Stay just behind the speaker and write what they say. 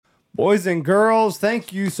Boys and girls,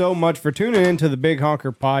 thank you so much for tuning in to the Big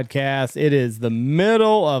Honker Podcast. It is the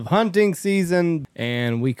middle of hunting season,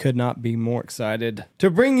 and we could not be more excited to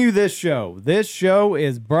bring you this show. This show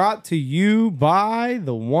is brought to you by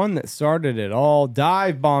the one that started it all,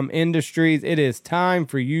 Dive Bomb Industries. It is time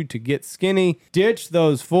for you to get skinny, ditch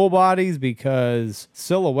those full bodies, because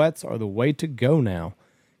silhouettes are the way to go now.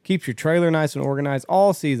 Keeps your trailer nice and organized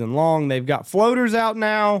all season long. They've got floaters out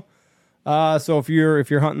now. So if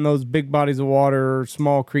you're hunting those big bodies of water,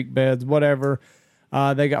 small creek beds, whatever,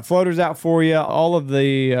 they got floaters out for you. All of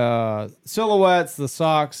the silhouettes, the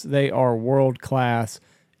socks, they are world class,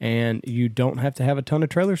 and you don't have to have a ton of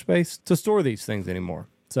trailer space to store these things anymore.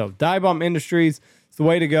 So Dive Bomb Industries is the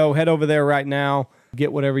way to go. Head over there right now.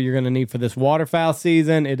 Get whatever you're going to need for this waterfowl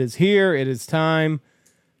season. It is here. It is time.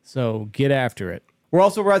 So get after it. We're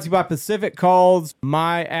also brought to you by Pacific Calls.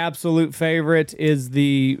 My absolute favorite is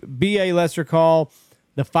the BA Lester call,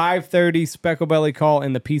 the 530 Speckle Belly call,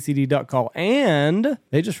 and the PCD duck call. And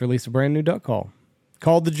they just released a brand new duck call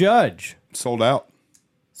called the Judge. Sold out.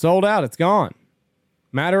 Sold out. It's gone.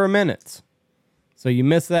 Matter of minutes. So you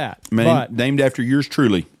missed that. But named after yours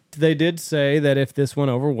truly. they did say that if this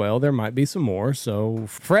went over well, there might be some more. So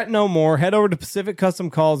fret no more. Head over to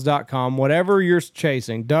PacificCustomCalls.com. Whatever you're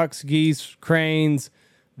chasing, ducks, geese, cranes,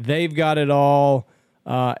 they've got it all.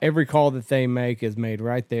 Every call that they make is made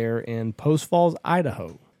right there in Post Falls,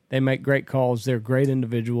 Idaho. They make great calls. They're great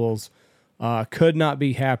individuals. Could not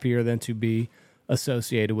be happier than to be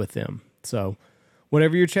associated with them. So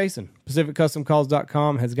whatever you're chasing,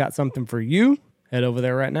 PacificCustomCalls.com has got something for you. Head over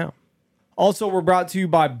there right now. Also, we're brought to you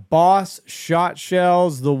by Boss Shot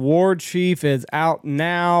Shells. The War Chief is out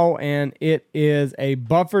now, and it is a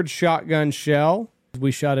buffered shotgun shell.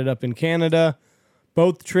 We shot it up in Canada,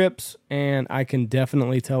 both trips, and I can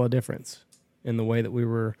definitely tell a difference in the way that we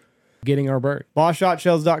were getting our bird.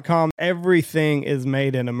 BossShotShells.com. Everything is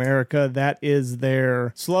made in America. That is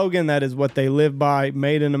their slogan. That is what they live by,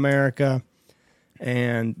 made in America.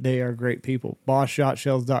 And they are great people.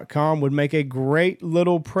 BossShotShells.com would make a great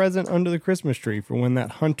little present under the Christmas tree for when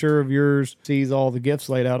that hunter of yours sees all the gifts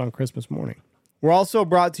laid out on Christmas morning. We're also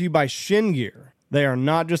brought to you by Shin Gear. They are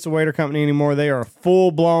not just a wader company anymore. They are a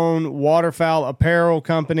full-blown waterfowl apparel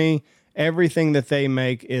company. Everything that they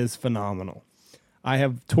make is phenomenal. I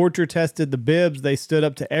have torture tested the bibs. They stood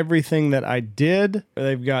up to everything that I did.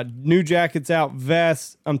 They've got new jackets out,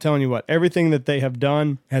 vests. I'm telling you what, everything that they have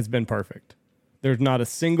done has been perfect. There's not a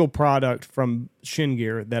single product from Shin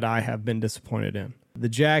Gear that I have been disappointed in. The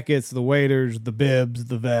jackets, the waders, the bibs,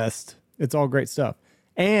 the vest, it's all great stuff.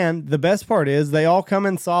 And the best part is they all come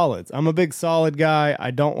in solids. I'm a big solid guy. I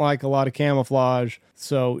don't like a lot of camouflage.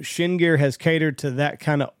 So Shin Gear has catered to that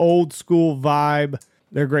kind of old school vibe.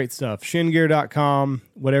 They're great stuff. Shingear.com,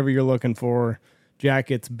 whatever you're looking for,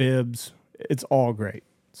 jackets, bibs, it's all great.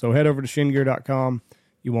 So head over to Shingear.com.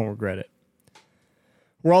 You won't regret it.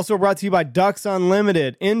 We're also brought to you by Ducks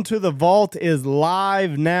Unlimited. Into the Vault is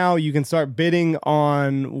live now. You can start bidding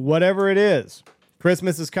on whatever it is.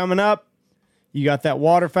 Christmas is coming up. You got that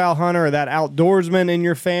waterfowl hunter or that outdoorsman in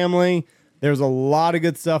your family. There's a lot of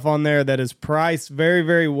good stuff on there that is priced very,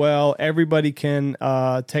 very well. Everybody can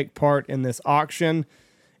take part in this auction.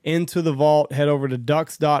 Into the Vault, head over to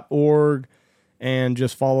ducks.org and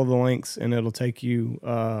just follow the links, and it'll take you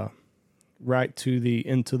right to the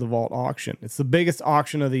Into the Vault auction. It's the biggest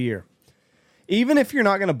auction of the year. Even if you're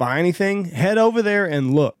not going to buy anything, head over there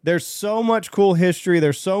and look. There's so much cool history.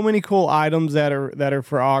 There's so many cool items that are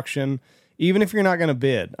for auction. Even if you're not going to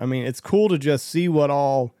bid. I mean, it's cool to just see what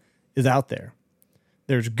all is out there.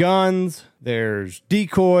 There's guns, there's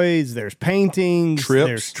decoys, there's paintings,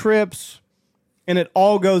 there's trips, and it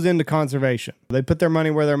all goes into conservation. They put their money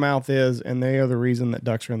where their mouth is, and they are the reason that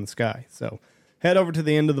ducks are in the sky. So head over to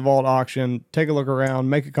the End of the Vault auction, take a look around,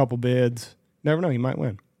 make a couple bids. Never know, you might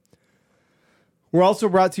win. We're also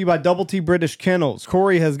brought to you by Double T British Kennels.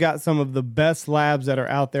 Corey has got some of the best labs that are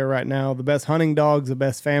out there right now. The best hunting dogs, the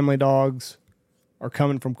best family dogs are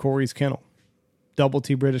coming from Corey's kennel. Double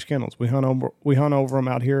T British Kennels. We hunt over them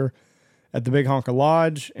out here at the Big Honker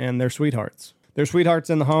Lodge, and they're sweethearts. They're sweethearts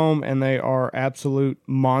in the home, and they are absolute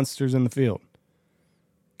monsters in the field.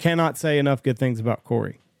 Cannot say enough good things about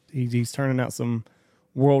Corey. He's turning out some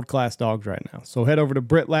world-class dogs right now. So head over to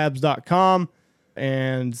BritLabs.com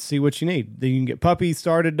and see what you need. You can get puppies,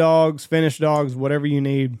 started dogs, finished dogs, whatever you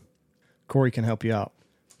need. Corey can help you out.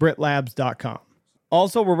 BritLabs.com.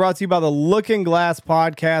 Also, we're brought to you by the Looking Glass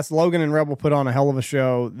podcast. Logan and Rebel put on a hell of a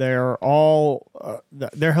show. They're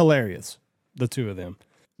hilarious, the two of them.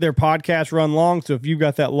 Their podcasts run long, so if you've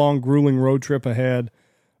got that long, grueling road trip ahead,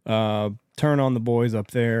 turn on the boys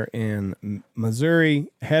up there in Missouri.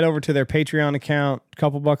 Head over to their Patreon account, a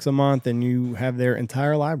couple bucks a month, and you have their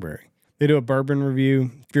entire library. They do a bourbon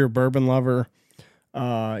review. If you're a bourbon lover,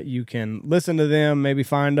 you can listen to them, maybe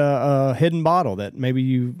find a hidden bottle that maybe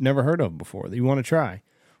you've never heard of before that you want to try.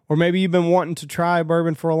 Or maybe you've been wanting to try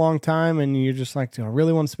bourbon for a long time and you're just like, do I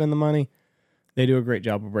really want to spend the money? They do a great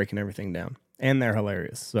job of breaking everything down. And they're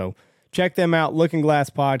hilarious. So check them out, Looking Glass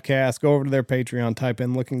Podcast. Go over to their Patreon, type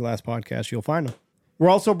in Looking Glass Podcast. You'll find them. We're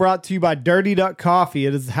also brought to you by Dirty Duck Coffee.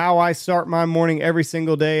 It is how I start my morning every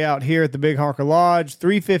single day out here at the Big Honker Lodge.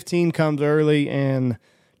 3:15 comes early, and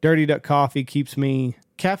Dirty Duck Coffee keeps me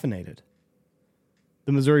caffeinated.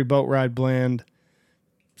 The Missouri Boat Ride Blend.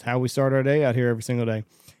 It's how we start our day out here every single day.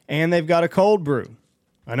 And they've got a cold brew.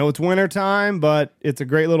 I know it's winter time, but it's a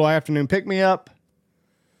great little afternoon pick-me-up.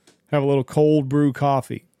 Have a little cold brew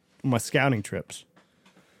coffee on my scouting trips.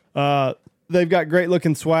 They've got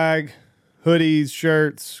great-looking swag, hoodies,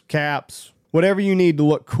 shirts, caps, whatever you need to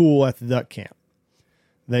look cool at the duck camp.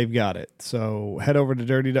 They've got it. So head over to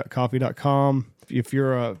dirtyduckcoffee.com. If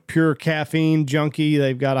you're a pure caffeine junkie,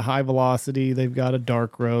 they've got a high velocity. They've got a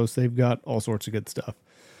dark roast. They've got all sorts of good stuff.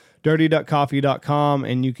 dirtyduckcoffee.com,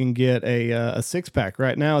 and you can get a six-pack.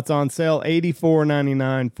 Right now it's on sale,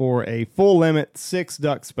 $84.99 for a full limit 6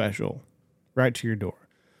 duck special right to your door.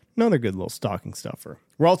 Another good little stocking stuffer.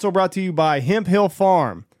 We're also brought to you by Hemp Hill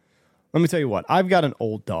Farm. Let me tell you what, I've got an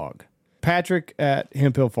old dog. Patrick at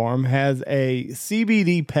Hemp Hill Farm has a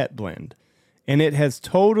CBD pet blend, and it has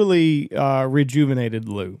totally rejuvenated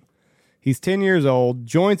Lou. He's 10 years old,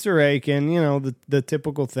 joints are aching, the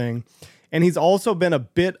typical thing. And he's also been a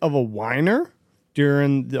bit of a whiner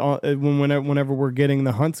during whenever we're getting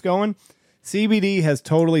the hunts going. CBD has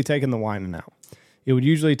totally taken the whining out. It would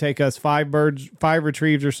usually take us 5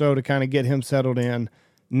 retrieves or so to kind of get him settled in.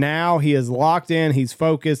 Now he is locked in. He's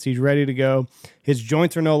focused. He's ready to go. His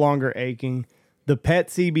joints are no longer aching. The pet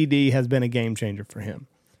CBD has been a game changer for him.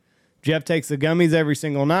 Jeff takes the gummies every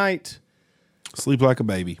single night. Sleep like a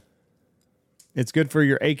baby. It's good for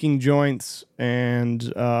your aching joints, and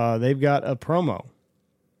they've got a promo.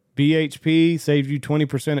 BHP saves you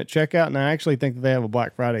 20% at checkout, and I actually think that they have a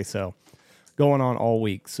Black Friday sale going on all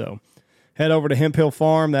week. So head over to Hemp Hill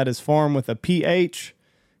Farm. That is farm with a PH,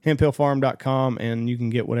 hemphillfarm.com, and you can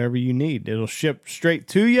get whatever you need. It'll ship straight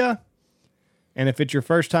to you, and if it's your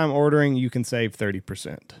first time ordering, you can save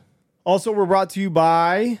 30%. Also, we're brought to you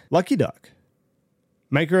by Lucky Duck,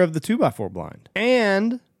 maker of the 2x4 blind,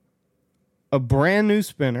 and a brand new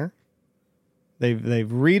spinner. They've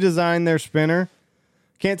redesigned their spinner.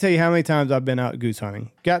 Can't tell you how many times I've been out goose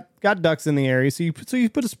hunting. Got ducks in the area, so you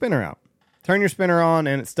put a spinner out. Turn your spinner on,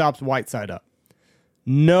 and it stops white side up.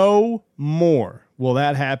 No more will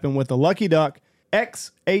that happen with the Lucky Duck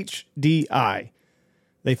XHDI.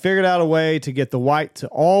 They figured out a way to get the white to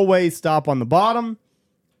always stop on the bottom,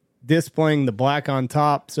 displaying the black on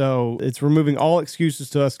top. So it's removing all excuses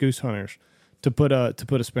to us goose hunters to put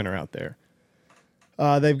a spinner out there.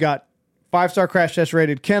 They've got 5-star crash test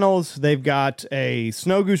rated kennels. They've got a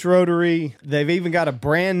snow goose rotary. They've even got a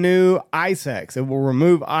brand new ice X. It will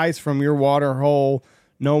remove ice from your water hole.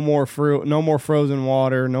 No more frozen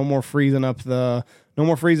water. No more freezing up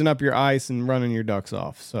your ice and running your ducks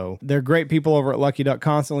off. So they're great people over at Lucky Duck,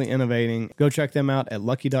 constantly innovating. Go check them out at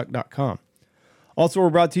luckyduck.com. Also, we're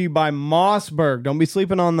brought to you by Mossberg. Don't be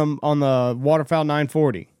sleeping on the Waterfowl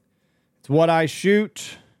 940. It's what I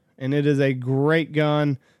shoot, and it is a great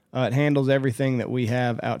gun. It handles everything that we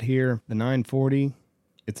have out here. The 940,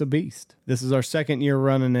 it's a beast. This is our second year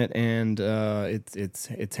running it, and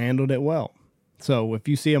it's handled it well. So if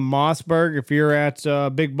you see a Mossberg, if you're at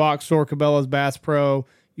big box store, Cabela's, Bass Pro,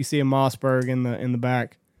 you see a Mossberg in the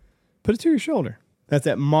back, put it to your shoulder. That's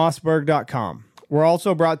at mossberg.com. We're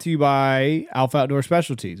also brought to you by Alpha Outdoor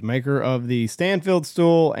Specialties, maker of the Stanfield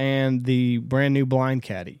stool and the brand new blind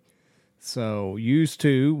caddy. So used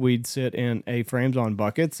to, we'd sit in A-frames on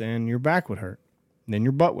buckets and your back would hurt. And then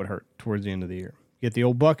your butt would hurt towards the end of the year. Get the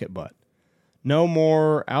old bucket butt. No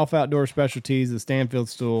more. Alpha Outdoor Specialties, the Stanfield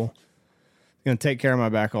stool. It's going to take care of my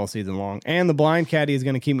back all season long. And the blind caddy is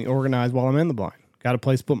going to keep me organized while I'm in the blind. Got a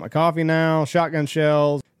place to put my coffee now, shotgun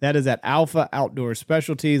shells. That is at Alpha Outdoor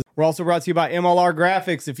Specialties. We're also brought to you by MLR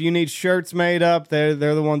Graphics. If you need shirts made up, they're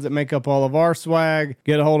the ones that make up all of our swag.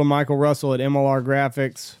 Get a hold of Michael Russell at MLR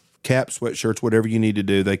Graphics. Caps, sweatshirts, whatever you need to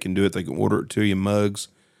do, they can do it. They can order it to you, mugs.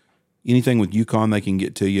 Anything with Yukon, they can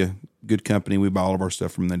get to you. Good company. We buy all of our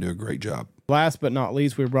stuff from them. They do a great job. Last but not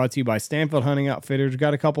least, we're brought to you by Stanfield Hunting Outfitters.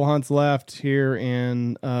 Got a couple hunts left here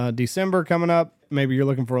in December coming up. Maybe you're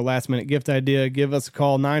looking for a last-minute gift idea. Give us a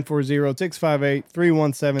call,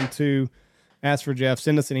 940-658-3172. Ask for Jeff.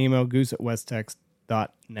 Send us an email,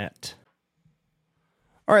 goose@westex.net.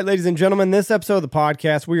 All right, ladies and gentlemen, this episode of the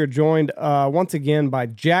podcast, we are joined once again by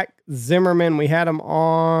Jack Zimmerman. We had him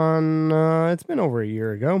on, it's been over a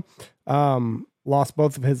year ago. Lost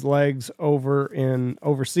both of his legs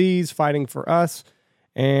overseas fighting for us.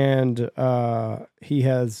 And he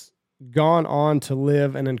has gone on to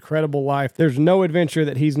live an incredible life. There's no adventure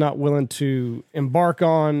that he's not willing to embark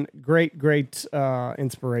on. Great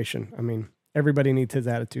inspiration. I mean, everybody needs his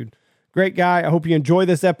attitude. Great guy. I hope you enjoy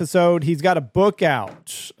this episode. He's got a book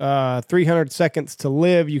out, 300 Seconds to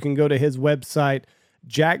Live. You can go to his website,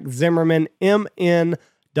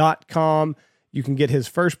 jackzimmermanmn.com. You can get his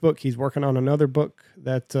first book. He's working on another book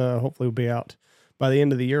that hopefully will be out by the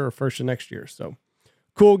end of the year or first of next year. So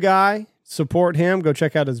cool guy. Support him. Go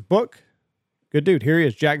check out his book. Good dude. Here he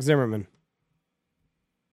is, Jack Zimmerman.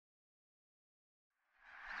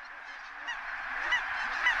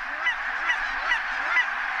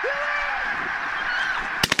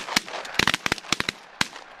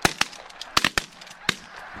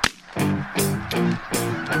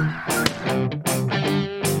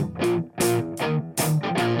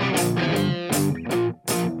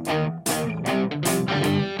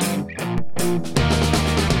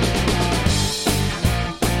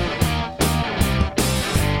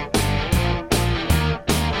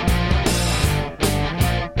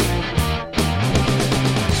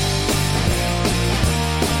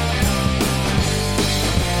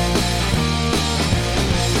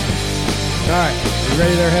 All right, you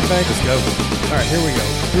ready there, Hefe? Let's go. All right, here we go.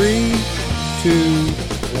 3,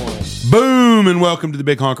 2, 1. Boom, and welcome to the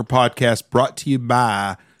Big Honker Podcast, brought to you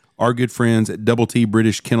by our good friends at Double T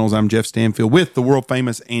British Kennels. I'm Jeff Stanfield with the world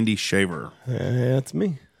famous Andy Shaver. That's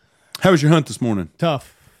me. How was your hunt this morning?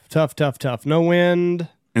 Tough. No wind.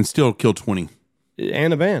 And still killed 20.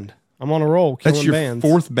 And a band. I'm on a roll killing That's your bands.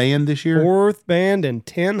 fourth band this year? Fourth band and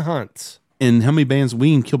 10 hunts. And how many bands?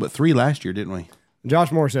 We killed but 3 last year, didn't we?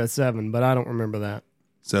 Josh Moore said 7, but I don't remember that.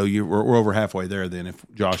 So we're over halfway there then, if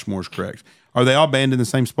Josh Moore's correct. Are they all banned in the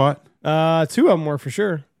same spot? 2 of them were for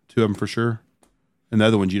sure. 2 of them for sure? And the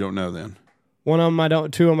other ones you don't know then? 1 of them I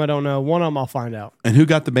don't, 2 of them I don't know. 1 of them I'll find out. And who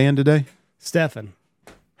got the band today? Stefan.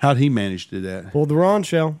 How'd he manage to do that? Pulled the Ron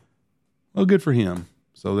shell. Well, good for him.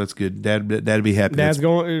 So that's good. Dad'd be happy. Ron's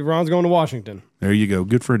going to Washington. There you go.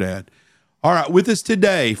 Good for Dad. All right, with us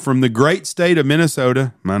today from the great state of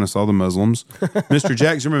Minnesota, minus all the Muslims, Mr.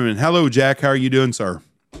 Jack Zimmerman. Hello, Jack. How are you doing, sir?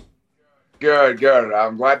 Good.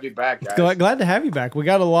 I'm glad to be back, guys. Glad to have you back. We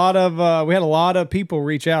got a lot of people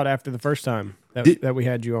reach out after the first time that we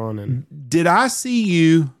had you on. And did I see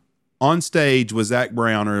you on stage with Zach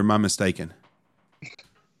Brown, or am I mistaken?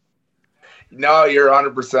 No, you're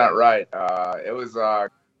 100% right. It was a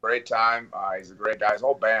great time. He's a great guy. His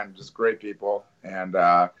whole band, just great people. And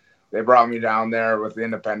they brought me down there with the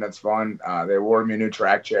Independence Fund. They awarded me a new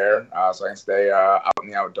track chair so I can stay out in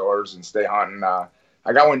the outdoors and stay hunting.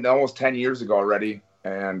 I got one almost 10 years ago already,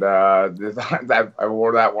 and I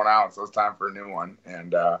wore that one out, so it's time for a new one.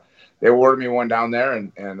 And they awarded me one down there,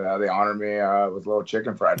 and they honored me with a little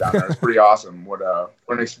chicken fry down there. It's pretty awesome. What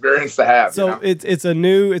an experience to have. So you know? it's a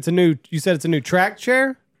new. You said it's a new track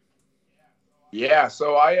chair. Yeah,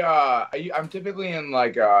 so I'm typically in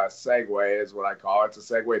like a Segway is what I call it. It's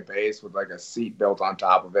a Segway base with like a seat built on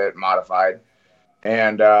top of it, modified.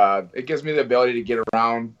 And it gives me the ability to get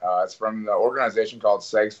around. It's from the organization called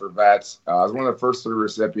Segs for Vets. I was one of the first 3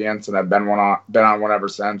 recipients, and I've been on one ever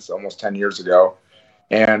since, almost 10 years ago.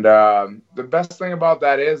 And the best thing about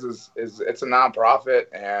that is it's a nonprofit,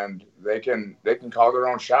 and they can call their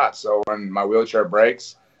own shots. So when my wheelchair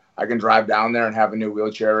breaks, I can drive down there and have a new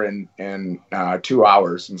wheelchair in 2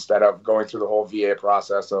 hours instead of going through the whole VA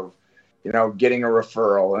process of, you know, getting a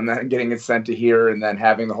referral and then getting it sent to here and then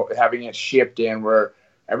having it shipped in, where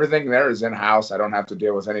everything there is in house. I don't have to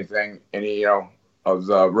deal with any of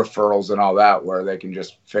the referrals and all that, where they can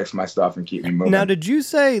just fix my stuff and keep me moving. Now, did you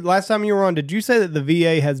say last time you were on? Did you say that the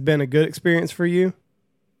VA has been a good experience for you?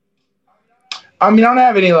 I mean, I don't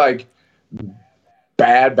have any like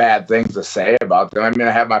bad things to say about them. I mean,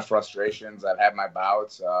 I have my frustrations. I've had my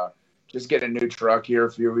bouts. Just getting a new truck here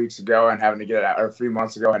a few weeks ago and having to get it out, or 3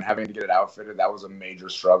 months ago, and having to get it outfitted. That was a major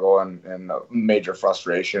struggle and a major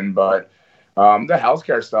frustration. But the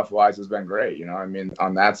healthcare stuff wise has been great. You know, I mean,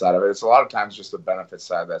 on that side of it, it's a lot of times just the benefit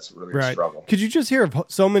side that's really a struggle. Because you just hear of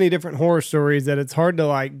so many different horror stories that it's hard to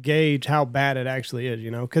like gauge how bad it actually is.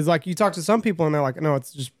 You know, because like you talk to some people and they're like, no,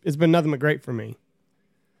 it's been nothing but great for me.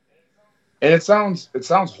 And it sounds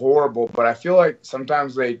horrible, but I feel like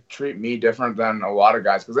sometimes they treat me different than a lot of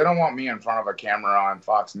guys, because they don't want me in front of a camera on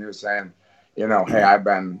Fox News saying, hey, I've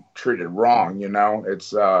been treated wrong.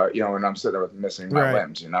 It's and I'm sitting there with missing my Right.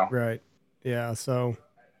 limbs. Right. Yeah. So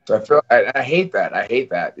So I hate that. I hate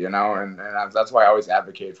that. That's why I always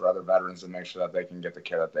advocate for other veterans to make sure that they can get the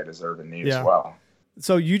care that they deserve and need as yeah. well.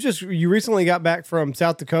 So you recently got back from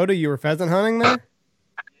South Dakota. You were pheasant hunting there.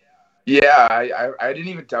 Yeah, I didn't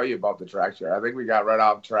even tell you about the track chair. I think we got right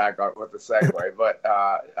off track with the segue. But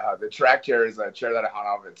the track chair is a chair that I hunt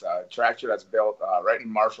off. It's a track chair that's built right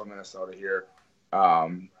in Marshall, Minnesota here.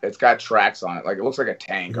 It's got tracks on it. Like, it looks like a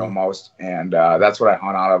tank almost. And that's what I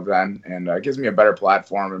hunt out of then. And it gives me a better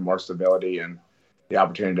platform and more stability and the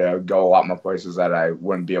opportunity to go a lot more places that I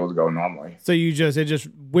wouldn't be able to go normally. So it just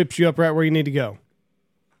whips you up right where you need to go.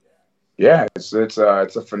 Yeah, it's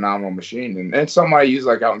a phenomenal machine, and it's something I use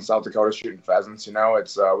like out in South Dakota shooting pheasants.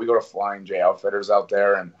 It's we go to Flying J Outfitters out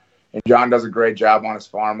there, and John does a great job on his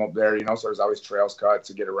farm up there. So there's always trails cut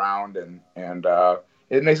to get around, and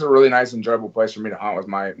it makes it a really nice, enjoyable place for me to hunt with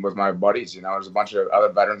my buddies. There's a bunch of other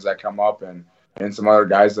veterans that come up, and some other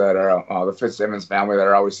guys that are the Fitzsimmons family that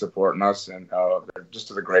are always supporting us, and they're just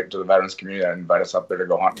to the veterans community that invite us up there to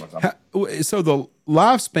go hunting with them. So the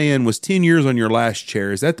lifespan was 10 years on your last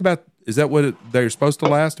chair. Is that what they're supposed to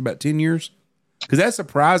last, about 10 years? Because that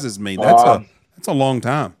surprises me. That's a long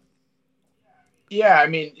time. Yeah, I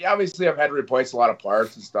mean, obviously I've had to replace a lot of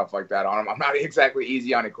parts and stuff like that on them. I'm not exactly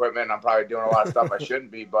easy on equipment. I'm probably doing a lot of stuff I shouldn't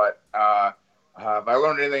be, but if I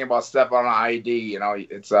learned anything about step on an IED,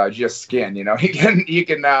 it's just skin. You can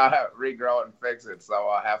regrow it and fix it.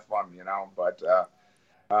 So have fun. But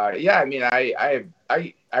yeah, I mean,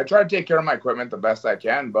 I try to take care of my equipment the best I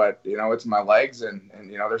can, but it's my legs, and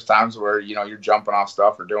there's times where you're jumping off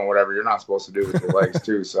stuff or doing whatever you're not supposed to do with your legs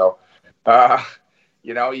too. So,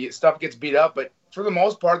 stuff gets beat up, but for the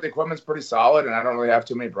most part, the equipment's pretty solid, and I don't really have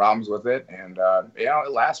too many problems with it, and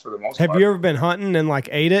it lasts for the most part. Have you ever been hunting and like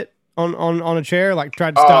ate it on a chair, like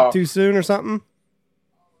tried to stop too soon or something?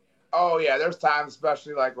 Oh yeah, there's times,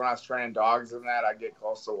 especially like when I was training dogs and that, I get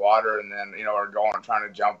close to water and then, or going and trying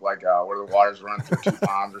to jump like where the water's running through 2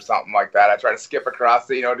 ponds or something like that. I try to skip across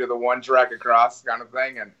do the one track across kind of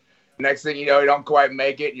thing. And next thing you know, you don't quite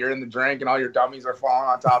make it. You're in the drink and all your dummies are falling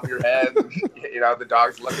on top of your head. And, the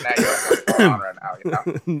dog's looking at you like, what's going on right now,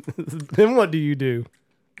 Then what do you do?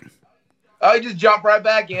 Oh, you just jump right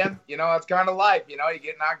back in. That's kind of life. You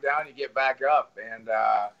get knocked down, you get back up. And,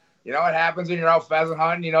 what happens when you're out pheasant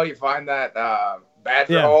hunting? You find that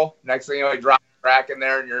badger hole. Next thing you know, you drop a crack in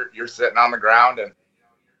there, and you're sitting on the ground,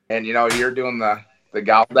 and you're doing the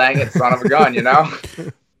god dang it son of a gun.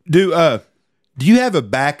 Do you have a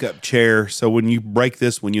backup chair so when you break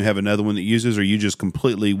this one, you have another one that uses, or are you just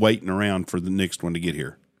completely waiting around for the next one to get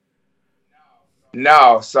here?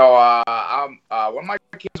 No, so when my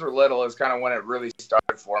kids were little is kind of when it really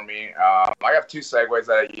started for me. I have 2 Segways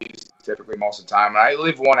that I use typically most of the time, and I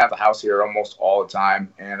leave one at the house here almost all the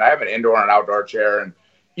time. And I have an indoor and an outdoor chair, and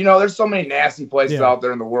there's so many nasty places out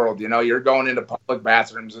there in the world. You're going into public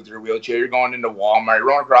bathrooms with your wheelchair, you're going into Walmart, you're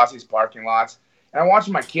running across these parking lots. And I'm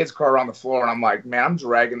watching my kids crawl around the floor, and I'm like, man, I'm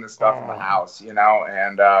dragging this stuff in the house, And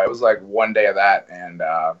it was like one day of that, and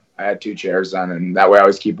I had 2 chairs then, and that way I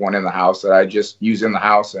always keep one in the house that I just use in the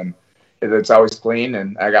house, and it's always clean.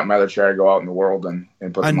 And I got my other chair to go out in the world and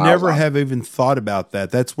put. I never have even thought about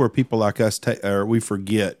that. That's where people like us we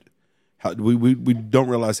forget how we don't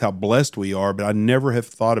realize how blessed we are. But I never have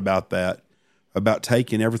thought about that. About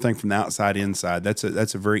taking everything from the outside inside. That's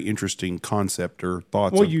a very interesting concept or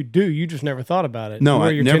thoughts. Well, you do. You just never thought about it. No,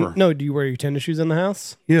 I never. Do you wear your tennis shoes in the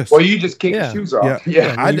house? Yes. Well, you just kick your shoes off.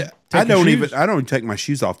 Yeah. I don't even take my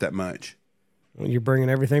shoes off that much. Well, you're bringing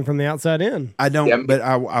everything from the outside in. I don't, but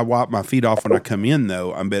I wipe my feet off when I come in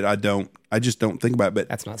though. But I just don't think about it. But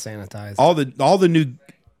that's not sanitized. All the new.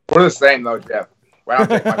 We're the same though, Jeff. Well, I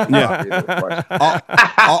don't take my feet off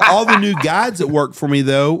either. All the new guides that work for me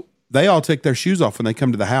though. They all take their shoes off when they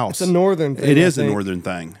come to the house. It's a northern thing. It is a northern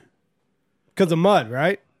thing. Because of mud,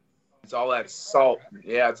 right? It's all that salt.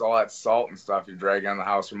 Yeah, it's all that salt and stuff you're dragging in the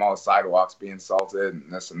house from all the sidewalks being salted and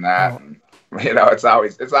this and that. And, it's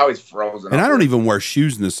always frozen. And I don't even wear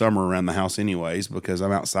shoes in the summer around the house anyways because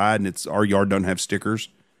I'm outside and our yard doesn't have stickers.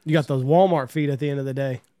 You got those Walmart feet at the end of the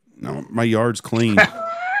day. No, my yard's clean.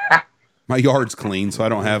 My yard's clean, so I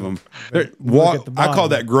don't have them. I call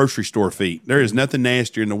that grocery store feet. There is nothing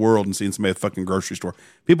nastier in the world than seeing somebody at a fucking grocery store.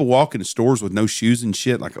 People walk into stores with no shoes and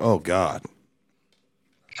shit. Like, oh God,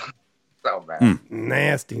 so bad,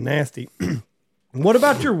 nasty. What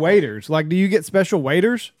about your waiters? Like, do you get special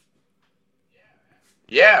waiters?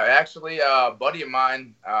 Yeah, actually, a buddy of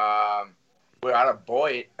mine, we're out of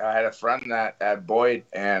Boyd. I had a friend that at Boyd,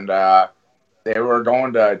 and they were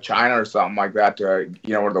going to China or something like that to,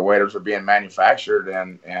 where the waders were being manufactured.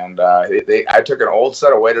 I took an old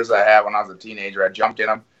set of waders I had when I was a teenager. I jumped in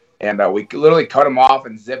them, and we literally cut them off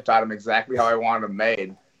and zip tied them exactly how I wanted them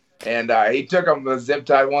made. And he took them, the zip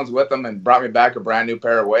tied ones with him, and brought me back a brand new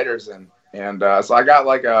pair of waders. And so I got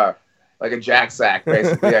like a jack sack,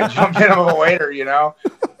 basically. I jumped in of a wader,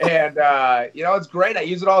 and it's great. I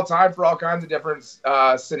use it all the time for all kinds of different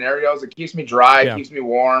scenarios. It keeps me dry, keeps me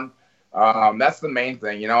warm. That's the main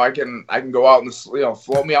thing. I can go out in the,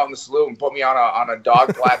 float me out in the slough and put me on a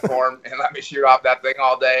dog platform and let me shoot off that thing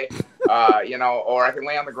all day. Or I can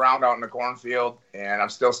lay on the ground out in the cornfield and I'm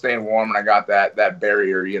still staying warm, and I got that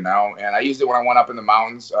barrier, and I used it when I went up in the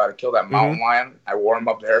mountains to kill that mountain lion. I wore him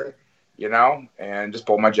up there, and just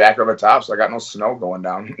pulled my jacket over the top, so I got no snow going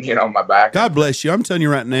down, my back. God bless you. I'm telling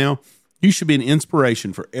you right now, you should be an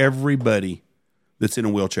inspiration for everybody that's in a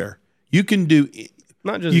wheelchair. You can do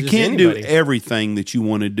not just you just can't anybody. do everything that you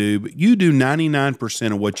want to do, but you do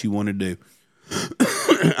 99% of what you want to do.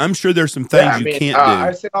 I'm sure there's some things you can't do.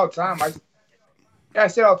 I say all the time. I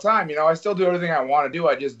say all the time. I still do everything I want to do.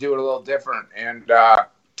 I just do it a little different. And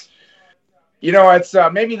it's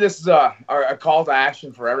maybe this is a call to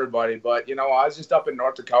action for everybody. But I was just up in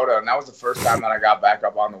North Dakota, and that was the first time that I got back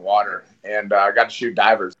up on the water, and I got to shoot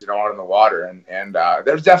divers, out in the water. And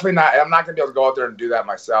there's definitely not. I'm not gonna be able to go out there and do that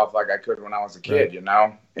myself like I could when I was a kid,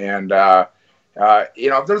 And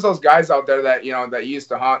if there's those guys out there that, that used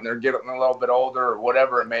to hunt and they're getting a little bit older or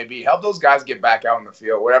whatever it may be, help those guys get back out in the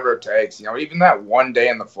field, whatever it takes, even that one day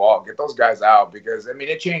in the fall, get those guys out, because,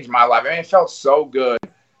 it changed my life. It felt so good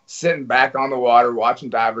sitting back on the water, watching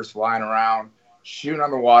divers flying around, shooting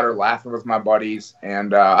on the water, laughing with my buddies.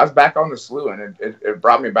 And I was back on the slough, and it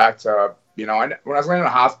brought me back to, when I was laying in a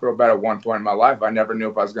hospital bed at one point in my life, I never knew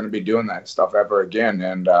if I was going to be doing that stuff ever again.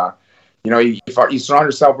 And, you surround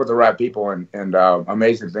yourself with the right people, and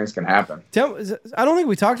amazing things can happen. I don't think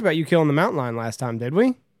we talked about you killing the mountain lion last time, did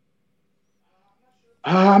we?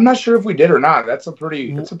 I'm not sure if we did or not. That's a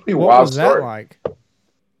pretty wild story. What was that like?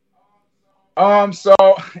 So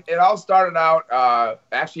it all started out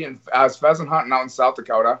actually I was pheasant hunting out in South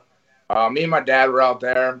Dakota. Me and my dad were out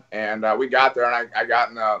there, and we got there, and I got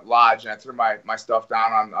in the lodge, and I threw my stuff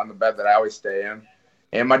down on the bed that I always stay in.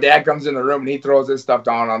 And my dad comes in the room, and he throws his stuff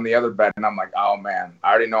down on the other bed. And I'm like, oh, man, I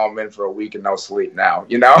already know I'm in for a week and no sleep now,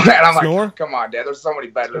 And I'm Snore? like, come on, Dad, there's so many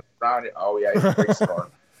bedrooms around it. Oh, yeah, he's a big snore.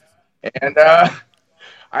 And I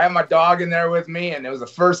had my dog in there with me, and it was the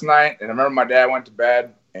first night. And I remember my dad went to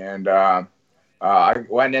bed, and I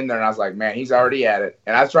went in there, and I was like, man, he's already at it.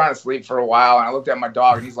 And I was trying to sleep for a while, and I looked at my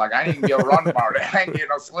dog, and he's like, I didn't even be able to run tomorrow. I didn't get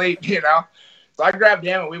no sleep, So I grabbed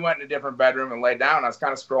him, and we went in a different bedroom and laid down. I was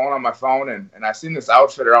kind of scrolling on my phone, and I seen this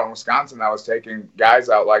outfitter out in Wisconsin that was taking guys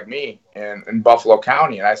out like me in Buffalo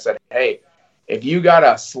County. And I said, hey, if you got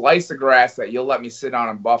a slice of grass that you'll let me sit on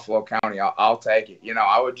in Buffalo County, I'll take it.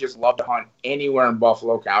 I would just love to hunt anywhere in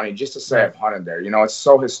Buffalo County just to say I've hunted there. It's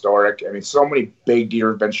so historic. So many big deer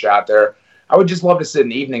have been shot there. I would just love to sit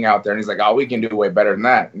an evening out there. And he's like, oh, we can do way better than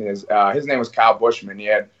that. And his name was Kyle Bushman. He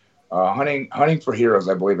had Hunting for Heroes,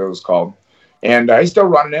 I believe it was called. And he's still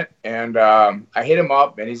running it. And I hit him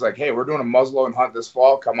up, and he's like, hey, we're doing a muzzleloading hunt this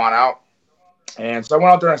fall. Come on out. And so I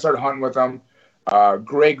went out there and I started hunting with him.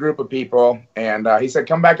 Great group of people. And he said,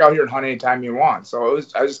 come back out here and hunt anytime you want. So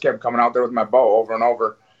I just kept coming out there with my bow over and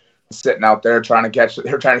over, sitting out there trying to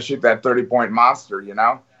shoot that 30-point monster,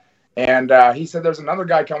 And he said there's another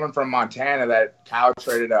guy coming from Montana that Kyle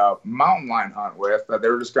traded a mountain lion hunt with.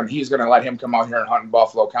 That he's going to let him come out here and hunt in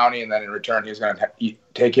Buffalo County, and then in return he's going to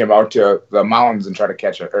take him out to the mountains and try to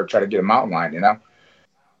get a mountain lion,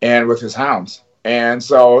 and with his hounds. And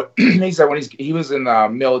so he said when he was in the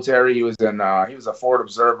military, he was a forward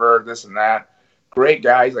observer, this and that. Great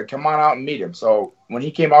guy. He's like, come on out and meet him. So when he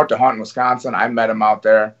came out to hunt in Wisconsin, I met him out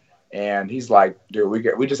there. And he's like, dude,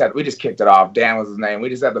 we just kicked it off. Dan was his name. We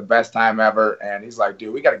just had the best time ever. And he's like,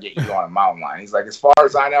 dude, we got to get you on a mountain lion. He's like, as far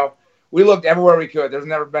as I know, we looked everywhere we could. There's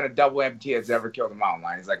never been a double amputee that's ever killed a mountain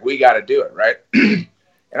lion. He's like, we got to do it, right?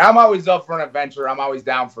 And I'm always up for an adventure. I'm always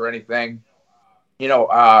down for anything.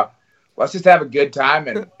 Let's just have a good time.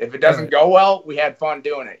 And if it doesn't go well, we had fun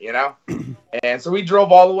doing it, And so we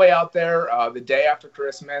drove all the way out there the day after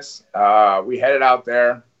Christmas. We headed out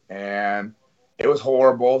there, and it was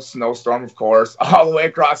horrible. Snowstorm, of course, all the way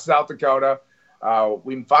across South Dakota.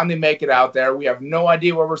 We finally make it out there. We have no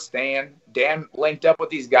idea where we're staying. Dan linked up with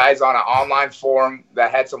these guys on an online forum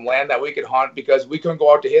that had some land that we could hunt because we couldn't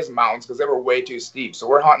go out to his mountains because they were way too steep. So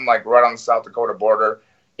we're hunting like right on the South Dakota border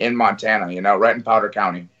in Montana, right in Powder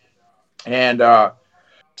County. And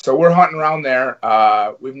so we're hunting around there.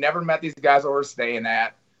 We've never met these guys where we're staying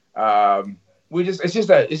at. it's just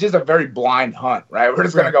a very blind hunt, right? We're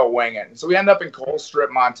just gonna go wing it. So we end up in Colstrip,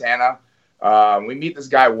 Montana. We meet this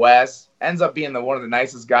guy Wes. Ends up being one of the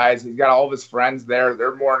nicest guys. He's got all of his friends there.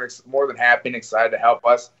 They're more than happy and excited to help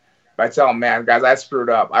us. But I tell them, man, guys, I screwed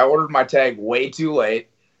up. I ordered my tag way too late.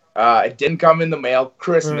 It didn't come in the mail.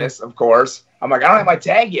 Christmas, of course. I'm like, I don't have my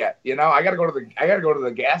tag yet. You know, I gotta go to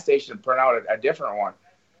the gas station and print out a different one.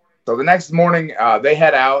 So the next morning, they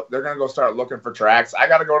head out. They're gonna go start looking for tracks. I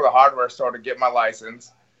gotta go to the hardware store to get my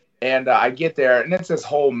license. And I get there, and it's this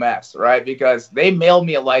whole mess, right? Because they mailed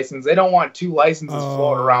me a license. They don't want 2 licenses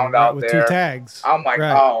floating around out with there. 2 tags. I'm like,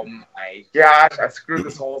 oh my gosh, I screwed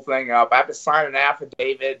this whole thing up. I have to sign an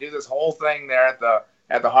affidavit, do this whole thing there at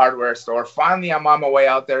the hardware store. Finally, I'm on my way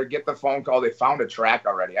out there, get the phone call. They found a track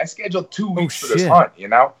already. I scheduled 2 weeks for this hunt, you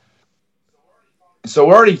know? So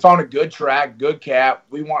we already found a good track, good cat.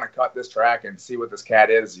 We want to cut this track and see what this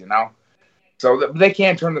cat is, you know? So they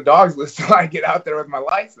can't turn the dogs loose until I get out there with my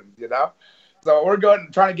license, you know? So we're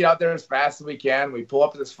trying to get out there as fast as we can. We pull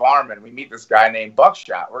up to this farm, and we meet this guy named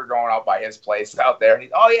Buckshot. We're going out by his place out there. And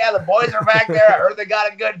he's, oh, yeah, the boys are back there. I heard they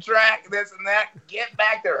got a good track, this and that. Get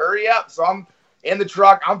back there. Hurry up. So I'm in the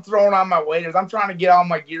truck. I'm throwing on my waders. I'm trying to get all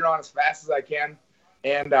my gear on as fast as I can.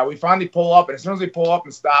 And we finally pull up. And as soon as we pull up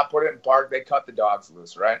and stop, put it in park, they cut the dogs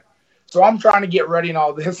loose, right? So I'm trying to get ready and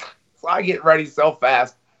all this. So I get ready so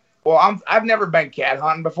fast. Well, I've never been cat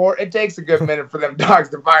hunting before. It takes a good minute for them dogs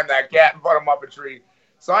to find that cat and put them up a tree.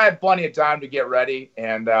 So I had plenty of time to get ready,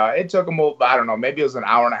 and it took them, I don't know, maybe it was an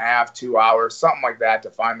hour and a half, 2 hours, something like that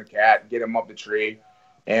to find the cat and get him up the tree.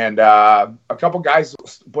 And a couple guys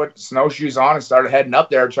put snowshoes on and started heading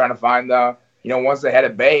up there trying to find once they had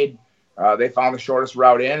it bayed, they found the shortest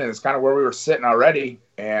route in, and it's kind of where we were sitting already.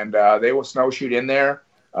 And they will snowshoot in there.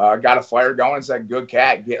 Got a fire going and said, good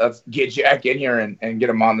cat, let's get Jack in here and get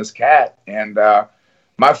him on this cat. And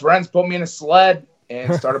my friends put me in a sled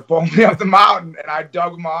and started pulling me up the mountain. And I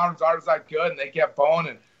dug them on as hard as I could, and they kept pulling.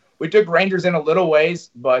 And we took rangers in a little ways,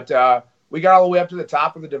 but we got all the way up to the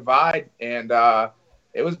top of the divide. And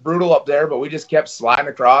it was brutal up there, but we just kept sliding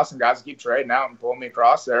across, and guys keep trading out and pulling me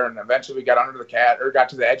across there. And eventually we got under the cat, or got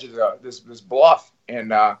to the edge of this bluff.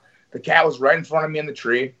 And the cat was right in front of me in the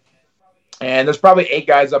tree. And there's probably 8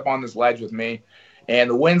 guys up on this ledge with me, and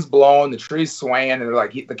the wind's blowing, the tree's swaying, and they're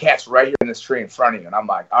like, the cat's right here in this tree in front of you. And I'm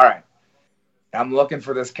like, all right. I'm looking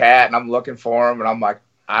for this cat, and I'm looking for him, and I'm like,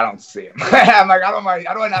 I don't see him. I'm like, how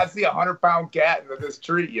do I not see a 100-pound cat in this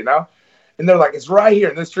tree, you know? And they're like, it's right here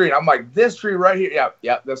in this tree. And I'm like, this tree right here?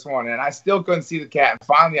 Yep, this one. And I still couldn't see the cat, and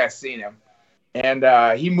finally I seen him.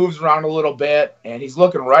 And he moves around a little bit, and he's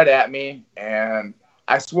looking right at me, and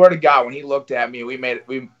I swear to God, when he looked at me, we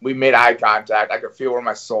made eye contact. I could feel where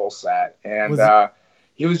my soul sat. And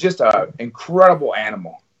he was just an incredible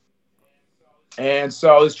animal. And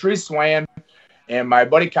so this tree's swaying, and my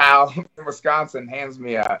buddy Kyle from Wisconsin hands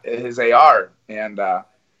me his AR. And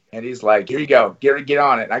he's like, here you go, get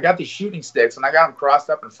on it. And I got these shooting sticks, and I got them crossed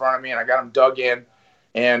up in front of me, and I got them dug in.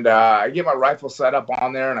 And I get my rifle set up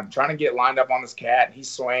on there, and I'm trying to get lined up on this cat. And he's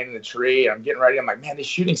swaying in the tree, and I'm getting ready. I'm like, man, these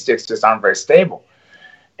shooting sticks just aren't very stable.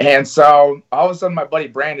 And so all of a sudden, my buddy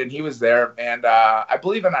Brandon, he was there, and I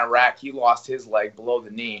believe in Iraq, he lost his leg below the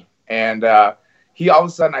knee. And he all of a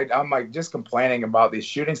sudden, I'm like just complaining about these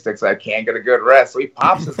shooting sticks. I can't get a good rest. So he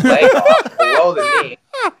pops his leg off below the knee.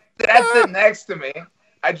 That's it next to me.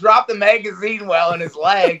 I dropped the magazine well in his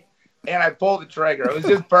leg, and I pulled the trigger. It was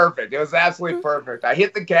just perfect. It was absolutely perfect. I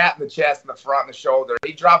hit the cat in the chest, in the front, and the shoulder.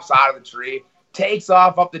 He drops out of the tree, takes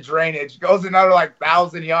off up the drainage, goes another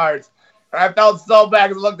 1,000 yards. And I felt so bad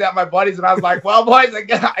because I looked at my buddies, and I was like, well, boys, I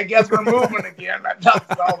guess we're moving again. I felt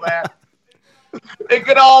so bad. It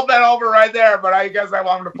could have all been over right there, but I guess I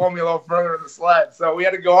wanted to pull me a little further in the sled. So we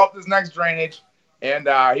had to go up this next drainage, and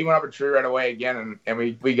he went up a tree right away again, and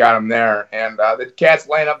we got him there. And the cat's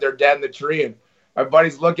laying up there dead in the tree, and my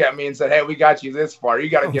buddies look at me and said, hey, we got you this far. You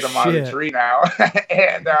got to get him out of the tree now.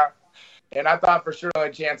 And I thought for sure the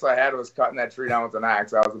only chance I had was cutting that tree down with an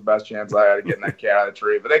axe. That was the best chance I had of getting that cat out of the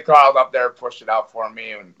tree. But they crawled up there, pushed it out for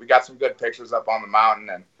me, and we got some good pictures up on the mountain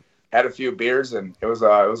and had a few beers, and it was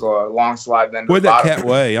a long slide then. What'd that cat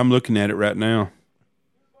weigh? I'm looking at it right now.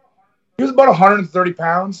 He was about 130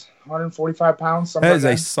 pounds, 145 pounds. That is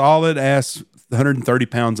a solid ass 130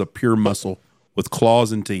 pounds of pure muscle with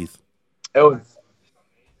claws and teeth. It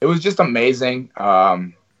was just amazing.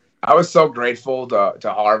 I was so grateful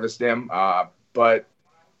to harvest him. But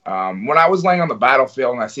when I was laying on the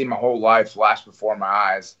battlefield and I see my whole life flash before my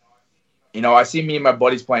eyes, I see me and my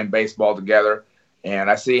buddies playing baseball together,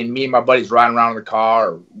 and I see me and my buddies riding around in the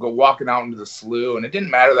car or go walking out into the slough. And it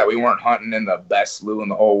didn't matter that we weren't hunting in the best slough in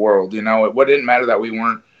the whole world. It didn't matter that we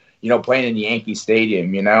weren't, playing in Yankee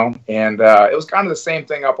Stadium, and it was kind of the same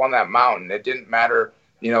thing up on that mountain. It didn't matter,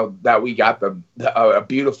 that we got a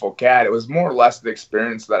beautiful cat. It was more or less the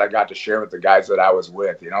experience that I got to share with the guys that I was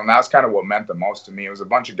with, and that's kind of what meant the most to me. It was a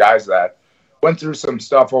bunch of guys that went through some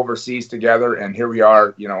stuff overseas together, and here we are,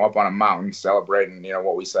 up on a mountain celebrating,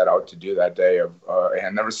 what we set out to do that day.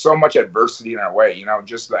 And there was so much adversity in our way,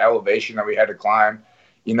 just the elevation that we had to climb,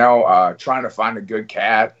 trying to find a good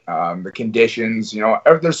cat, the conditions,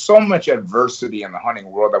 there's so much adversity in the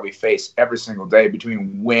hunting world that we face every single day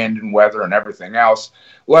between wind and weather and everything else,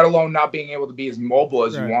 let alone not being able to be as mobile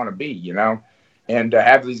as you want to be, and to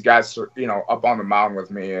have these guys, up on the mountain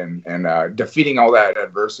with me and defeating all that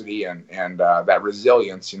adversity and that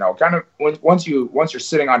resilience, kind of once you're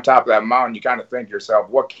sitting on top of that mountain, you kind of think to yourself,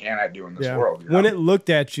 what can I do in this world? When it looked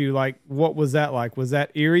at you, like, what was that like? Was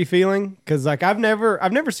that eerie feeling? Because like I've never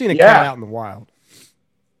seen a cat out in the wild.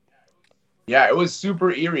 Yeah, it was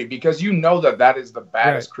super eerie because that is the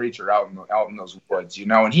baddest creature out in those woods,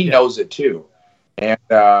 and he knows it too. And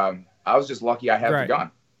I was just lucky I had the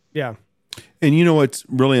gun. Yeah. And what's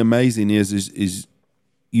really amazing is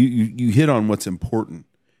you hit on what's important.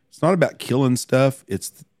 It's not about killing stuff.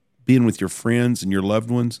 It's being with your friends and your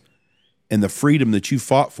loved ones and the freedom that you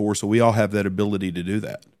fought for. So we all have that ability to do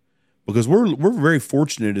that because we're very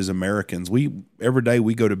fortunate as Americans. Every day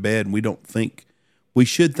we go to bed and we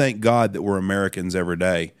should thank God that we're Americans every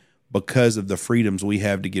day because of the freedoms we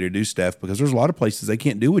have to get to do stuff, because there's a lot of places they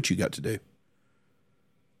can't do what you got to do.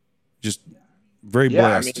 Just very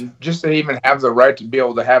blessed. I mean, just to even have the right to be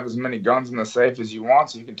able to have as many guns in the safe as you want,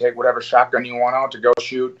 so you can take whatever shotgun you want out to go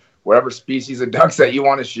shoot whatever species of ducks that you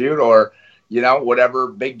want to shoot, or whatever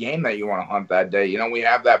big game that you want to hunt that day. We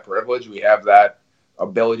have that privilege, we have that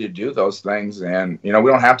ability to do those things, and we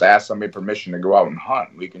don't have to ask somebody permission to go out and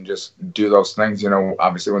hunt. We can just do those things,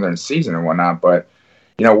 obviously when they're in season and whatnot. But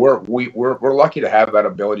we're lucky to have that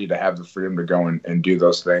ability to have the freedom to go and do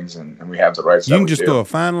those things, and we have the rights. You can just go a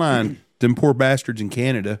fine line. Them poor bastards in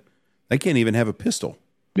Canada, they can't even have a pistol.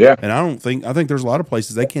 Yeah. And I think there's a lot of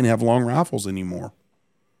places they can't have long rifles anymore.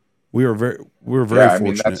 We're very fortunate. I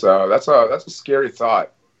mean, that's a scary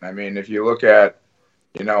thought. I mean, if you look at,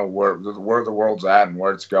 where the world's at and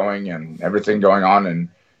where it's going and everything going on in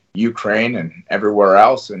Ukraine and everywhere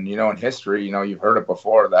else. And, in history, you've heard it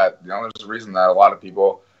before that, there's a reason that a lot of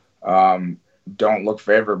people don't look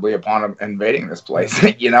favorably upon invading this place.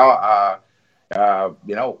 We're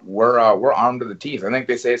armed to the teeth. I think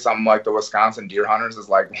they say something like the Wisconsin deer hunters is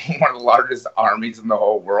like one of the largest armies in the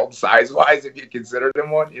whole world, size wise, if you consider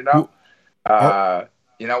them one. We're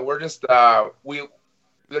just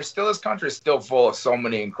this country is still full of so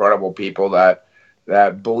many incredible people that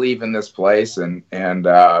believe in this place, and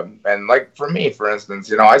like for me, for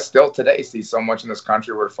instance, I still today see so much in this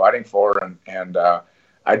country we're fighting for, and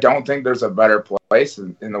I don't think there's a better place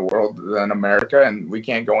in the world than America, and we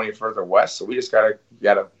can't go any further west. So we just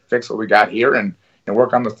gotta fix what we got here and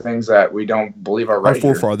work on the things that we don't believe are right. Our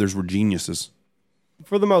forefathers were geniuses.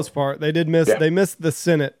 For the most part, they did miss. Yeah. They missed the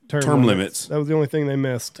Senate term limits. That was the only thing they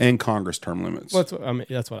missed, and Congress term limits. That's what I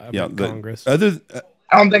mean. Congress. I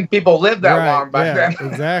don't think people lived that long back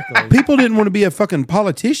then. Exactly. People didn't want to be a fucking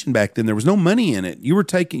politician back then. There was no money in it. You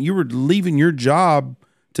were leaving your job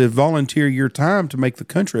to volunteer your time to make the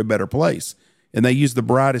country a better place. And they used the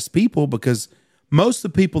brightest people, because most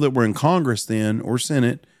of the people that were in Congress then or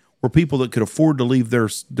Senate were people that could afford to leave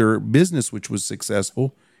their business, which was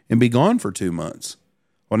successful, and be gone for 2 months.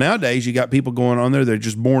 Well, nowadays you got people going on there, they're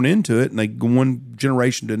just born into it, and they go one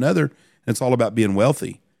generation to another, and it's all about being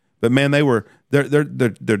wealthy. But man, they're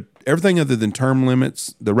everything other than term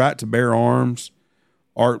limits, the right to bear arms,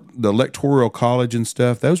 the electoral college and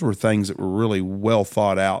stuff. Those were things that were really well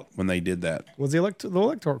thought out when they did that. Was the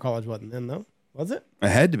electoral college wasn't then though? Was it? It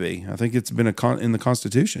had to be. I think it's been in the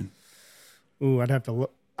Constitution. Ooh, I'd have to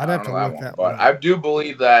look. I'd have to look that one. But I do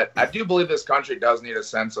believe this country does need a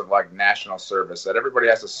sense of like national service, that everybody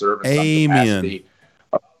has to serve in some capacity.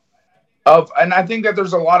 And I think that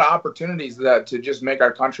there's a lot of opportunities to just make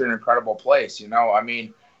our country an incredible place. I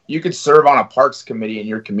mean, you could serve on a parks committee in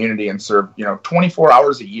your community and serve, 24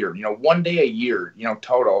 hours a year, 1 day a year,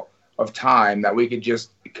 total of time that we could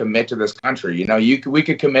just commit to this country. We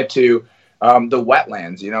could commit to the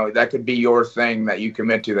wetlands, that could be your thing that you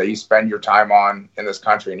commit to, that you spend your time on in this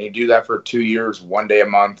country. And you do that for 2 years, 1 day a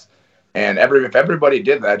month. And if everybody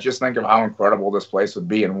did that, just think of how incredible this place would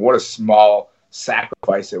be and what a small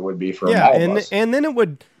sacrifice it would be for all of us. And then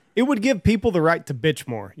it would give people the right to bitch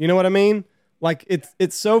more. You know what I mean? Like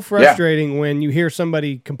it's so frustrating when you hear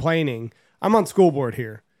somebody complaining. I'm on school board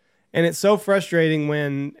here, And it's so frustrating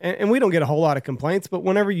when, and we don't get a whole lot of complaints, but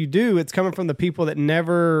whenever you do, it's coming from the people that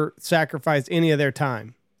never sacrificed any of their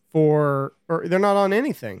time or they're not on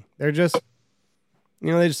anything. They're just,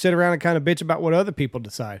 they just sit around and kind of bitch about what other people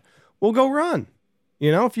decide. Well, go run.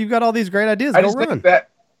 If you've got all these great ideas, go run.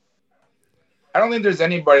 I don't think there's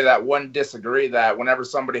anybody that wouldn't disagree that whenever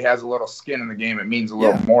somebody has a little skin in the game, it means a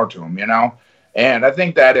little more to them, And I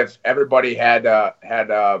think that if everybody had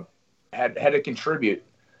to contribute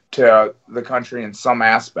to the country in some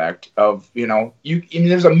aspect of,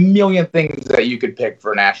 there's a million things that you could pick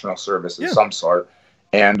for national service of some sort.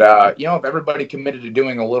 And, if everybody committed to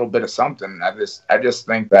doing a little bit of something, I just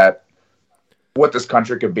think that what this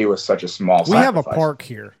country could be with such a small sacrifice. We have a park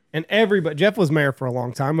here, and Jeff was mayor for a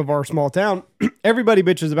long time of our small town. Everybody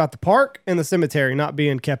bitches about the park and the cemetery not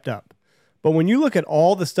being kept up. But when you look at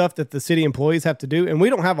all the stuff that the city employees have to do, and we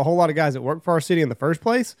don't have a whole lot of guys that work for our city in the first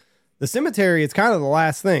place, the cemetery is kind of the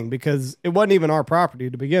last thing because it wasn't even our property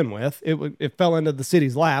to begin with. It fell into the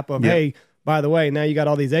city's lap of, hey, by the way, now you got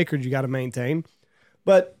all these acreage you got to maintain.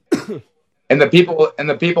 But and the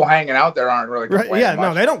people hanging out there aren't really complaining. Yeah, much.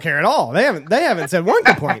 No, they don't care at all. They haven't said one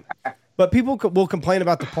complaint. But people will complain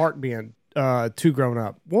about the park being too grown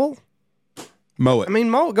up. Well, mow it. I mean,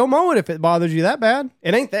 go mow it if it bothers you that bad.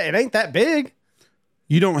 It ain't that big.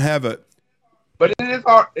 You don't have a. But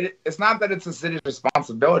it's not that it's the city's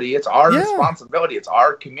responsibility. It's our responsibility. It's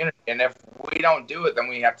our community. And if we don't do it, then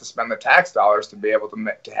we have to spend the tax dollars to be able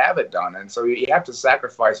to have it done. And so you have to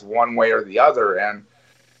sacrifice one way or the other. And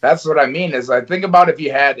that's what I mean is I think about if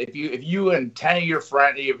you and 10 of your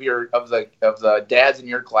friends of the dads in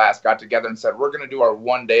your class got together and said, we're going to do our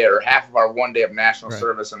 1 day or half of our 1 day of national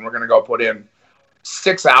service. And we're going to go put in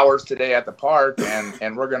 6 hours today at the park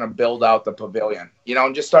and we're going to build out the pavilion,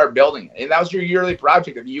 and just start building it. And that was your yearly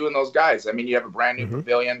project of you and those guys. I mean, you have a brand new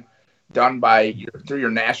pavilion done through your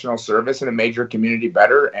national service and it made your community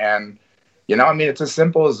better. And, it's as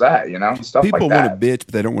simple as that, stuff People like that. want to bitch,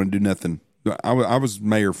 but they don't want to do nothing. I was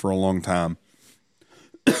mayor for a long time.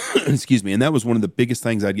 Excuse me. And that was one of the biggest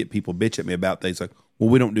things I'd get people bitch at me about. They's like, well,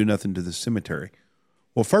 we don't do nothing to the cemetery.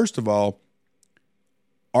 Well, first of all,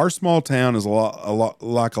 our small town is a lot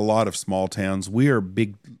like a lot of small towns.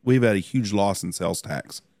 We've had a huge loss in sales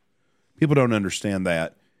tax. People don't understand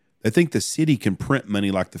that. They think the city can print money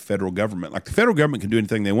like the federal government. Like the federal government can do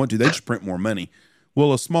anything they want to. They just print more money.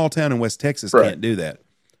 Well, a small town in West Texas can't do that.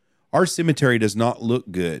 Our cemetery does not look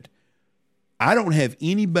good. I don't have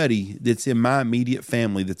anybody that's in my immediate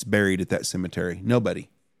family that's buried at that cemetery. Nobody.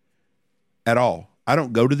 At all. I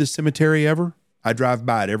don't go to the cemetery ever. I drive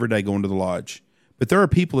by it every day going to the lodge. But there are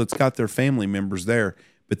people that's got their family members there,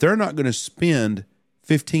 but they're not going to spend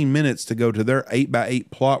 15 minutes to go to their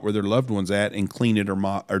 8x8 plot where their loved one's at and clean it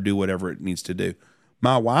or do whatever it needs to do.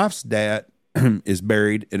 My wife's dad is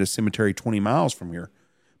buried at a cemetery 20 miles from here.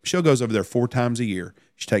 Michelle goes over there 4 times a year.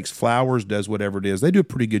 She takes flowers, does whatever it is. They do a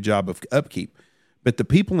pretty good job of upkeep. But the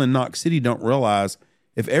people in Knox City don't realize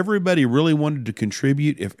if everybody really wanted to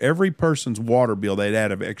contribute, if every person's water bill they'd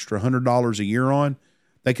add an extra $100 a year on,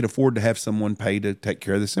 they could afford to have someone pay to take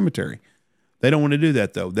care of the cemetery. They don't want to do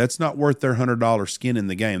that, though. That's not worth their $100 skin in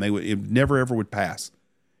the game. It never, ever would pass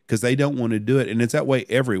because they don't want to do it. And it's that way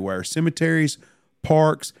everywhere. Cemeteries,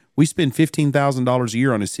 parks, we spend $15,000 a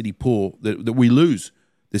year on a city pool that we lose.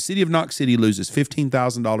 The city of Knox City loses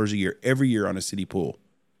 $15,000 a year every year on a city pool.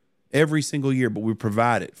 Every single year, but we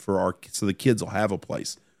provide it so the kids will have a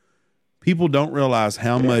place. People don't realize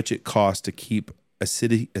how much it costs to keep a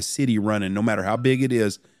city running, no matter how big it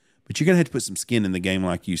is. But you're going to have to put some skin in the game,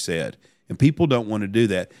 like you said. And people don't want to do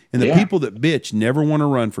that. And the people that bitch never want to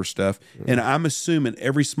run for stuff. And I'm assuming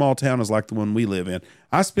every small town is like the one we live in.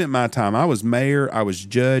 I spent my time. I was mayor. I was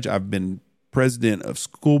judge. I've been president of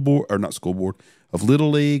of Little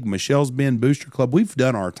League. Michelle's been Booster Club. We've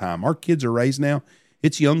done our time. Our kids are raised now.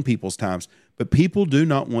 It's young people's times. But people do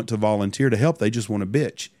not want to volunteer to help. They just want to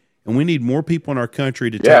bitch. And we need more people in our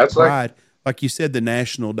country to take pride. Like you said, the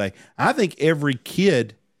National Day. I think every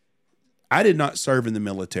kid, I did not serve in the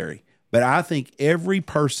military, but I think every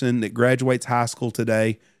person that graduates high school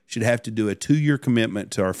today should have to do a 2-year commitment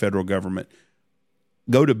to our federal government.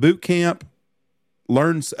 Go to boot camp,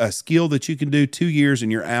 learn a skill that you can do 2 years,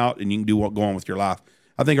 and you're out and you can go on with your life.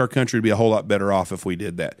 I think our country would be a whole lot better off if we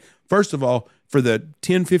did that. First of all, for the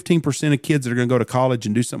 10, 15% of kids that are going to go to college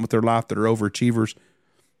and do something with their life that are overachievers,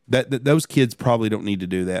 that those kids probably don't need to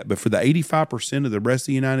do that. But for the 85% of the rest of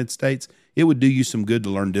the United States, it would do you some good to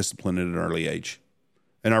learn discipline at an early age.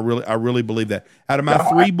 And I really believe that. Out of my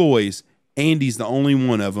 3 boys, Andy's the only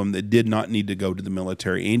one of them that did not need to go to the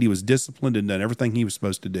military. Andy was disciplined and done everything he was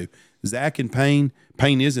supposed to do. Zach and Payne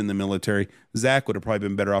is in the military. Zach would have probably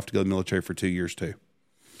been better off to go to the military for 2 years too.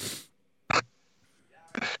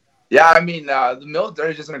 Yeah, I mean, the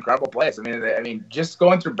military is just an incredible place. I mean, just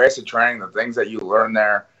going through basic training, the things that you learn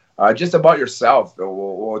there, just about yourself,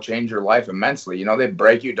 will change your life immensely. You know, they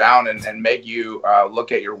break you down and make you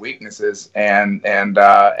look at your weaknesses and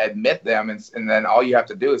admit them, and then all you have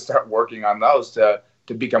to do is start working on those to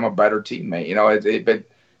become a better teammate. You know, but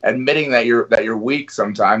admitting that you're weak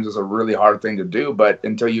sometimes is a really hard thing to do. But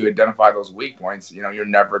until you identify those weak points, you know, you're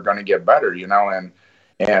never going to get better. You know,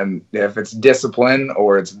 and if it's discipline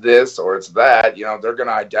or it's this or it's that, you know, they're going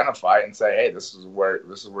to identify it and say, hey, this is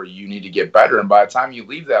where you need to get better. And by the time you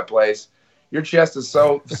leave that place, your chest is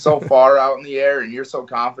so far out in the air, and you're so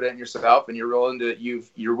confident in yourself, and you're willing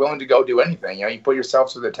to go do anything. You know, you put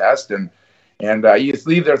yourself through the test, and you just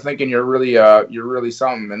leave there thinking you're really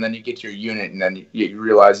something, and then you get to your unit, and then you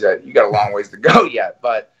realize that you got a long ways to go yet.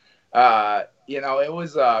 But you know, it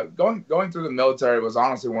was going through the military was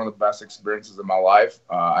honestly one of the best experiences of my life.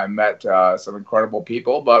 I met some incredible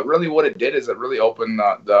people, but really what it did is it really opened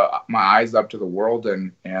my eyes up to the world,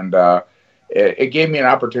 and it gave me an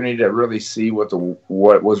opportunity to really see what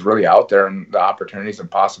was really out there, and the opportunities and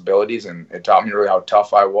possibilities, and it taught me really how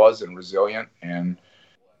tough I was and resilient. And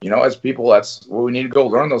you know, as people, that's what we need to go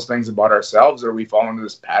learn those things about ourselves, or we fall into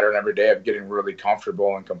this pattern every day of getting really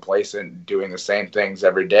comfortable and complacent, doing the same things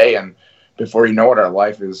every day, and before you know it, our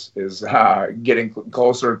life is getting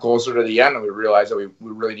closer and closer to the end, and we realize that we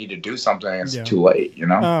really need to do something, and it's too late, you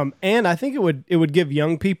know? And I think it would give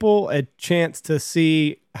young people a chance to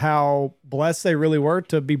see how blessed they really were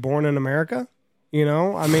to be born in America. You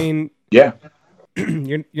know, I mean, yeah,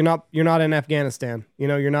 you're not in Afghanistan. You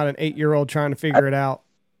know, you're not an 8-year-old trying to figure it out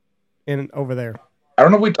over there. I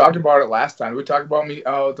don't know if we talked about it last time. We talked about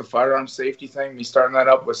the firearm safety thing, me starting that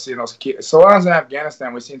up with seeing those kids. So when I was in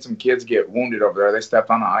Afghanistan, we seen some kids get wounded over there. They stepped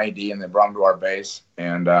on an IED and they brought them to our base.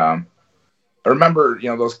 And I remember, you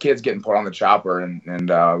know, those kids getting put on the chopper, and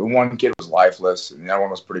the one kid was lifeless, and the other one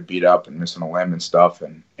was pretty beat up and missing a limb and stuff.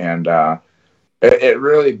 And it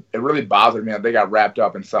really bothered me that they got wrapped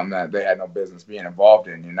up in something that they had no business being involved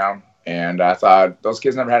in, you know. And I thought those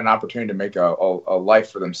kids never had an opportunity to make a life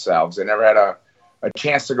for themselves. They never had a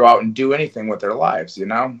chance to go out and do anything with their lives, you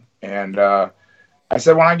know? And I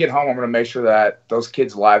said, when I get home, I'm going to make sure that those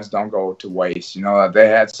kids' lives don't go to waste, you know, that they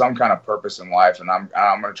had some kind of purpose in life, and I'm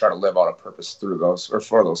going to try to live out a purpose through those, or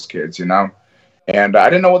for those kids, you know? And I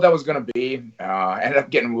didn't know what that was going to be. I ended up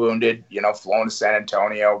getting wounded, you know, flown to San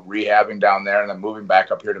Antonio, rehabbing down there, and then moving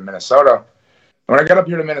back up here to Minnesota. When I got up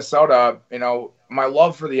here to Minnesota, you know, my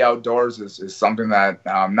love for the outdoors is something that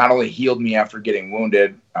not only healed me after getting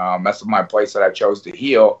wounded, that's my place that I chose to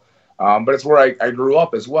heal, but it's where I grew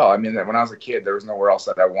up as well. I mean, when I was a kid, there was nowhere else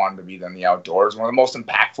that I wanted to be than the outdoors. One of the most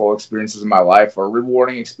impactful experiences in my life, or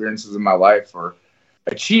rewarding experiences in my life, or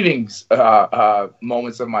achieving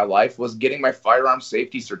moments of my life was getting my firearm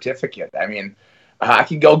safety certificate. I mean, I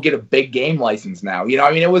can go get a big game license now. You know,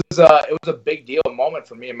 I mean, it was a big deal, moment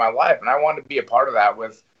for me in my life, and I wanted to be a part of that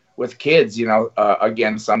with kids, you know,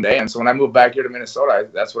 again someday. And so when I moved back here to Minnesota,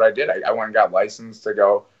 that's what I did. I went and got licensed to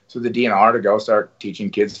go through the DNR to go start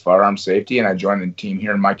teaching kids firearm safety, and I joined the team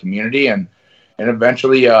here in my community, and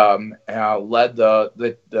eventually led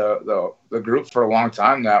the group for a long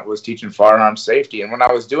time that was teaching firearm safety. And when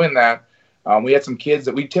I was doing that, we had some kids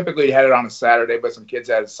that we typically had it on a Saturday, but some kids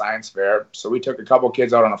had a science fair. So we took a couple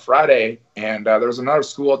kids out on a Friday, and there was another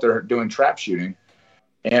school out there doing trap shooting.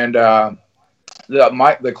 And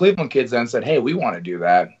the Cleveland kids then said, hey, we want to do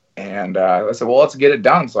that. And I said, well, let's get it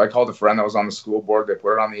done. So I called a friend that was on the school board. They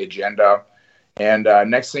put it on the agenda. And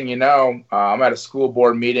next thing you know, I'm at a school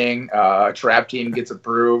board meeting. A trap team gets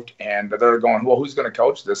approved, and they're going, well, who's going to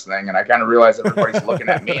coach this thing? And I kind of realized everybody's looking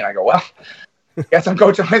at me, and I go, well, guess I'm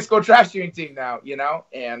coaching a high school trap shooting team now, you know?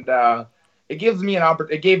 And it gave me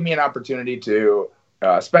an opportunity to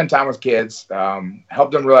spend time with kids,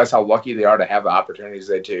 help them realize how lucky they are to have the opportunities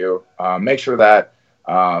they do, make sure that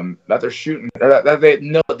they're shooting, that they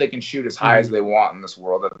know that they can shoot as high as they want in this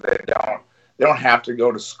world, that they don't have to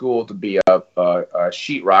go to school to be a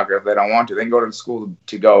sheetrocker if they don't want to. They can go to school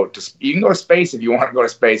you can go to space if you want to go to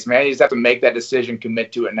space, man. You just have to make that decision,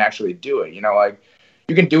 commit to it, and actually do it. You know, like,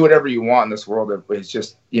 you can do whatever you want in this world. It's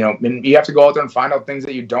just, you know, and you have to go out there and find out things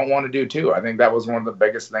that you don't want to do too. I think that was one of the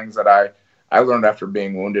biggest things that I learned after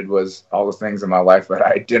being wounded, was all the things in my life that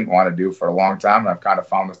I didn't want to do for a long time. And I've kind of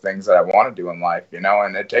found the things that I want to do in life, you know,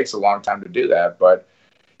 and it takes a long time to do that. But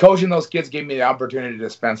coaching those kids gave me the opportunity to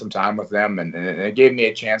spend some time with them, and it gave me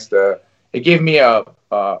a chance to, it gave me a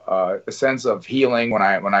a sense of healing when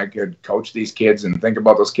I could coach these kids and think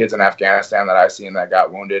about those kids in Afghanistan that I've seen that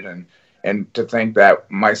got wounded, and to think that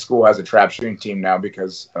my school has a trap shooting team now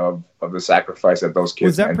because of the sacrifice that those kids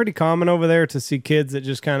Was that made. pretty common over there to see kids that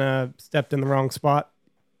just kind of stepped in the wrong spot?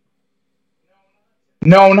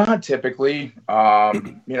 No, not typically.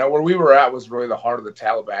 Where we were at was really the heart of the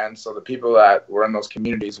Taliban. So the people that were in those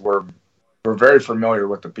communities were very familiar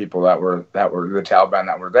with the people that were the Taliban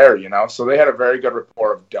that were there, So they had a very good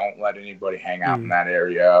rapport of don't let anybody hang out in that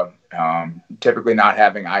area. Typically not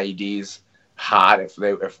having IEDs hot if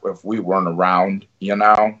we weren't around,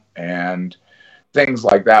 and things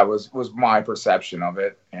like that was my perception of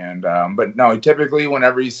it. And but no, typically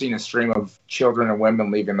whenever you seen a stream of children and women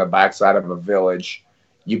leaving the backside of a village,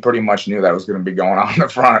 you pretty much knew that was going to be going on in the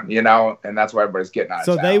front, and that's why everybody's getting out of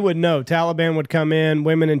So town. they would know. Taliban would come in,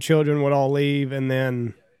 women and children would all leave, and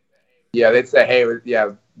then... Yeah, they'd say, hey,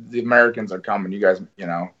 yeah, the Americans are coming. You guys, you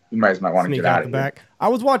might want to get out of here. Back. I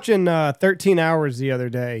was watching 13 Hours the other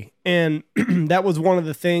day, and that was one of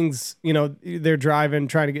the things, they're driving,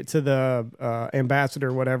 trying to get to the ambassador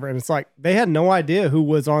or whatever, and it's like they had no idea who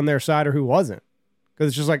was on their side or who wasn't. Because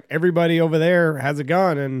it's just like everybody over there has a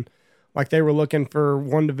gun, and like they were looking for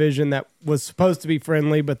one division that was supposed to be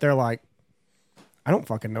friendly, but they're like, I don't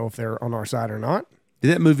fucking know if they're on our side or not.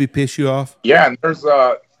 Did that movie piss you off? Yeah, and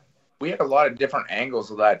we had a lot of different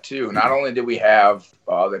angles of that too. Not only did we have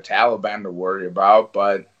the Taliban to worry about,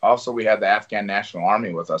 but also we had the Afghan National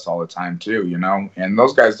Army with us all the time too, and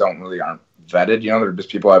those guys aren't vetted, they're just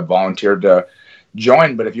people that volunteered to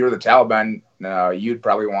join. But if you were the Taliban, you'd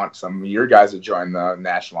probably want some of your guys to join the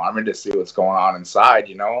National Army to see what's going on inside,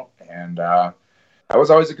 and that was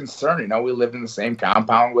always a concern. We lived in the same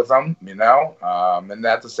compound with them, and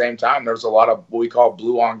at the same time, there's a lot of what we call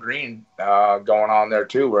blue on green going on there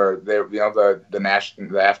too, where they,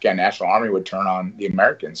 the Afghan National Army would turn on the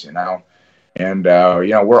Americans, and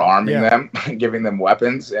we're arming them, giving them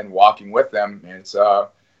weapons, and walking with them. And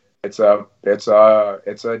it's a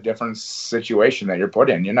different situation that you're put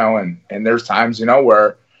in, and there's times,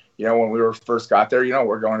 where, when we first got there,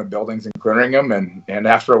 we're going to buildings and clearing them. And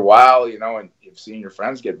after a while, and you've seen your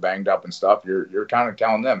friends get banged up and stuff, you're kind of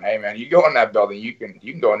telling them, hey man, you go in that building, you can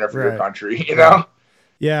go in there for your country,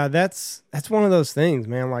 Yeah. That's one of those things,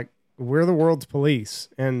 man. Like we're the world's police,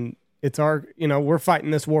 and it's our, we're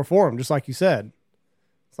fighting this war for them. Just like you said,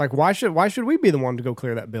 it's like, why should we be the one to go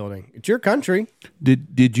clear that building? It's your country.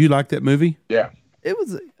 Did you like that movie? Yeah. It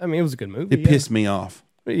was a good movie. It pissed me off.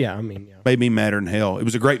 Yeah, made me madder than hell. It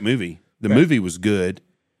was a great movie. The movie was good.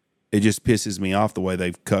 It just pisses me off the way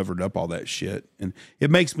they've covered up all that shit. And it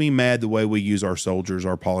makes me mad the way we use our soldiers,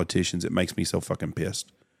 our politicians. It makes me so fucking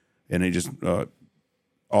pissed. And it just,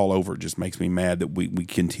 all over, it just makes me mad that we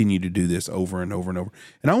continue to do this over and over and over.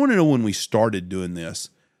 And I want to know when we started doing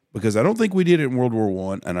this, because I don't think we did it in World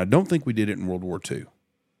War I, and I don't think we did it in World War II.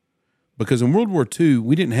 Because in World War II,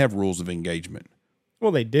 we didn't have rules of engagement.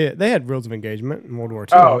 Well, they did. They had rules of engagement in World War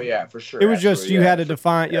II. Oh, yeah, for sure. It was just you had to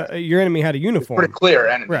define your enemy had a uniform. Pretty clear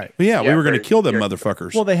enemy. Right. Well, yeah, we were going to kill them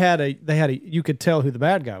motherfuckers. Well, they had a you could tell who the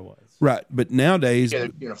bad guy was. Right. But nowadays,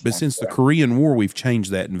 but since the Korean War, we've changed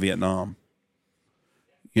that in Vietnam.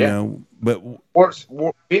 You know, but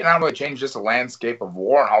Vietnam really changed just the landscape of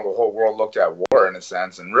war and how the whole world looked at war in a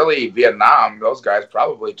sense. And really, Vietnam, those guys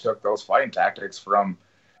probably took those fighting tactics from,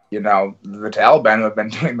 the Taliban, who have been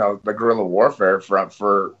doing the guerrilla warfare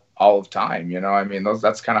for all of time.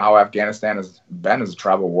 That's kind of how Afghanistan has been, as a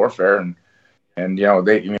tribal warfare. And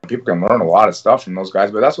people can learn a lot of stuff from those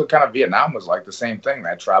guys, but that's what kind of Vietnam was like, the same thing,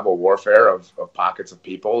 that tribal warfare of pockets of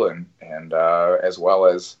people and as well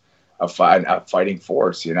as a fighting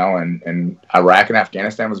force, and Iraq and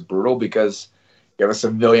Afghanistan was brutal because you have a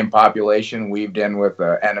civilian population weaved in with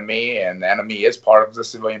the enemy, and the enemy is part of the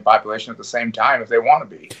civilian population at the same time if they want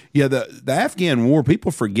to be. Yeah, the Afghan war,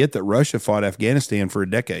 people forget that Russia fought Afghanistan for a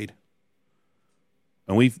decade.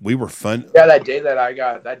 And we were fun. Yeah, that day that I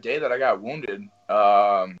got wounded,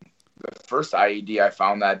 the first IED I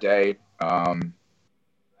found that day, that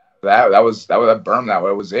berm that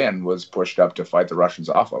I was in was pushed up to fight the Russians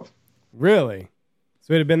off of. Really?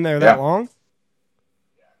 So it had been there that long?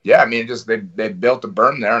 Yeah, they built a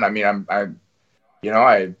berm there, and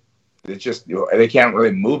it's just they can't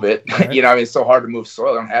really move it. Right. It's so hard to move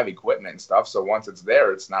soil. They don't have equipment and stuff, so once it's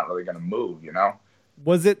there, it's not really going to move.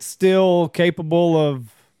 Was it still capable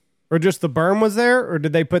of, or just the berm was there, or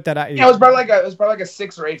did they put that out? Yeah, it was probably like a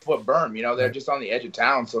 6 or 8 foot berm. They're just on the edge of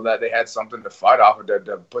town, so that they had something to fight off of,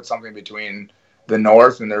 to put something between the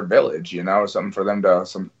north and their village, something for them to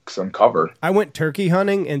some cover. I went turkey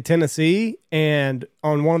hunting in Tennessee, and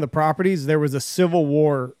on one of the properties there was a Civil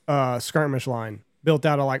War skirmish line, built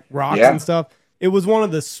out of like rocks Yeah. and stuff. It was one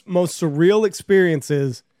of the most surreal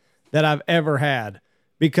experiences that I've ever had,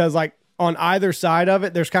 because like on either side of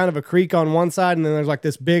it, there's kind of a creek on one side and then there's like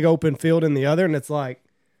this big open field in the other. And it's like,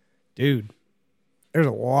 dude, there's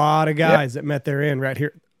a lot of guys that met their end right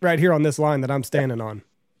here on this line that I'm standing on.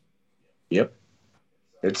 Yep.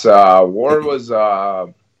 It's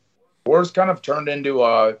war's kind of turned into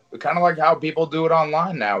kind of like how people do it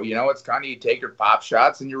online now. You know, it's kind of you take your pop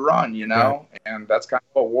shots and you run, you know, and that's kind of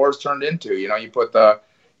what war's turned into. You know, you put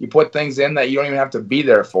things in that you don't even have to be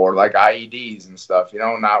there for, like IEDs and stuff, you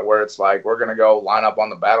know, not where it's like we're going to go line up on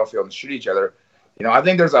the battlefield and shoot each other. You know, I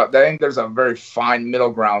think there's a very fine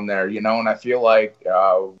middle ground there, you know, and I feel like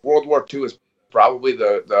World War II is probably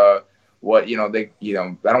the what, you know, I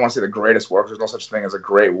don't want to say the greatest war, because there's no such thing as a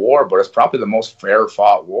great war, but it's probably the most fair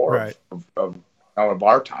fought war of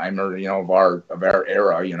our time, or, you know, of our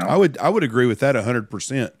era, you know. I would agree with that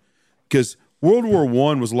 100%, because World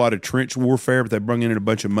War I was a lot of trench warfare, but they brought in a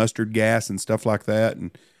bunch of mustard gas and stuff like that.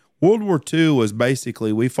 And World War II was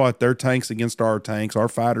basically, we fought their tanks against our tanks, our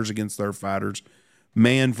fighters against their fighters,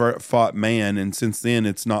 man fought man. And since then,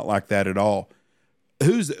 it's not like that at all.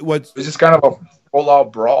 It's just kind of a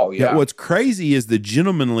full-out brawl. Yeah. What's crazy is the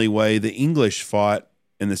gentlemanly way the English fought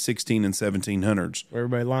in the 16 and 1700s. Where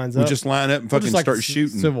everybody lines up. We just line up and fucking like start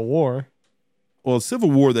shooting. Civil War. Well, Civil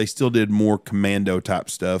War, they still did more commando type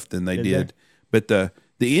stuff than they did. But the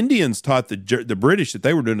Indians taught the British that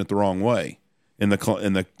they were doing it the wrong way, in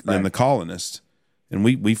the colonists, and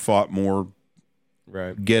we fought more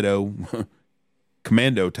ghetto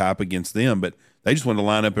commando type against them. But they just wanted to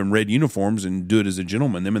line up in red uniforms and do it as a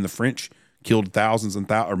gentleman. Them and the French killed thousands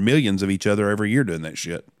or millions of each other every year doing that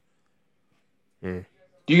shit. Do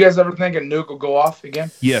you guys ever think a nuke will go off again?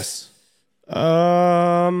 Yes.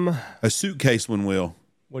 A suitcase one will.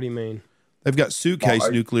 What do you mean? They've got suitcase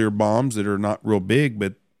nuclear bombs that are not real big,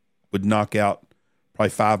 but would knock out probably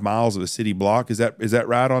 5 miles of a city block. Is that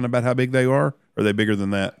right on about how big they are? Or are they bigger than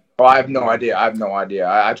that? Oh, I have no idea.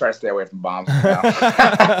 I try to stay away from bombs now.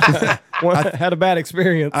 Had a bad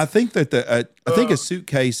experience. I think that a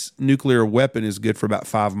suitcase nuclear weapon is good for about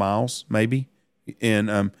 5 miles, maybe.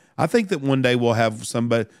 And I think that one day we'll have some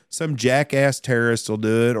jackass terrorist will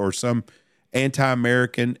do it, or some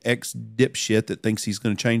anti-American ex-dipshit that thinks he's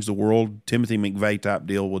going to change the world, Timothy McVeigh type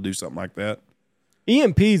deal, will do something like that.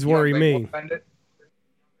 EMPs worry me.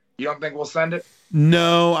 You don't think we'll send it?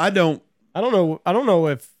 No, I don't. I don't know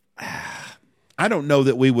if... I don't know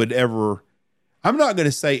that we would ever... I'm not going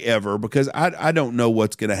to say ever, because I don't know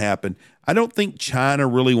what's going to happen. I don't think China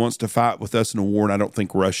really wants to fight with us in a war, and I don't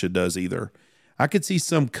think Russia does either. I could see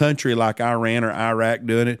some country like Iran or Iraq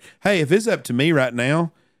doing it. Hey, if it's up to me right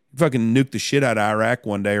now, fucking nuke the shit out of Iraq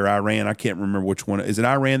one day, or Iran. I can't remember which one. Is it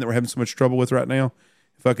Iran that we're having so much trouble with right now?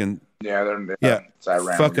 Fucking it's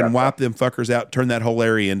Iran. Fucking wipe them fuckers out. Turn that whole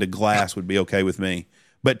area into glass would be okay with me.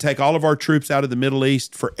 But take all of our troops out of the Middle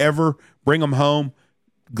East forever. Bring them home.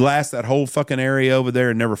 Glass that whole fucking area over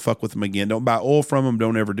there and never fuck with them again. Don't buy oil from them.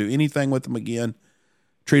 Don't ever do anything with them again.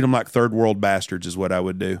 Treat them like third world bastards is what I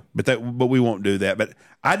would do. But we won't do that. But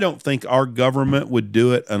I don't think our government would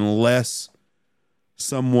do it unless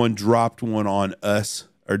someone dropped one on us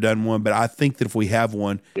or done one. But I think that if we have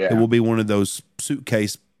one, it will be one of those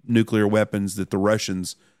suitcase nuclear weapons that the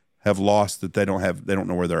Russians have lost, that they don't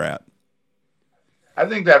know where they're at. I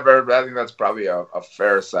think that's probably a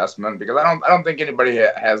fair assessment, because I don't think anybody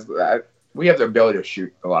has that. We have the ability to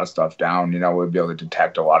shoot a lot of stuff down. You know, we'd be able to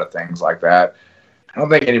detect a lot of things like that. I don't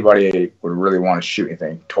think anybody would really want to shoot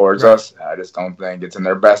anything towards us. I just don't think it's in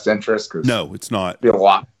their best interest. Cause no, it's not. Be a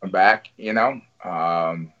lot back, you know.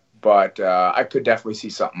 But I could definitely see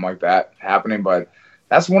something like that happening. But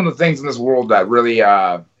that's one of the things in this world that really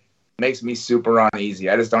makes me super uneasy.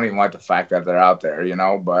 I just don't even like the fact that they're out there, you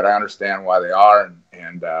know. But I understand why they are, and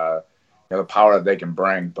you know, the power that they can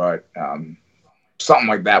bring. But something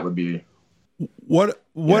like that would be. What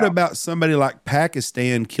about somebody like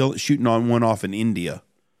Pakistan shooting on one off in India?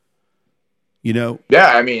 You know?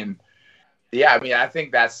 I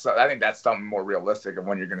think that's something more realistic of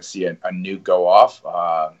when you're going to see a nuke go off.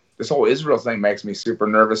 This whole Israel thing makes me super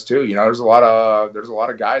nervous too. You know, there's a lot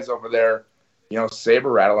of guys over there, you know,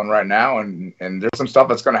 saber rattling right now, and there's some stuff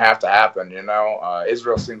that's going to happen. You know,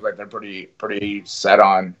 Israel seems like they're pretty set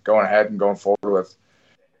on going ahead and going forward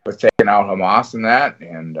with taking out Hamas and that,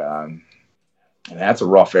 and that's a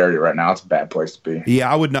rough area right now. It's a bad place to be.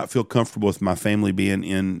 Yeah, I would not feel comfortable with my family being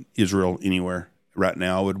in Israel anywhere right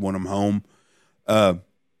now. I would want them home.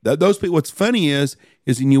 Those people. What's funny is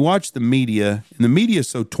when you watch the media, and the media is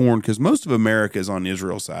so torn because most of America is on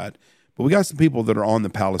Israel's side, but we got some people that are on the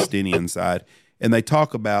Palestinian side, and they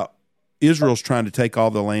talk about Israel's trying to take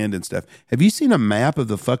all the land and stuff. Have you seen a map of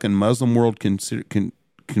the fucking Muslim world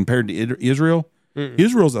compared to Israel?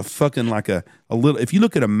 Israel's a fucking like a little. If you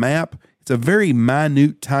look at a map, it's a very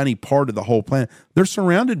minute, tiny part of the whole planet. They're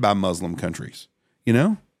surrounded by Muslim countries, you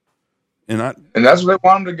know, and that's where they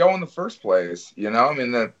want them to go in the first place. You know, I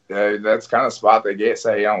mean that's kind of spot they get.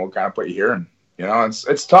 Say, we'll kind of put you here, and you know,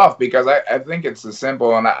 it's tough because I think it's as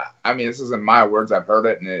simple. And I mean, this isn't my words. I've heard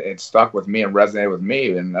it, and it stuck with me and resonated with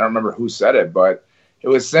me. And I don't remember who said it, but it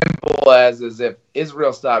was simple as if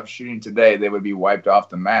Israel stopped shooting today, they would be wiped off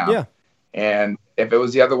the map. Yeah. And if it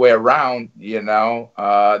was the other way around, you know,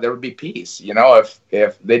 there would be peace. You know,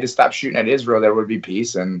 if they just stopped shooting at Israel, there would be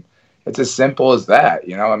peace. And it's as simple as that.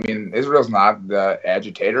 You know, I mean, Israel's not the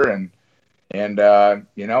agitator, and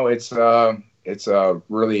you know, it's a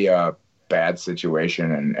really bad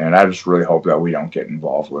situation, and I just really hope that we don't get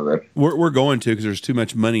involved with it. We're going to, because there's too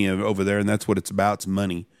much money over there, and that's what it's about. It's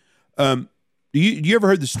money. Do you ever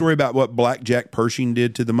heard the story about what Black Jack Pershing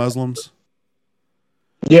did to the Muslims?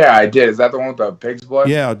 Yeah, I did. Is that the one with the pig's blood?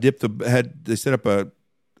 Yeah, they set up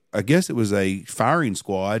I guess it was a firing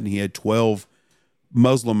squad, and he had 12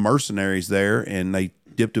 Muslim mercenaries there, and they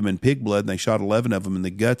dipped them in pig blood, and they shot 11 of them in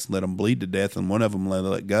the guts and let them bleed to death, and one of them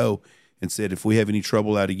let go and said, if we have any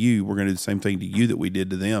trouble out of you, we're going to do the same thing to you that we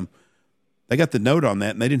did to them. They got the note on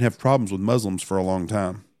that, and they didn't have problems with Muslims for a long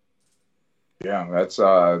time. Yeah,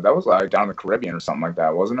 that was like down in the Caribbean or something like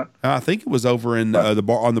that, wasn't it? I think it was over in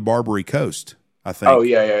on the Barbary Coast, I think. Oh,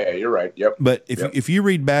 yeah, you're right. Yep. But if you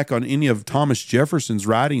read back on any of Thomas Jefferson's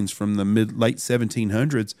writings from the late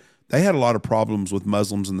 1700s, they had a lot of problems with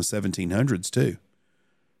Muslims in the 1700s too.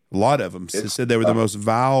 A lot of them said they were the most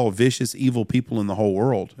vile, vicious, evil people in the whole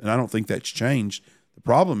world, and I don't think that's changed. The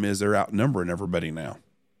problem is they're outnumbering everybody now.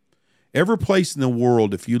 Every place in the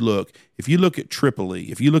world, if you look at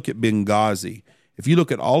Tripoli, if you look at Benghazi, if you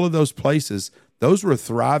look at all of those places, those were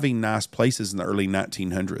thriving, nice places in the early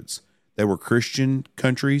 1900s. They were Christian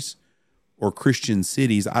countries or Christian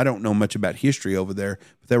cities. I don't know much about history over there,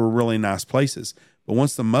 but they were really nice places. But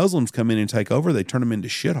once the Muslims come in and take over, they turn them into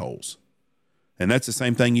shitholes. And that's the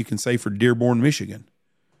same thing you can say for Dearborn, Michigan.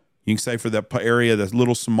 You can say for that area, the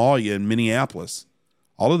little Somalia in Minneapolis.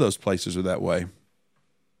 All of those places are that way.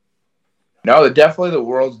 No, the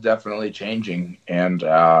world's definitely changing, and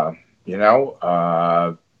you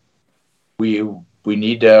know, we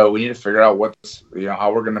need to figure out what's, you know,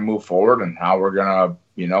 how we're going to move forward and how we're going to,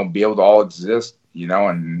 you know, be able to all exist, you know,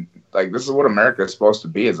 and like this is what America is supposed to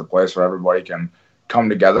be, is a place where everybody can come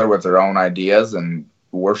together with their own ideas and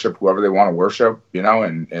worship whoever they want to worship, you know,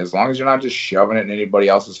 and as long as you're not just shoving it in anybody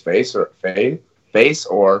else's face or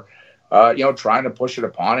you know, trying to push it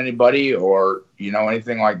upon anybody or, you know,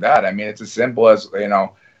 anything like that. I mean, it's as simple as, you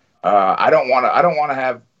know, I don't want to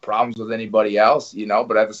have problems with anybody else, you know,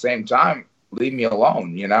 but at the same time, leave me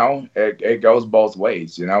alone, you know. It goes both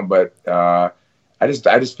ways, you know, but I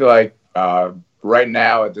just feel like right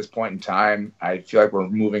now at this point in time, I feel like we're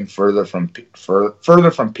moving further from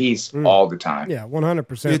peace all the time. Yeah,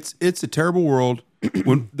 100%. It's a terrible world.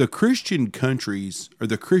 When the Christian countries or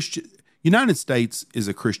United States is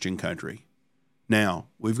a Christian country. Now,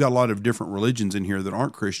 we've got a lot of different religions in here that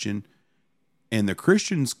aren't Christian, and the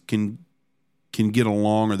Christians can get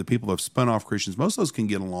along, or the people who have spun off Christians, most of those can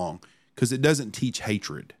get along because it doesn't teach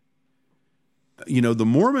hatred. You know, the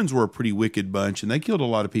Mormons were a pretty wicked bunch, and they killed a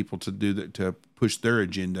lot of people to do that, to push their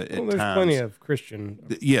agenda at times. There's plenty of Christian.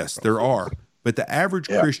 Yes, there are. But the average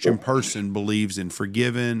Christian person believes in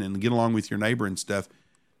forgiving and get along with your neighbor and stuff.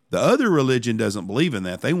 The other religion doesn't believe in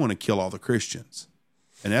that. They want to kill all the Christians.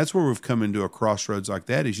 And that's where we've come into a crossroads like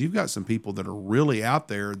that, is you've got some people that are really out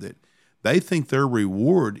there that they think their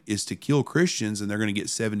reward is to kill Christians, and they're going to get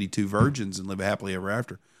 72 virgins and live happily ever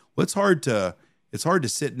after. Well, it's hard to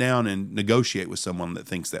sit down and negotiate with someone that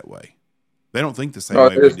thinks that way. They don't think the same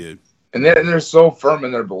way we do. And they're so firm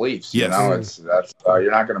in their beliefs. Yes. You know,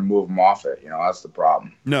 you're not going to move them off it. You know, that's the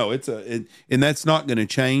problem. No, and that's not going to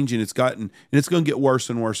change, and it's going to get worse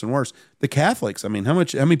and worse and worse. The Catholics, I mean, how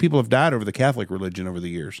many people have died over the Catholic religion over the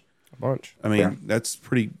years? A bunch. I mean, that's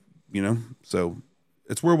pretty, you know, so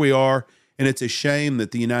it's where we are, and it's a shame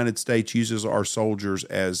that the United States uses our soldiers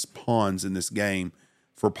as pawns in this game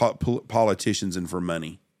for politicians and for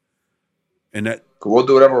money. And that we'll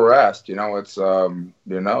do whatever we're asked. You know, it's you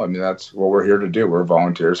know, I mean, that's what we're here to do. We're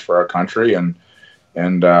volunteers for our country, and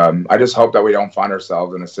I just hope that we don't find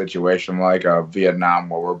ourselves in a situation like Vietnam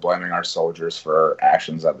where we're blaming our soldiers for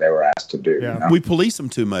actions that they were asked to do. Yeah. You know? We police them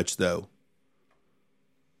too much, though.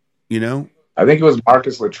 You know, I think it was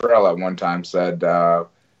Marcus Luttrell at one time said,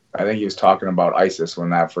 I think he was talking about ISIS when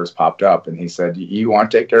that first popped up, and he said, "You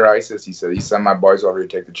want to take care of ISIS?" He said, "You send my boys over here,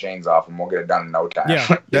 take the chains off, and we'll get it done in no time."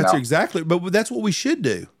 Yeah, That's exactly. But that's what we should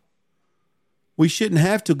do. We shouldn't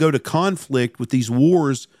have to go to conflict with these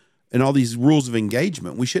wars and all these rules of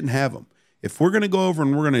engagement. We shouldn't have them. If we're going to go over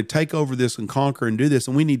and we're going to take over this and conquer and do this,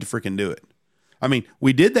 and we need to freaking do it. I mean,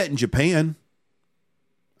 we did that in Japan.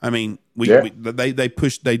 I mean, they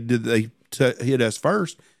pushed, they hit us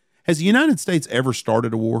first. Has the United States ever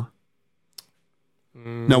started a war?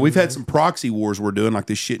 No, we've had some proxy wars we're doing, like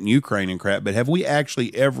this shit in Ukraine and crap, but have we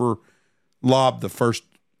actually ever lobbed the first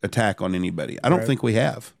attack on anybody? I don't think we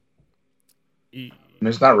have.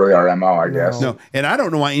 It's not really our MO, I guess. No, and I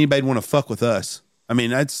don't know why anybody want to fuck with us. I mean,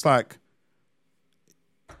 that's like,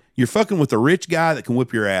 you're fucking with a rich guy that can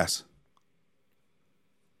whip your ass.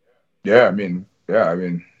 Yeah, I mean,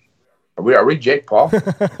 are we Jake Paul?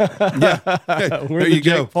 Yeah, there you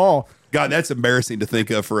go. Jake Paul. God, that's embarrassing to think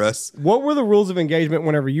of for us. What were the rules of engagement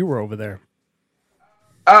whenever you were over there?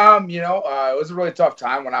 It was a really tough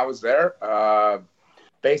time when I was there.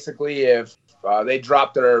 Basically, if they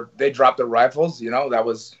dropped their rifles, that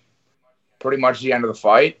was pretty much the end of the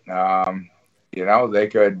fight. They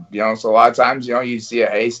could, so a lot of times, you see a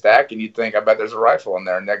haystack and you think, I bet there's a rifle in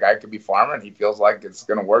there, and that guy could be farming. He feels like it's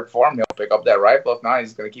going to work for him. He'll pick up that rifle. If not,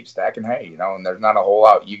 he's going to keep stacking hay, and there's not a whole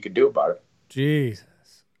lot you could do about it. Jesus.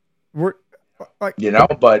 We're like,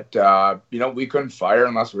 but we couldn't fire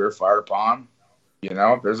unless we were fired upon.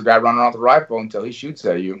 If there's a guy running off the rifle until he shoots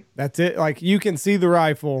at you. That's it. Like, you can see the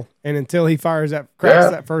rifle, and until he cracks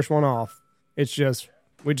that first one off, it's just,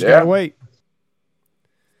 we just gotta wait.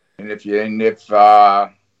 And if you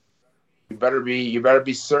better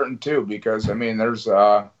be certain too, because I mean, there's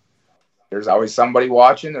always somebody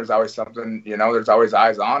watching. There's always something, there's always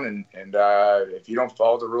eyes on, and if you don't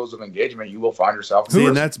follow the rules of engagement, you will find yourself.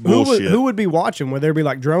 And that's bullshit. Who would be watching? Would there be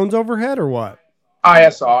like drones overhead or what?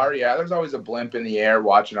 ISR, yeah. There's always a blimp in the air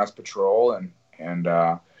watching us patrol, and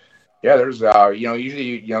there's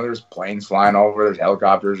usually there's planes flying over, there's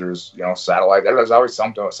helicopters, there's satellite. There's always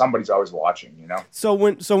somebody's always watching. So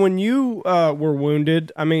when you were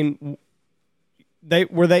wounded, I mean,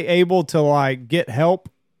 were they able to like get help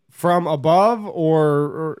from above,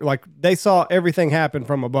 or like they saw everything happen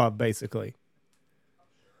from above, basically?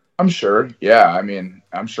 I'm sure. Yeah, I mean,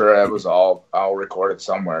 I'm sure it was all recorded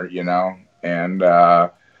somewhere, and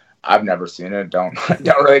I've never seen it. Don't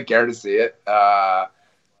really care to see it.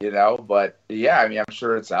 But yeah, I mean, I'm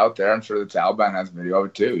sure it's out there. I'm sure the Taliban has video of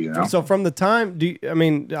it too. So from the time,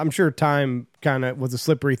 I'm sure time kind of was a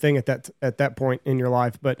slippery thing at that point in your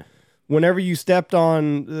life. But whenever you stepped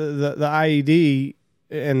on the IED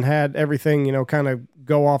and had everything, kind of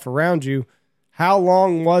go off around you, how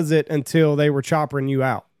long was it until they were choppering you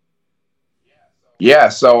out? Yeah.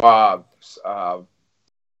 So,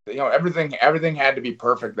 everything had to be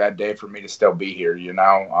perfect that day for me to still be here.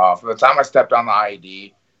 From the time I stepped on the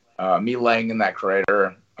IED, me laying in that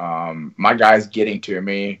crater, my guys getting to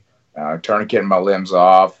me, tourniqueting my limbs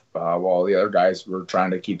off, while the other guys were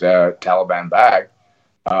trying to keep the Taliban back.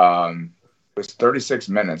 It was 36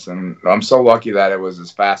 minutes, and I'm so lucky that it was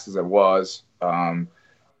as fast as it was.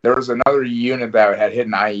 There was another unit that had hit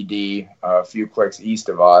an IED a few clicks east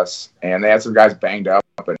of us, and they had some guys banged up,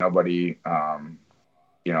 but nobody,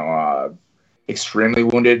 extremely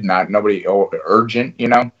wounded, nobody urgent,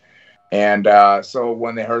 And so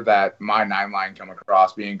when they heard that my 9 line come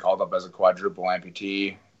across, being called up as a quadruple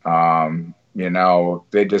amputee,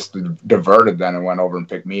 they just diverted then and went over and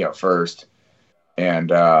picked me up first. And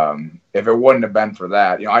if it wouldn't have been for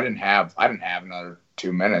that, I didn't have another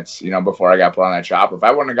 2 minutes, before I got put on that chopper. If I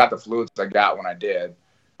wouldn't have got the fluids I got when I did,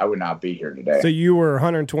 I would not be here today. So you were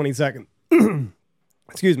 120 seconds,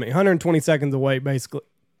 120 seconds away, basically.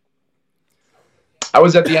 I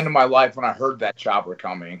was at the end of my life when I heard that chopper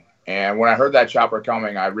coming. And when I heard that chopper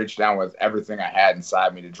coming, I reached down with everything I had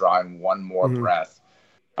inside me to draw in one more breath,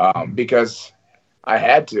 because I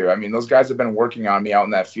had to. I mean, those guys have been working on me out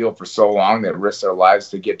in that field for so long. They risked their lives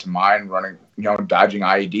to get to mine, running, dodging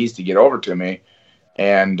IEDs to get over to me.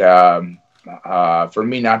 And for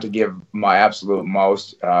me not to give my absolute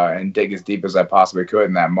most and dig as deep as I possibly could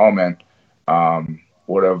in that moment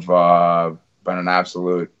would have been an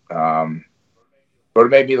absolute would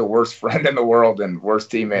have made me the worst friend in the world and worst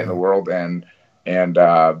teammate in the world, and would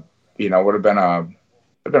have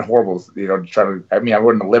been horrible, to try to. I mean, I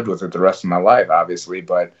wouldn't have lived with it the rest of my life, obviously,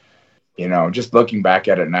 but just looking back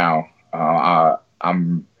at it now,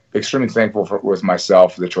 I'm extremely thankful with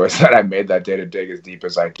myself for the choice that I made that day to dig as deep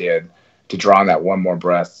as I did, to draw on that one more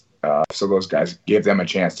breath, so those guys gave them a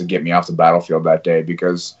chance to get me off the battlefield that day,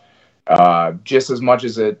 because just as much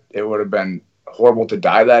as it would have been horrible to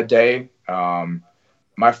die that day.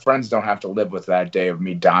 My friends don't have to live with that day of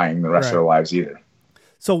me dying the rest of their lives either.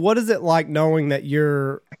 So what is it like knowing that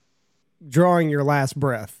you're drawing your last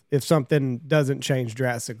breath if something doesn't change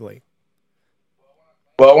drastically?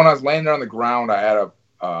 Well, when I was laying there on the ground, I had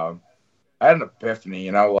an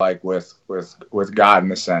epiphany, like with God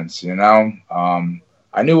in a sense,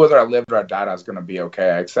 I knew whether I lived or I died, I was going to be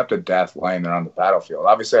okay. I accepted death laying there on the battlefield.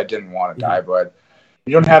 Obviously, I didn't want to die, but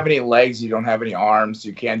you don't have any legs, you don't have any arms,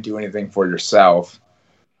 you can't do anything for yourself.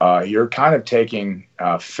 You're kind of taking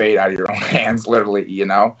fate out of your own hands, literally,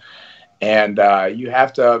 and you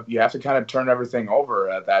have to kind of turn everything over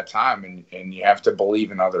at that time, and you have to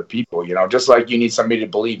believe in other people, just like you need somebody to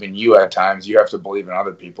believe in you at times, you have to believe in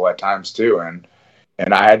other people at times too. And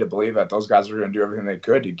I had to believe that those guys were going to do everything they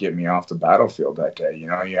could to get me off the battlefield that day. You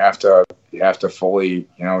have to fully,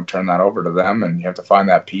 turn that over to them, and you have to find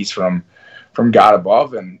that peace from God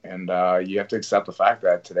above, and you have to accept the fact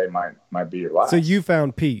that today might be your last. So you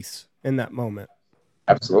found peace in that moment.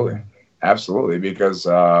 Absolutely, because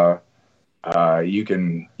you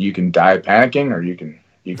can die panicking, or you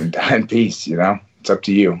can die in peace. It's up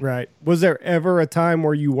to you. Right. Was there ever a time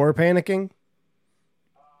where you were panicking?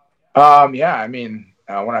 Yeah. I mean,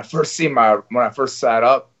 when I first sat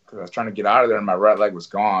up, because I was trying to get out of there, and my right leg was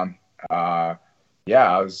gone. I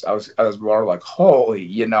was more like,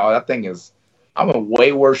 holy, that thing is. I'm in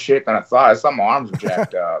way worse shape than I thought. I thought my arms were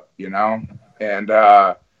jacked up, and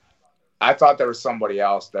I thought there was somebody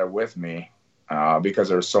else there with me because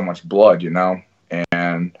there was so much blood,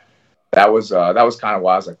 and that was kind of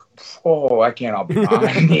why I was like, oh, I can't all be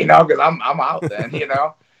mine, because I'm out then,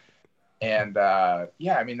 and I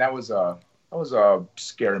mean that was a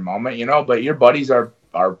scary moment, but your buddies are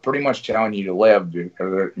pretty much telling you to live,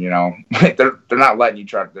 they're not letting you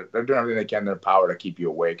try. They're doing everything they can in their power to keep you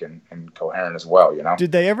awake and coherent as well.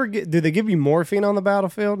 Did they give you morphine on the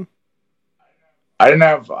battlefield? I didn't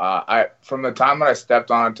have. From the time that I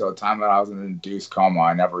stepped on until the time that I was in an induced coma,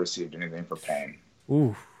 I never received anything for pain.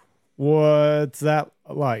 Ooh, what's that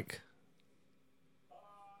like?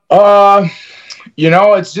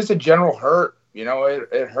 It's just a general hurt.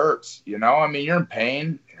 It hurts. I mean, you're in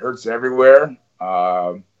pain. It hurts everywhere.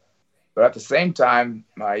 But at the same time,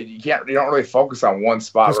 you don't really focus on one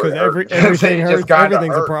spot. Just because everything hurts,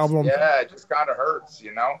 everything's a problem. Yeah, it just kind of hurts,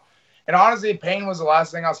 And honestly, pain was the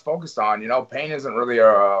last thing I was focused on. Pain isn't really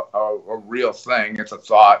a real thing. It's a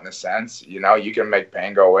thought in a sense. You can make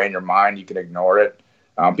pain go away in your mind. You can ignore it.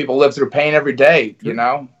 People live through pain every day,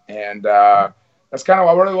 and that's kind of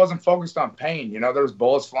why I really wasn't focused on pain. There was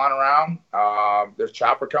bullets flying around. There's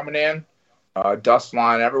chopper coming in. Dust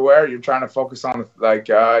flying everywhere. You're trying to focus on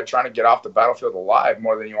trying to get off the battlefield alive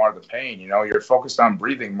more than you are the pain. You're focused on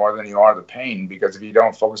breathing more than you are the pain, because if you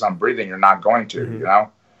don't focus on breathing, you're not going to.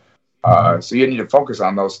 So you need to focus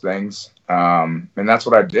on those things, and that's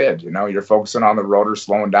what I did. You're focusing on the rotor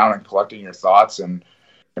slowing down and collecting your thoughts and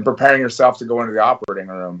preparing yourself to go into the operating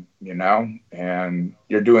room. And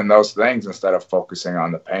you're doing those things instead of focusing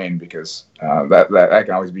on the pain, because that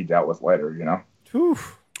can always be dealt with later. Whew.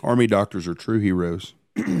 Army doctors are true heroes.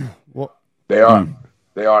 Well, they are.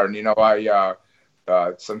 They are.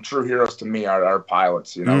 And, some true heroes to me are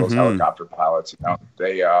pilots, those helicopter pilots.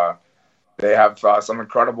 They have some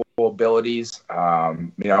incredible abilities.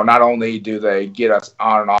 Not only do they get us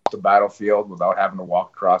on and off the battlefield without having to walk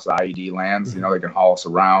across the IED lands, they can haul us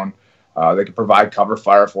around. They can provide cover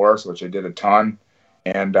fire for us, which they did a ton.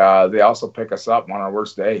 And they also pick us up on our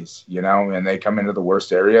worst days, and they come into the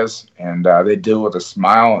worst areas, and they do it with a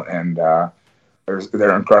smile, and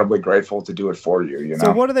they're incredibly grateful to do it for you.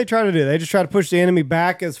 So what do they try to do? They just try to push the enemy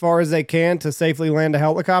back as far as they can to safely land a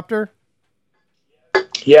helicopter?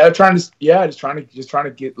 Yeah, they're trying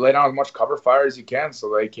to lay down as much cover fire as you can,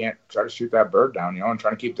 so they can't try to shoot that bird down, and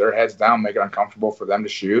trying to keep their heads down, make it uncomfortable for them to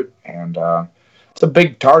shoot, and it's a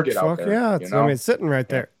big target out there. Yeah, it's sitting right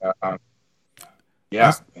there.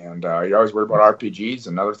 Yeah, and you're always worried about RPGs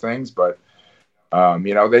and other things, but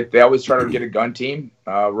they always try to get a gun team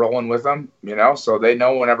rolling with them, so they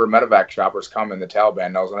know whenever medevac choppers come in, the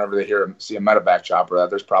Taliban knows whenever they see a medevac chopper that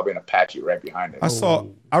there's probably an Apache right behind it.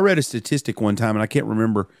 I read a statistic one time, and I can't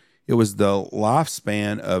remember. It was the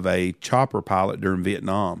lifespan of a chopper pilot during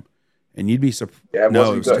Vietnam, and you'd be surprised. Yeah, it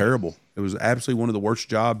was terrible. It was absolutely one of the worst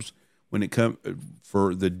jobs when it come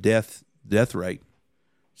for the death rate.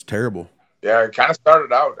 It's terrible. Yeah, it kind of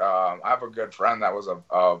started out. I have a good friend that was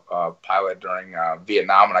a pilot during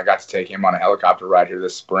Vietnam, and I got to take him on a helicopter ride here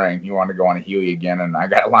this spring. He wanted to go on a Huey again, and I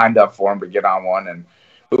got lined up for him to get on one. And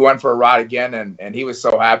we went for a ride again, and he was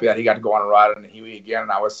so happy that he got to go on a ride on the Huey again.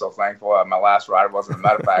 And I was so thankful that my last ride wasn't a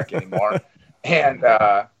medevac anymore. and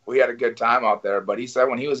we had a good time out there. But he said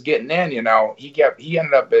when he was getting in, he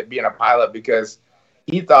ended up being a pilot because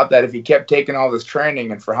he thought that if he kept taking all this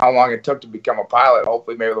training and for how long it took to become a pilot,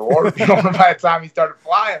 hopefully maybe the war would be over by the time he started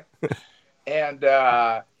flying. And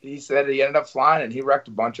he said he ended up flying, and he wrecked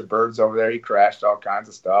a bunch of birds over there. He crashed all kinds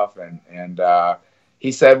of stuff. And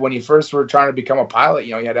he said when you first were trying to become a pilot,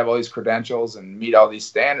 you had to have all these credentials and meet all these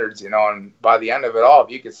standards, and by the end of it all, if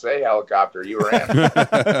you could say helicopter, you were in.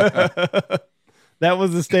 That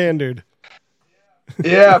was the standard.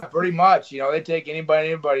 Yeah, pretty much. They take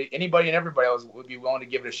anybody and everybody else would be willing to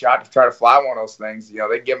give it a shot to try to fly one of those things.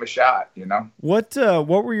 They give them a shot. What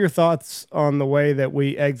were your thoughts on the way that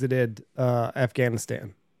we exited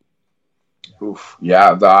Afghanistan? Oof,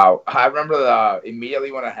 yeah. I remember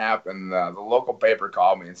immediately when it happened, the local paper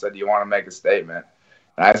called me and said, "Do you want to make a statement?"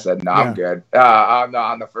 And I said, "No, I'm good."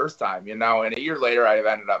 On the first time, and a year later, I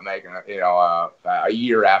ended up making a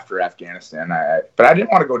year after Afghanistan. But I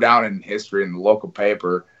didn't want to go down in history in the local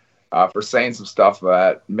paper for saying some stuff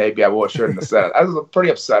that maybe I shouldn't have said. I was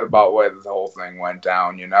pretty upset about the way the whole thing went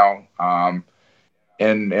down. In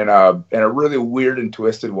a really weird and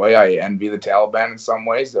twisted way, I envy the Taliban in some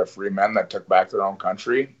ways. They're free men that took back their own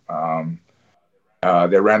country.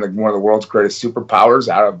 They ran one of the world's greatest superpowers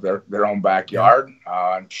out of their own backyard.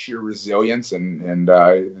 Sheer resilience and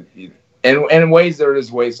in ways there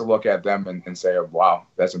is ways to look at them and say, oh, wow,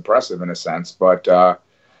 that's impressive in a sense. But the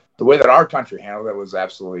way that our country handled it was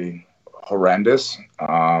absolutely horrendous.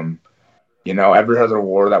 Every other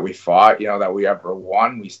war that we fought, that we ever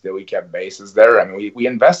won, we kept bases there. I mean, we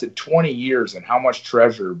invested 20 years in how much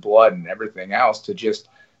treasure, blood, and everything else to just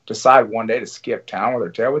decide one day to skip town with our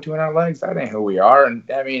tail between our legs. That ain't who we are. And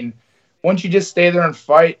I mean, once you just stay there and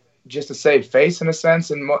fight just to save face in a sense,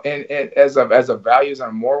 and as a values and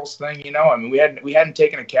a morals thing, I mean, we hadn't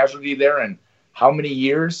taken a casualty there in how many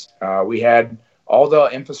years? We had all the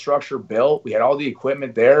infrastructure built. We had all the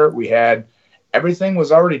equipment there. We had everything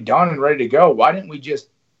was already done and ready to go. Why didn't we just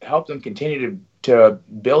help them continue to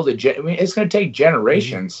build I mean, it's going to take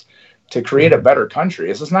generations to create a better country.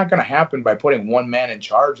 It's just not going to happen by putting one man in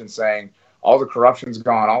charge and saying all the corruption's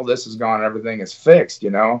gone, all this is gone, everything is fixed.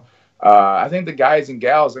 I think the guys and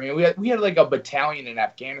gals. I mean, we had like a battalion in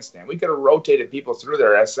Afghanistan. We could have rotated people through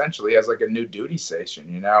there essentially as like a new duty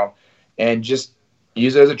station, and just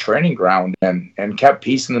use it as a training ground and kept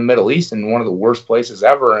peace in the Middle East in one of the worst places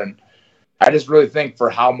ever. And I just really think for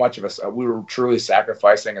how much of us we were truly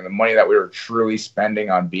sacrificing and the money that we were truly spending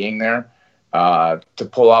on being there, to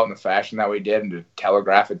pull out in the fashion that we did and to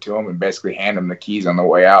telegraph it to them and basically hand them the keys on the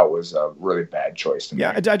way out was a really bad choice to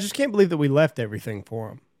make. I just can't believe that we left everything for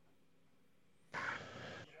them.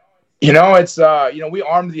 It's we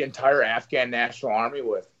armed the entire Afghan National Army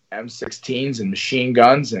with M16s and machine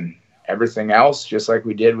guns and everything else, just like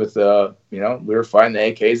we did with we were fighting the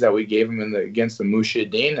AKs that we gave them against the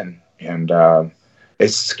Mujahideen, and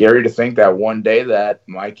it's scary to think that one day that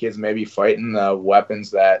my kids may be fighting the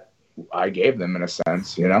weapons that I gave them in a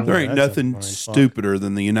sense, There ain't nothing stupider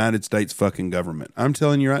than the United States fucking government. I'm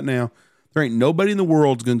telling you right now, there ain't nobody in the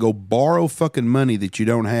world's going to go borrow fucking money that you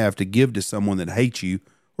don't have to give to someone that hates you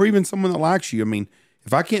or even someone that likes you. I mean,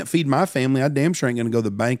 if I can't feed my family, I damn sure ain't going to go to the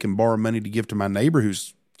bank and borrow money to give to my neighbor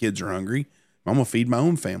whose kids are hungry. I'm going to feed my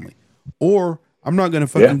own family. Or I'm not going to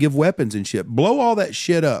fucking give weapons and shit. Blow all that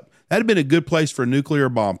shit up. That'd have been a good place for a nuclear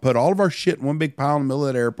bomb. Put all of our shit in one big pile in the middle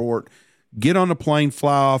of that airport, get on a plane,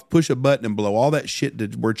 fly off, push a button, and blow all that shit to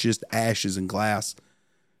where it's just ashes and glass.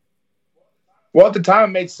 Well, at the time,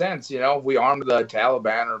 it made sense. If we armed the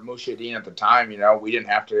Taliban or Mujahideen at the time, we didn't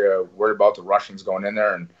have to worry about the Russians going in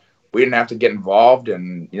there, and we didn't have to get involved,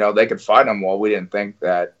 and, they could fight them. Well, we didn't think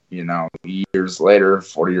that, years later,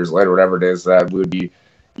 40 years later, whatever it is, that we would be,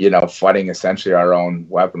 fighting essentially our own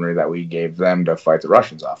weaponry that we gave them to fight the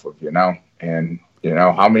Russians off of, and,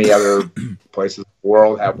 how many other places in the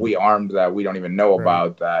world have we armed that we don't even know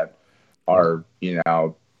about that are,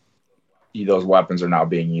 those weapons are now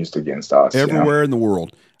being used against us. Everywhere in the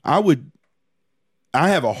world. I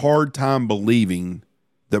have a hard time believing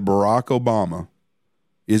that Barack Obama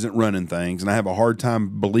isn't running things, and I have a hard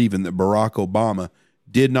time believing that Barack Obama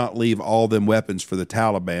did not leave all them weapons for the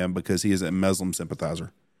Taliban because he is a Muslim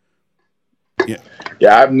sympathizer. Yeah,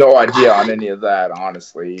 I have no idea on any of that,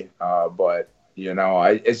 honestly. But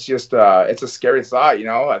it's just it's a scary thought.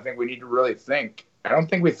 I think we need to really think. I don't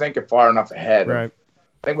think we think it far enough ahead. Right.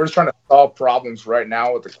 I think we're just trying to solve problems right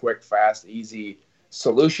now with a quick, fast, easy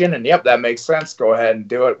solution. And yep, that makes sense. Go ahead and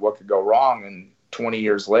do it. What could go wrong? And 20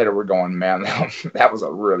 years later, we're going, man, that was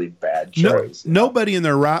a really bad choice. Nobody in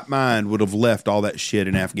their right mind would have left all that shit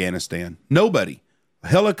in Afghanistan. Nobody.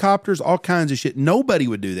 Helicopters, all kinds of shit. Nobody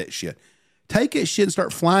would do that shit. take that shit and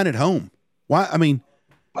start flying it home. Why? I mean,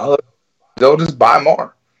 well, they'll just buy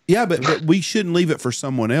more. yeah, but we shouldn't leave it for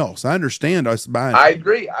someone else. I understand us buying. I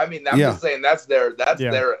agree. I mean, I'm just saying that's their motto.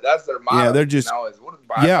 Yeah, they're just is we'll just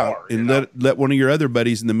buy more. And let one of your other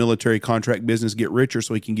buddies in the military contract business get richer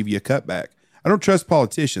so he can give you a cutback. I don't trust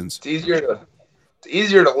politicians. It's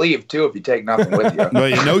easier to leave too if you take nothing with you.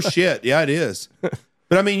 No shit. Yeah, it is.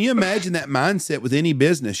 But I mean, you imagine that mindset with any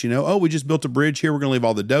business, oh, we just built a bridge here. We're going to leave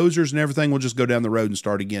all the dozers and everything. We'll just go down the road and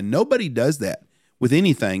start again. Nobody does that with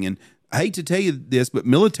anything. And I hate to tell you this, but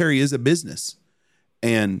military is a business.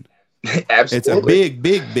 And it's a big,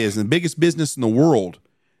 big business, biggest business in the world.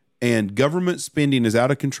 And government spending is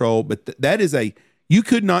out of control. But you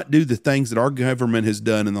could not do the things that our government has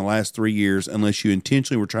done in the last 3 years unless you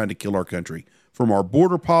intentionally were trying to kill our country, from our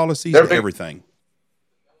border policies to everything.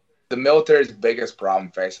 The military's biggest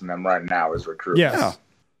problem facing them right now is recruitment. Yeah.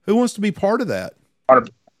 Who wants to be part of that?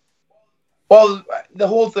 Well, the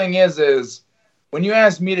whole thing is when you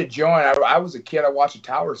asked me to join, I was a kid. I watched the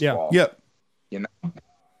towers fall. Yep.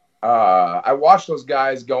 I watched those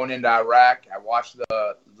guys going into Iraq. I watched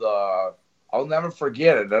I'll never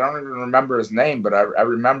forget it. I don't even remember his name, but I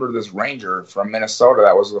remember this Ranger from Minnesota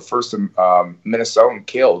that was the first Minnesotan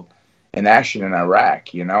killed in action in Iraq.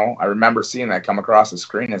 I remember seeing that come across the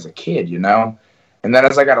screen as a kid, and then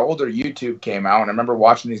as I got older, YouTube came out, and I remember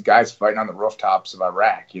watching these guys fighting on the rooftops of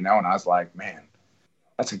Iraq, and I was like, man,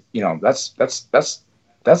 that's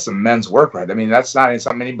some men's work, right? I mean, that's not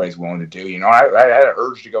something anybody's willing to do, I had an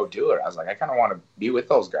urge to go do it. I was like, I kind of want to be with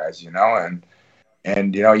those guys,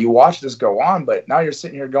 and you watch this go on, but now you're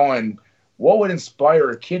sitting here going, what would inspire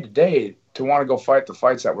a kid today to want to go fight the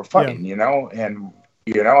fights that we're fighting, and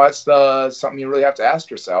that's something you really have to ask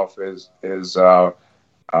yourself is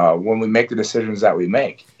when we make the decisions that we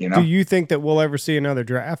make, Do you think that we'll ever see another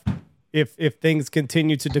draft if things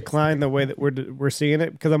continue to decline the way that we're seeing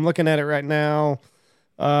it? Because I'm looking at it right now.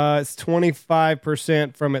 It's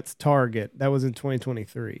 25% from its target. That was in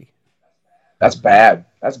 2023. That's bad.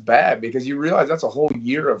 That's bad because you realize that's a whole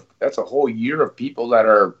year of people that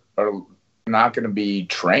are not going to be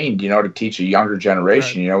trained, to teach a younger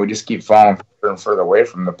generation. Right. We just keep falling further and further away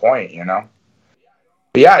from the point, But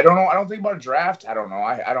yeah, I don't know. I don't think about a draft. I don't know.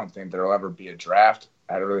 I don't think there'll ever be a draft.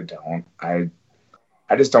 I really don't. I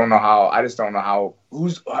just don't know how.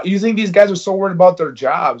 You think these guys are so worried about their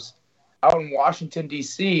jobs out in Washington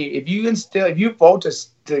D.C.? If you vote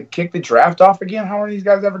to kick the draft off again, how are these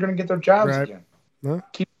guys ever going to get their jobs again? Huh?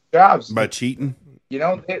 Keep jobs by cheating.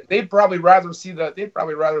 They'd probably rather see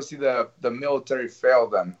the military fail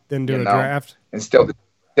than do a draft and still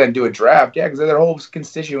then do a draft. Yeah, because their whole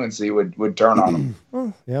constituency would turn on them.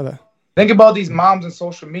 Well, yeah. Think about these moms on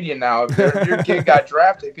social media now. If your kid got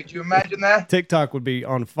drafted, could you imagine that? TikTok would be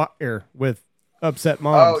on fire with upset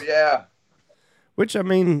moms. Oh yeah. Which it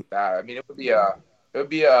would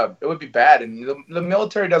be bad, and the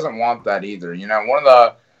military doesn't want that either. One of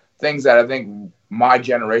the things that I think my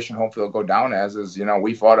generation hopefully will go down as is,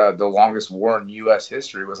 we fought the longest war in U.S.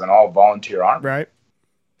 history was an all-volunteer army. Right.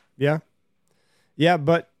 Yeah. Yeah,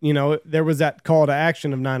 but, there was that call to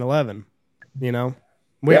action of 9/11, We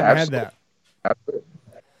haven't had that. Absolutely.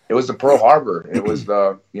 It was the Pearl Harbor. It was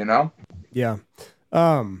Yeah.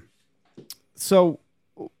 So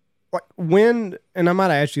when, and I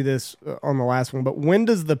might ask you this on the last one, but when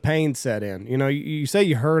does the pain set in? You say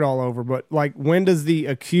you hurt all over, but when does the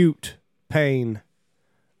acute pain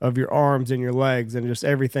of your arms and your legs and just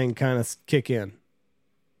everything kind of kick in?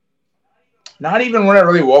 Not even when I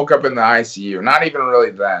really woke up in the ICU. Not even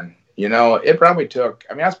really then. It probably took.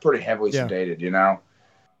 I was pretty heavily sedated.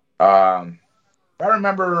 I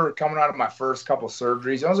remember coming out of my first couple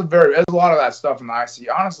surgeries. It was a lot of that stuff in the ICU.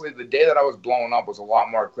 Honestly, the day that I was blown up was a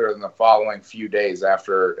lot more clear than the following few days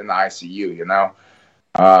after in the ICU.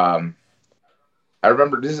 I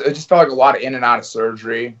remember it just felt like a lot of in and out of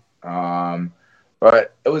surgery.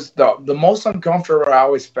 But it was the most uncomfortable I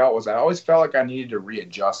always felt like I needed to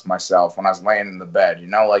readjust myself when I was laying in the bed.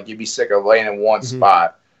 You'd be sick of laying in one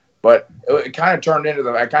spot. But it kind of turned into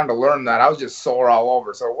I kind of learned that I was just sore all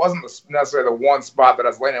over. So it wasn't necessarily the one spot that I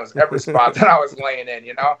was laying in. It was every spot that I was laying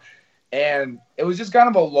in, And it was just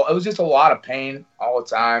it was just a lot of pain all the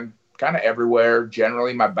time, kind of everywhere.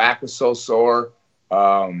 Generally, my back was so sore.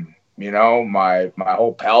 My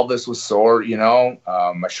whole pelvis was sore,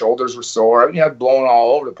 my shoulders were sore. I was blowing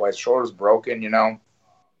all over the place. Shoulders broken,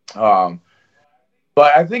 But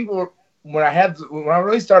I think when I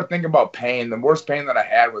really started thinking about pain, the worst pain that I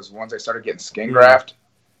had was once I started getting skin graft.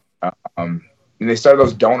 And they started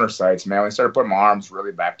those donor sites, man. When they started putting my arms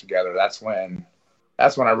really back together, that's when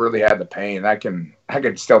that's when I really had the pain. I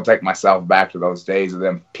could still take myself back to those days of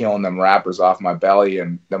them peeling them wrappers off my belly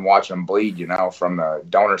and then watching them bleed, from the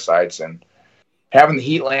donor sites, and having the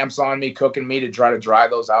heat lamps on me, cooking me to try to dry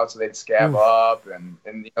those out so they'd scab up. And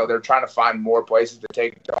they're trying to find more places to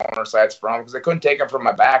take donor sites from, because they couldn't take them from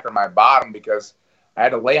my back or my bottom because I had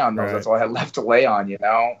to lay on those. Right. That's all I had left to lay on,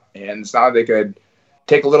 And it's not like they could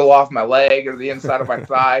take a little off my leg or the inside of my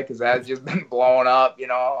thigh because that had just been blowing up,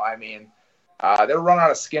 I mean, they were running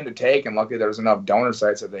out of skin to take, and luckily there was enough donor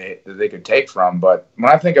sites that they could take from. But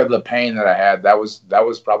when I think of the pain that I had, that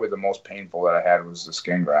was probably the most painful that I had was the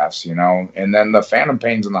skin grafts, And then the phantom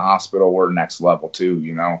pains in the hospital were next level too,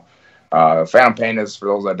 Phantom pain is, for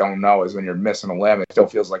those that don't know, is when you're missing a limb. It still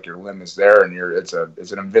feels like your limb is there, and it's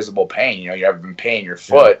an invisible pain. You haven't been pain your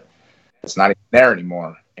foot; it's not even there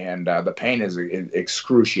anymore, and the pain is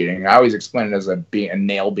excruciating. I always explain it as a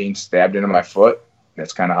nail being stabbed into my foot.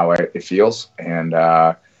 That's kind of how it feels, and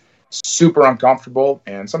super uncomfortable.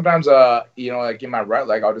 And sometimes, like in my right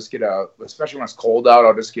leg, I'll just get especially when it's cold out,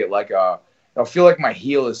 I'll just get I'll feel like my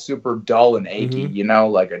heel is super dull and achy,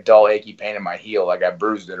 like a dull, achy pain in my heel, like I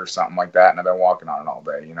bruised it or something like that, and I've been walking on it all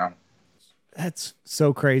day, That's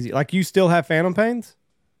so crazy. Like, you still have phantom pains?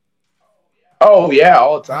 Oh, yeah,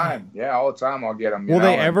 all the time. Yeah, all the time I'll get them. Will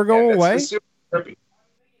they ever go away? It's super trippy.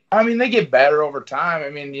 I mean, they get better over time. I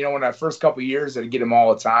mean, when the first couple of years, I get them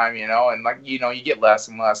all the time, and you get less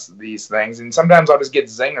and less of these things. And sometimes I'll just get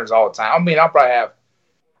zingers all the time. I mean, I'll probably have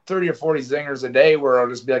 30 or 40 zingers a day where I'll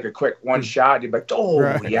just be like a quick one shot. You'd be like, oh,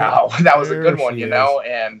 right. Yeah, that was a good one,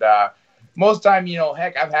 And most time,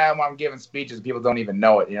 heck, I've had them when I'm giving speeches. People don't even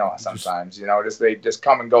know it, sometimes, they just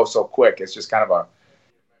come and go so quick. It's just kind of a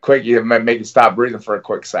quick, you might make you stop breathing for a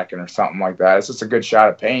quick second or something like that. It's just a good shot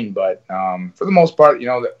of pain. But for the most part,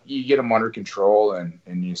 you get them under control and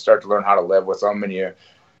you start to learn how to live with them. And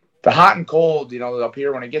the hot and cold, up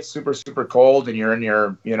here, when it gets super, super cold and you're in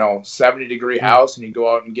your, 70-degree house and you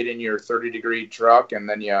go out and get in your 30-degree truck, and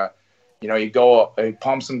then you go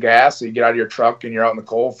pump some gas, so you get out of your truck and you're out in the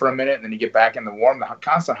cold for a minute, and then you get back in the warm. The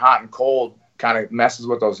constant hot and cold kind of messes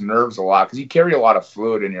with those nerves a lot because you carry a lot of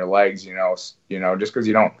fluid in your legs, just because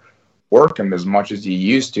you don't work them as much as you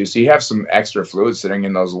used to. So you have some extra fluid sitting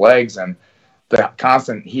in those legs, and the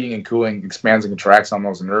constant heating and cooling expands and contracts on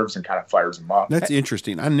those nerves and kind of fires them up. That's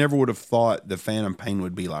interesting. I never would have thought the phantom pain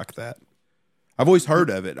would be like that. I've always heard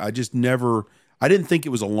of it. I didn't think it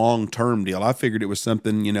was a long-term deal. I figured it was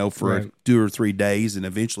something, for 2 or 3 days, and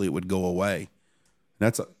eventually it would go away.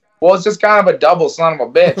 Well, it's just kind of a double son of a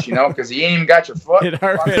bitch, because you ain't even got your foot. It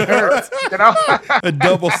hurts. A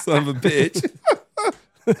double son of a bitch.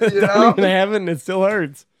 You don't even have it, and it still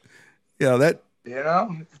hurts. Yeah, that.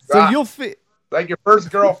 So you'll feel like your first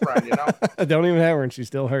girlfriend, I don't even have her, and she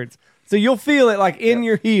still hurts. So you'll feel it like in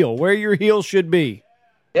your heel, where your heel should be.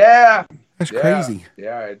 Yeah. That's crazy.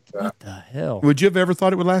 Yeah. What the hell? Would you have ever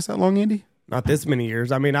thought it would last that long, Andy? Not this many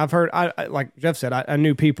years. I mean, I've heard, I like Jeff said, I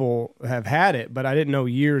knew people have had it, but I didn't know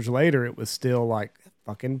years later it was still like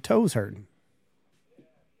fucking toes hurting.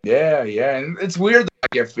 Yeah. And it's weird.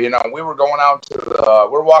 Like if, we were going out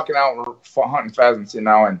we're walking out, we're hunting pheasants, and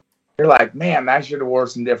you're like, man, I should have wore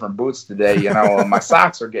some different boots today. My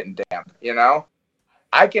socks are getting damp,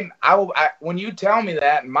 when you tell me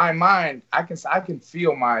that in my mind, I can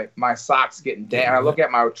feel my socks getting damp. I look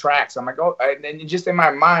at my tracks. I'm like, oh, and just in my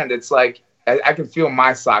mind, it's like, I can feel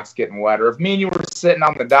my socks getting wetter. If me and you were sitting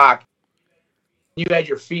on the dock, you had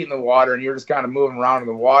your feet in the water and you're just kind of moving around in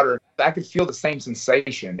the water, I could feel the same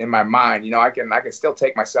sensation in my mind. I can still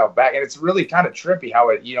take myself back. And it's really kind of trippy how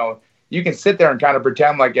it, you can sit there and kind of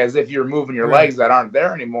pretend like as if you're moving your legs that aren't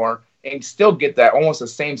there anymore and still get that almost the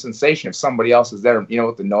same sensation if somebody else is there,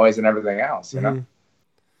 with the noise and everything else,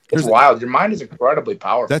 It's wild. Your mind is incredibly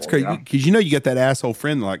powerful. That's crazy because you get that asshole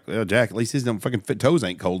friend like, oh, Jack, at least his fucking toes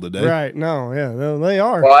ain't cold today. Right? No, yeah, they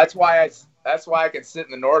are. Well, that's why I can sit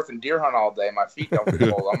in the north and deer hunt all day. My feet don't get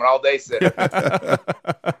cold. I'm an all day sitter.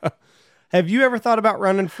 Have you ever thought about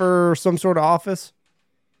running for some sort of office?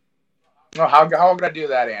 No, how could I do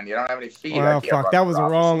that, Andy? I don't have any feet. Well, fuck, that was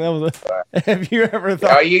wrong. Have you ever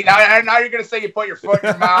thought? Now you're going to say you put your foot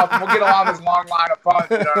in your mouth, and we'll get along this long line of punts.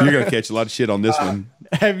 You're going to catch a lot of shit on this one.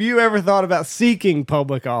 Have you ever thought about seeking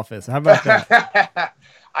public office? How about that?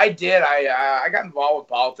 I did. I got involved with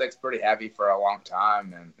politics pretty heavy for a long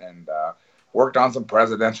time, and worked on some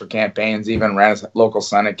presidential campaigns, even ran a local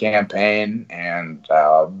Senate campaign, and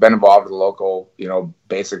been involved with the local,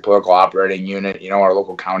 basic political operating unit, our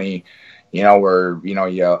local county, where,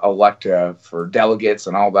 you elect for delegates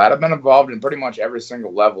and all that. I've been involved in pretty much every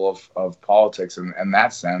single level of politics in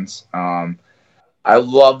that sense. I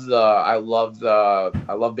love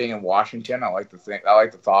being in Washington. I like the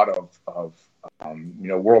thought of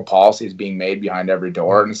world policies being made behind every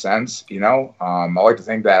door in a sense. I like to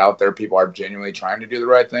think that out there people are genuinely trying to do the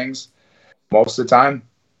right things most of the time.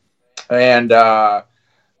 And the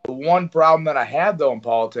one problem that I had though in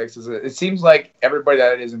politics is it seems like everybody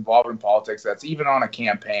that is involved in politics, that's even on a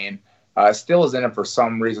campaign, still is in it for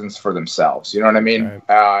some reasons for themselves. You know what I mean?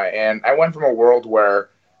 Right. And I went from a world where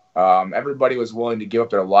everybody was willing to give up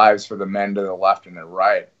their lives for the men to the left and the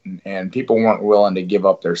right, and people weren't willing to give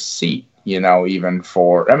up their seat. Even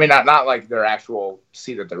for, not like their actual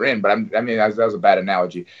seat that they're in, but that was a bad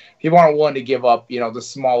analogy. People aren't willing to give up, the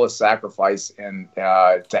smallest sacrifice and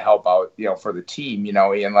to help out, for the team,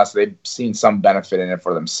 unless they've seen some benefit in it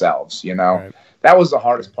for themselves. Right. That was the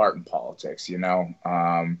hardest part in politics,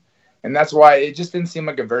 and that's why it just didn't seem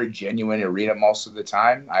like a very genuine arena most of the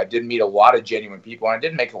time. I did meet a lot of genuine people, and I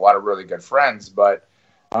did make a lot of really good friends, but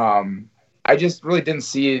I just really didn't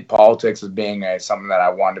see politics as being something that I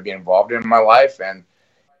wanted to be involved in my life. And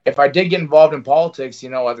if I did get involved in politics, at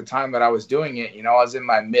the time that I was doing it, I was in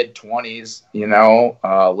my mid 20s,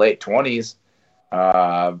 late 20s.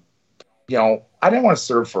 I didn't want to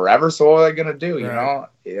serve forever. So what was I going to do?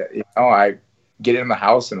 Right. I get in the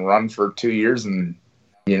house and run for 2 years and,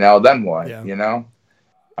 then what,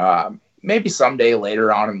 maybe someday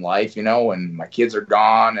later on in life, when my kids are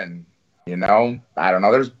gone and, I don't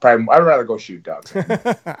know. There's probably, I'd rather go shoot ducks.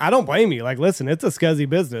 I don't blame you. Like, listen, it's a scuzzy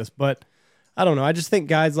business, but I don't know. I just think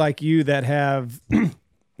guys like you that have,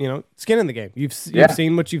 skin in the game. You've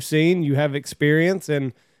seen what you've seen. You have experience,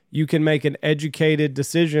 and you can make an educated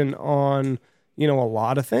decision on, a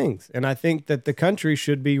lot of things. And I think that the country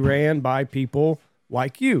should be ran by people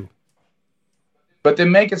like you. But they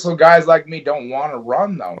make it so guys like me don't want to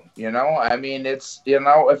run, though. It's,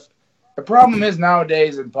 if. The problem is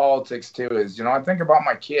nowadays in politics too is, I think about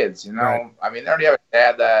my kids, right. They already have a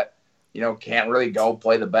dad that, can't really go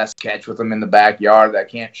play the best catch with them in the backyard, that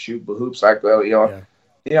can't shoot the hoops like, do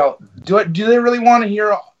they really want to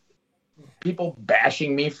hear people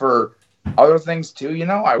bashing me for other things too?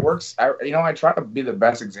 I try to be the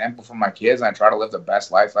best example for my kids, and I try to live the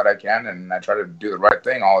best life that I can, and I try to do the right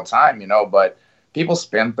thing all the time, but people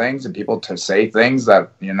spin things and people to say things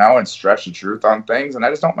that, and stretch the truth on things. And I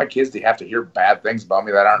just don't want my kids to have to hear bad things about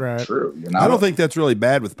me that aren't right. true. I don't think that's really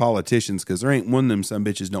bad with politicians, because there ain't one of them some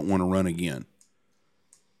bitches don't want to run again.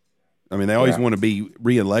 They always want to be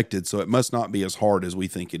reelected, so it must not be as hard as we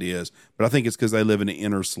think it is. But I think it's because they live in an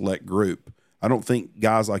inner select group. I don't think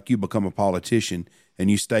guys like you become a politician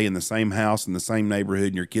and you stay in the same house in the same neighborhood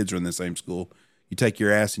and your kids are in the same school. You take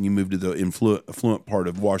your ass and you move to the affluent part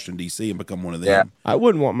of Washington, D.C. and become one of them. Yeah. I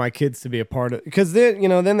wouldn't want my kids to be a part of, because then,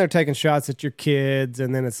 then they're taking shots at your kids,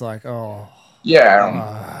 and then it's like, oh.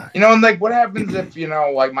 Yeah. And like what happens if,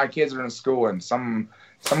 like my kids are in school and some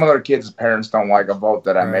other kid's parents don't like a vote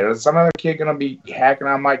that I made? Is some other kid going to be hacking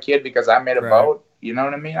on my kid because I made a vote? You know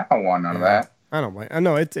what I mean? I don't want none of that. I don't. I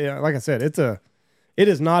know it's like I said, it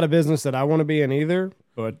is not a business that I want to be in either.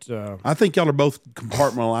 But I think y'all are both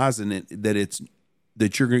compartmentalizing it,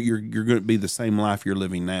 that you're going to be the same life you're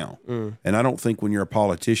living now. And I don't think when you're a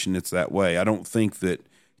politician it's that way. I don't think that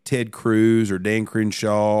Ted Cruz or Dan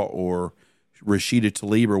Crenshaw or Rashida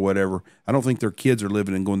Tlaib or whatever, I don't think their kids are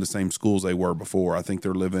living and going to the same schools they were before. I think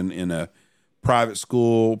they're living in a private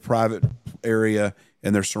school, private area,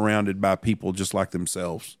 and they're surrounded by people just like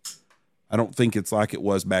themselves. I don't think it's like it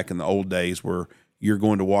was back in the old days where you're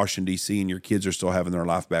going to Washington, D.C. and your kids are still having their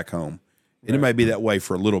life back home. And it may be that way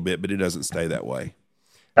for a little bit, but it doesn't stay that way.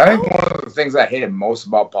 I think one of the things I hated most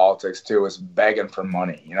about politics too is begging for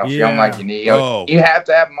money. Feeling like you need, you have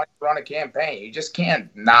to have money to run a campaign. You just can't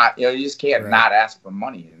not, not ask for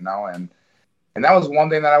money. And that was one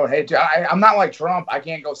thing that I would hate too. I'm not like Trump. I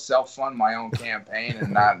can't go self-fund my own campaign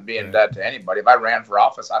and not be in debt to anybody. If I ran for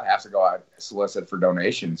office, I'd have to go out solicit for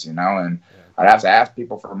donations, and I'd have to ask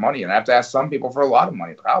people for money, and I'd have to ask some people for a lot of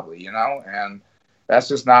money, probably, and that's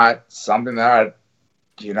just not something that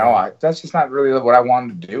that's just not really what I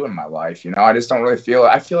wanted to do in my life. I just don't really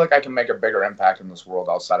I feel like I can make a bigger impact in this world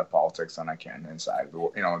outside of politics than I can inside,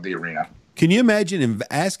 the arena. Can you imagine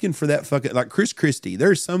asking for that fucking, like Chris Christie?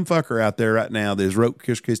 There's some fucker out there right now that has wrote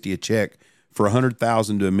Chris Christie a check for $100,000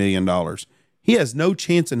 to $1 million. He has no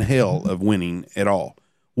chance in hell of winning at all.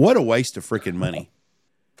 What a waste of freaking money.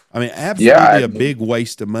 Absolutely a big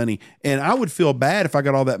waste of money. And I would feel bad if I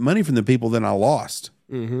got all that money from the people that I lost.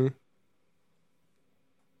 Mm-hmm.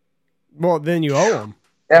 Well, then you owe them.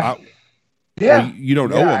 Yeah. You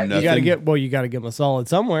don't owe them nothing. You got to give them a solid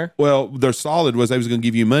somewhere. Well, their solid was they was going to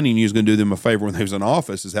give you money and you was going to do them a favor when they was in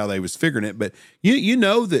office is how they was figuring it. But you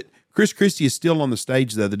know that Chris Christie is still on the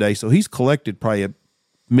stage the other day, so he's collected probably $1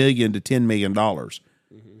 million to $10 million.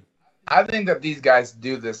 I think that these guys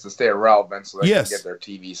do this to stay relevant so they Yes. can get their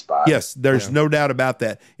TV spot. Yes, there's no doubt about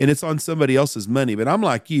that. And it's on somebody else's money. But I'm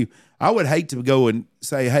like you. I would hate to go and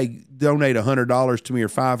say, hey, donate $100 to me or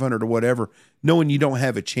 $500 or whatever, knowing you don't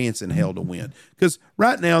have a chance in hell to win. Because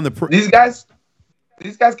right now in these guys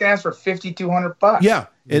can ask for $5,200. Yeah,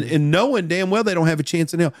 and knowing damn well they don't have a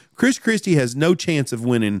chance in hell. Chris Christie has no chance of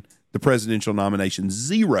winning the presidential nomination.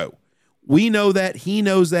 Zero. We know that. He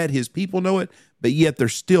knows that. His people know it. But yet they're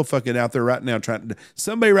still fucking out there right now trying to.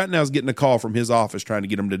 Somebody right now is getting a call from his office trying to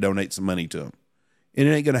get him to donate some money to him, and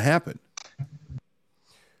it ain't going to happen.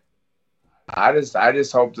 I just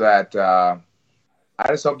hope that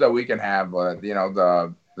we can have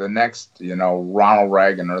the next Ronald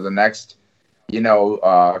Reagan or the next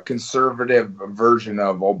conservative version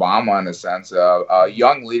of Obama, in a sense, a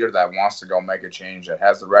young leader that wants to go make a change, that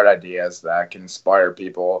has the right ideas, that can inspire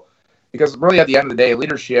people. Because really, at the end of the day,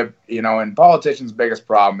 leadership, and politicians' biggest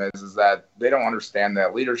problem is that they don't understand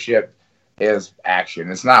that leadership is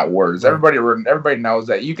action. It's not words. Everybody knows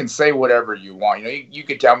that you can say whatever you want. You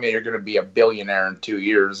could tell me you're going to be a billionaire in 2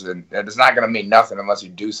 years, and it's not going to mean nothing unless you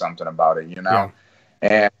do something about it. Yeah.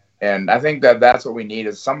 And I think that that's what we need,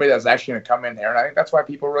 is somebody that's actually going to come in here. And I think that's why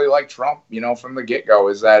people really like Trump, from the get-go,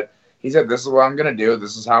 is that he said, this is what I'm going to do.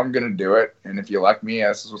 This is how I'm going to do it. And if you elect me,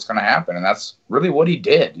 this is what's going to happen. And that's really what he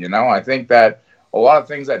did. I think that a lot of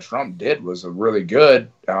things that Trump did was really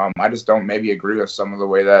good. I just don't maybe agree with some of the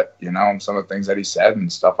way that, some of the things that he said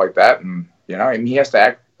and stuff like that. And, he has to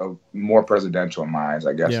act more presidential in my eyes,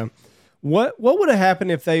 I guess. Yeah. What would have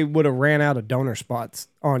happened if they would have ran out of donor spots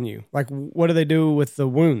on you? Like, what do they do with the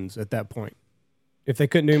wounds at that point? If they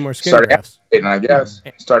couldn't do any more skin grafts?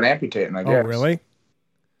 Start amputating, I guess. Oh, really?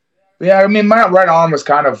 Yeah, I mean, my right arm was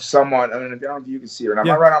kind of somewhat, I don't know if you can see it or not.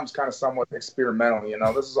 Yeah. My right arm was kind of somewhat experimental,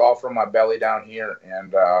 This is all from my belly down here.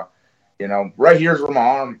 And, right here's where my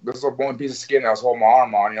arm, this is one piece of skin that was holding my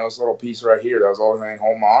arm on, this little piece right here, that was the only thing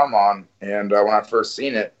holding my arm on. And when I first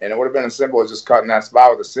seen it, and it would have been as simple as just cutting that spot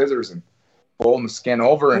with the scissors and pulling the skin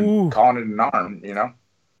over and calling it an arm,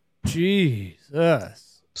 Jesus.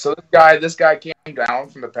 So this guy came down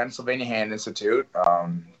from the Pennsylvania Hand Institute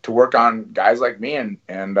to work on guys like me, and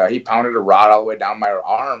he pounded a rod all the way down my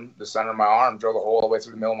arm, the center of my arm, drilled a hole all the way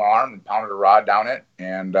through the middle of my arm, and pounded a rod down it,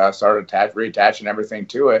 and started reattaching everything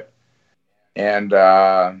to it. And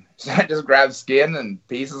so I just grabbed skin and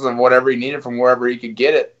pieces of whatever he needed from wherever he could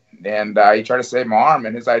get it, and he tried to save my arm.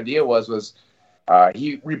 And his idea was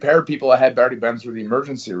he repaired people that had already been through the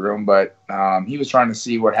emergency room, but he was trying to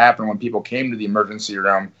see what happened when people came to the emergency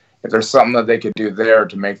room, if there's something that they could do there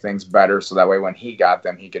to make things better, so that way when he got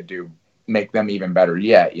them, he could make them even better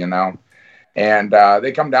yet, And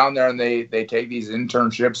they come down there and they take these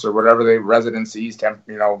internships or whatever residencies,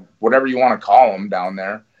 whatever you want to call them down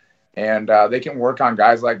there, and they can work on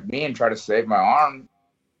guys like me and try to save my arm.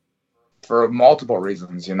 For multiple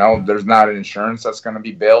reasons, there's not an insurance that's going to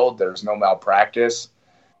be billed. There's no malpractice,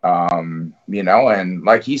 and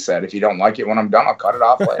like he said, if you don't like it when I'm done, I'll cut it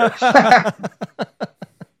off later.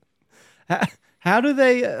 How do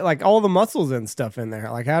they, like, all the muscles and stuff in there?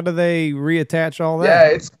 Like, how do they reattach all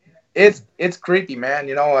that? Yeah, it's creepy, man.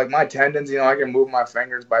 Like my tendons, I can move my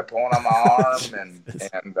fingers by pulling on my arm, and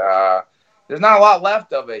there's not a lot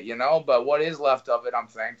left of it, but what is left of it, I'm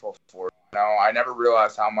thankful for. I never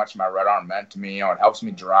realized how much my right arm meant to me. It helps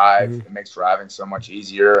me drive. Mm-hmm. It makes driving so much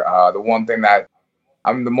easier. The one thing that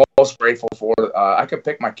I'm the most grateful for, I could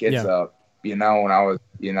pick my kids up, when I was,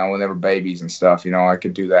 when they were babies and stuff, I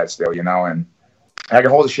could do that still, and I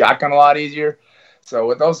could hold a shotgun a lot easier. So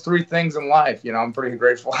with those three things in life, I'm pretty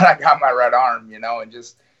grateful that I got my right arm, and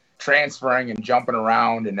just transferring and jumping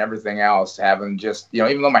around and everything else, having just,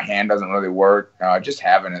 even though my hand doesn't really work, just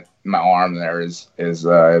having it, my arm there is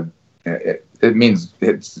it means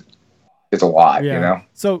it's a lot,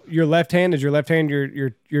 So your left hand, is your left hand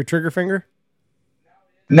your trigger finger?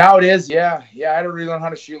 Now it is, yeah. I had to relearn how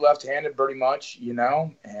to shoot left-handed pretty much, and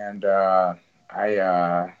I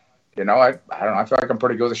don't know, I feel like I'm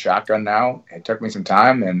pretty good with a shotgun now. It took me some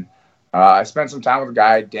time, and I spent some time with a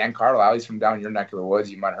guy, Dan Carlisle. He's from down your neck of the woods.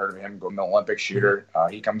 You might have heard of him, an Olympic shooter.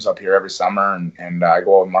 He comes up here every summer, and I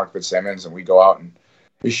go with Mark Fitzsimmons, and we go out and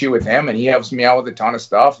we shoot with him, and he helps me out with a ton of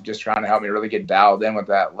stuff, just trying to help me really get dialed in with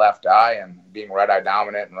that left eye and being right eye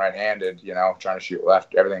dominant and right-handed, trying to shoot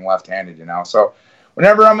everything left-handed, So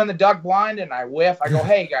whenever I'm in the duck blind and I whiff, I go,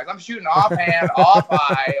 hey, guys, I'm shooting offhand, off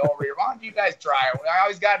eye over here. Why don't you guys try it? I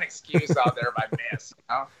always got an excuse out there if I miss,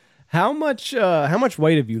 How much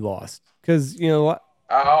weight have you lost? Because, oh,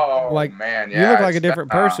 man, yeah. You look like a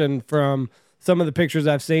different person from some of the pictures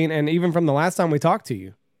I've seen, and even from the last time we talked to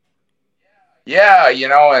you. Yeah,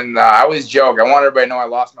 and I always joke. I want everybody to know I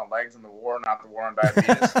lost my legs in the war, not the war on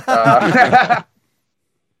diabetes.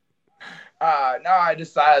 No, I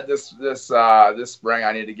decided this spring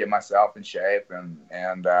I need to get myself in shape,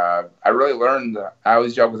 and I really learned. I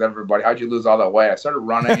always joke with everybody, how'd you lose all that weight? I started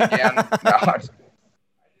running again.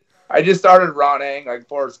 I just started running like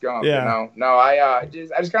Forrest Gump. Yeah. No, I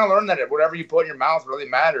just kind of learned that whatever you put in your mouth really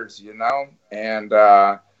matters. And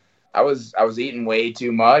I was eating way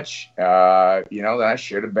too much, than I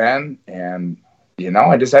should have been, and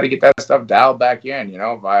I just had to get that stuff dialed back in.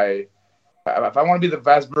 If I want to be the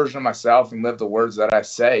best version of myself and live the words that I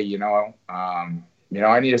say, I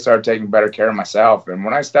need to start taking better care of myself. And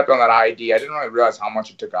when I stepped on that IED, I didn't really realize how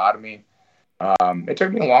much it took out of me. It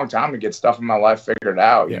took me a long time to get stuff in my life figured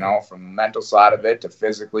out, from the mental side of it to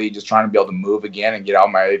physically just trying to be able to move again and get all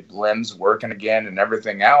my limbs working again and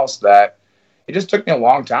everything else. That it just took me a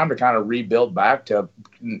long time to kind of rebuild back to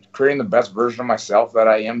creating the best version of myself that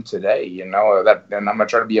I am today, and I'm going to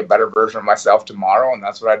try to be a better version of myself tomorrow. And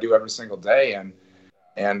that's what I do every single day. And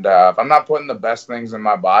if I'm not putting the best things in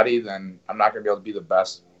my body, then I'm not going to be able to be the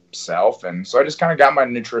best self. And so I just kind of got my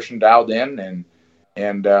nutrition dialed in, and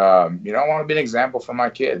I want to be an example for my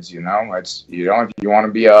kids. It's, if you want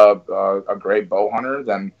to be a great bow hunter,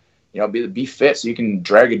 then be fit so you can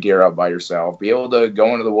drag a deer out by yourself. Be able to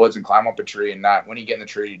go into the woods and climb up a tree, and not when you get in the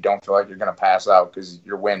tree, you don't feel like you're going to pass out because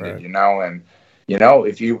you're winded. Right. And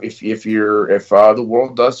if the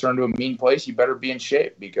world does turn to a mean place, you better be in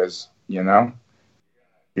shape because you're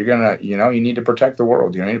gonna you need to protect the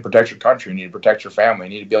world. You need to protect your country. You need to protect your family.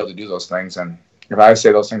 You need to be able to do those things. And if I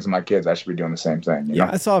say those things to my kids, I should be doing the same thing. You know?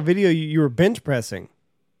 I saw a video you were bench pressing.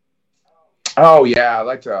 Oh yeah, I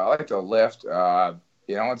like to lift.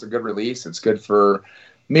 It's a good release. It's good for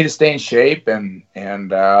me to stay in shape, and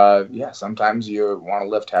sometimes you want to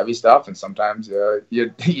lift heavy stuff, and sometimes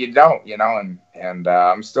you don't, and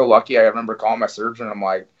I'm still lucky. I remember calling my surgeon. I'm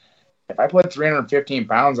like, if I put 315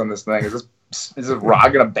 pounds on this thing, is this rod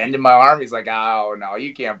gonna bend in my arm? He's like, oh no,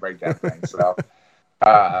 you can't break that thing. So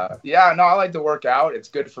I like to work out. It's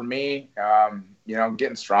good for me.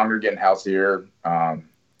 Getting stronger, getting healthier.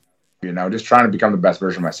 Just trying to become the best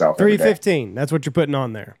version of myself. 315. That's what you're putting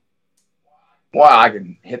on there. Well, I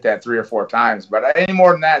can hit that 3 or 4 times, but any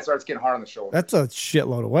more than that, it starts getting hard on the shoulder. That's a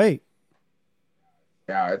shitload of weight.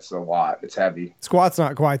 Yeah, it's a lot. It's heavy. Squat's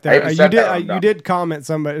not quite there. You did comment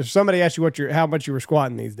somebody asked you how much you were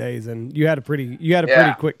squatting these days, and you had a pretty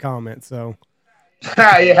quick comment. So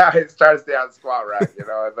yeah, it's trying to stay on the squat rack,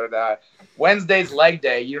 But Wednesday's leg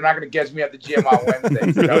day. You're not going to catch me at the gym on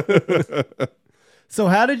Wednesdays. So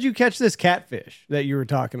how did you catch this catfish that you were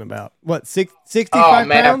talking about? What, 65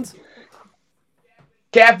 pounds?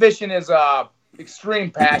 Catfishing is a extreme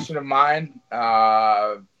passion of mine.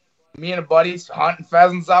 Me and a buddy hunting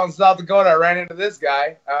pheasants out in South Dakota. I ran into this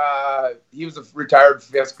guy. He was a retired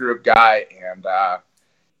fifth group guy, and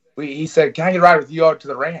he said, "Can I get a ride with you out to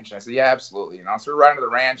the ranch?" And I said, "Yeah, absolutely." So we're riding to the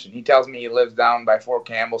ranch, and he tells me he lives down by Fort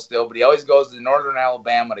Campbell still, but he always goes to northern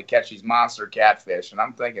Alabama to catch these monster catfish. And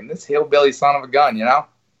I'm thinking, this hillbilly son of a gun,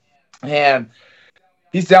 And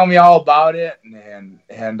he's telling me all about it, and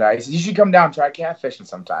he said, "You should come down and try catfishing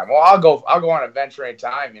sometime." Well, I'll go on an adventure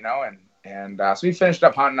anytime, so we finished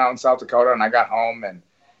up hunting out in South Dakota, and I got home, and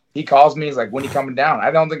he calls me. He's like, "When are you coming down?"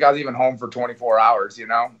 I don't think I was even home for 24 hours,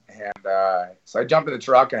 And so I jumped in the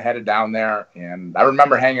truck and headed down there. And I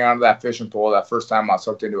remember hanging onto that fishing pole that first time I was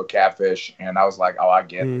hooked into a catfish. And I was like, oh, I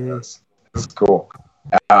get this. This is cool.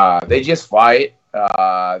 They just fight.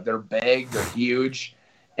 They're big. They're huge.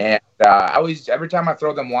 And every time I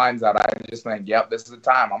throw them lines out, I just think, yep, this is the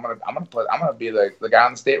time. I'm gonna be the guy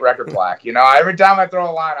on the state record plaque. Every time I throw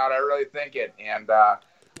a line out, I really think it. And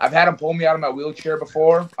I've had them pull me out of my wheelchair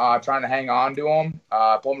before, trying to hang on to them.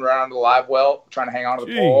 Pull me around to the live well, trying to hang on to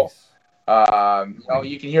the pole.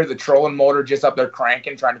 You can hear the trolling motor just up there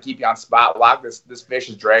cranking, trying to keep you on spot lock. This fish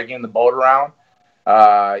is dragging the boat around.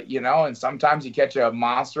 And sometimes you catch a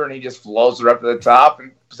monster and he just floats right up to the top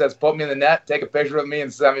and says, "Put me in the net, take a picture with me,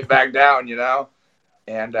 and send me back down."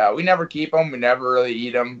 And we never keep them. We never really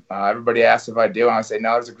eat them. Everybody asks if I do, and I say,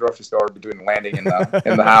 no, there's a grocery store between the landing and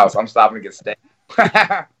the house. I'm stopping to get steak.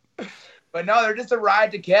 But no, they're just a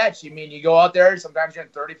ride to catch. You go out there, sometimes you're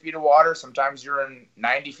in 30 feet of water, sometimes you're in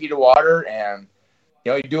 90 feet of water, and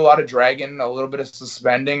you do a lot of dragging, a little bit of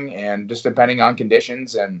suspending, and just depending on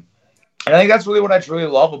conditions. And I think that's really what I truly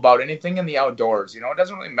love about anything in the outdoors. It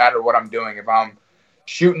doesn't really matter what I'm doing. If I'm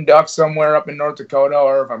shooting ducks somewhere up in North Dakota,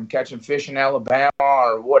 or if I'm catching fish in Alabama,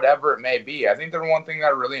 or whatever it may be, I think the one thing that I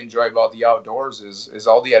really enjoy about the outdoors is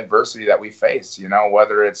all the adversity that we face,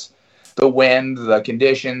 whether it's the wind, the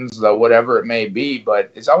conditions, the whatever it may be,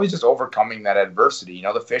 but it's always just overcoming that adversity. You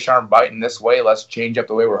know, the fish aren't biting this way. Let's change up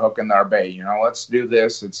the way we're hooking our bait. You know, let's do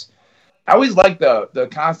this. I always like the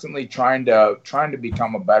constantly trying to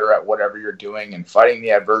become a better at whatever you're doing and fighting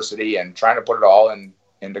the adversity and trying to put it all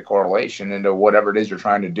into correlation into whatever it is you're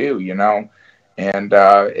trying to do, you know. And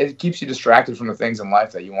it keeps you distracted from the things in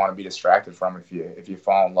life that you want to be distracted from. If you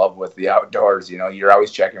fall in love with the outdoors, you know, you're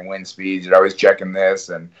always checking wind speeds, you're always checking this,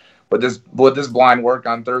 and would this blind work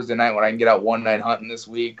on Thursday night when I can get out one night hunting this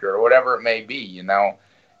week or whatever it may be, you know.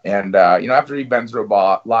 And you know, after you've been through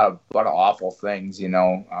a lot of awful things, you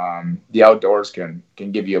know, the outdoors can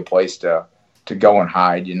give you a place to go and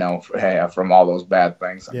hide, you know, from all those bad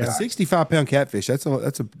things. Yeah, 65-pound catfish. That's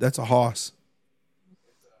a hoss.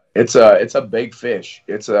 It's a big fish.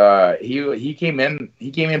 He came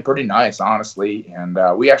in pretty nice, honestly,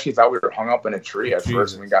 and we actually thought we were hung up in a tree at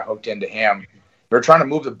first, and we got hooked into him. We were trying to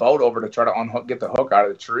move the boat over to try to get the hook out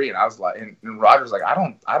of the tree, and I was like, and Roger's like, I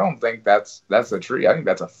don't think that's a tree. I think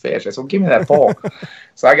that's a fish. I said, well, give me that pole.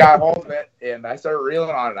 So I got hold of it and I started reeling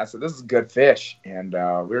on it. I said, this is a good fish, and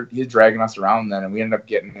he's dragging us around then, and we ended up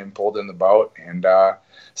getting him pulled in the boat. And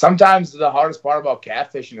sometimes the hardest part about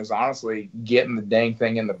catfishing is honestly getting the dang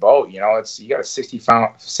thing in the boat. You know, you got a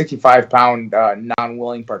 65-pound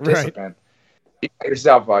non-willing participant. Right. You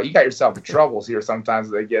got yourself in troubles here. Sometimes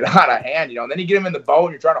they get out of hand, you know, and then you get them in the boat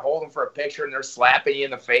and you're trying to hold them for a picture and they're slapping you in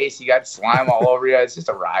the face. You got slime all over you. It's just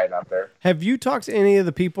a riot out there. Have you talked to any of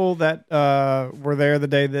the people that were there the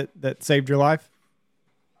day that saved your life?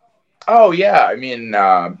 Oh yeah. I mean,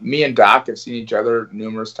 me and Doc have seen each other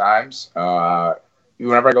numerous times.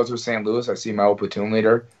 Whenever I go through St. Louis, I see my old platoon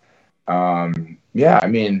leader. I've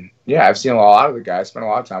seen a lot of the guys, spent a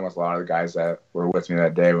lot of time with a lot of the guys that were with me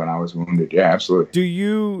that day when I was wounded. Yeah, absolutely. Do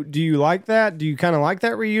you like that? Do you kind of like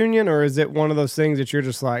that reunion, or is it one of those things that you're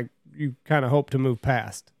just like, you kind of hope to move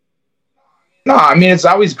past? No, I mean, it's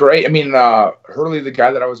always great. I mean, Hurley, the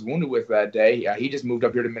guy that I was wounded with that day, he just moved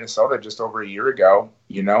up here to Minnesota just over a year ago,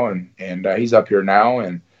 you know, and he's up here now.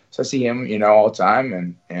 And so I see him, you know, all the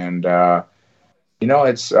time. And you know,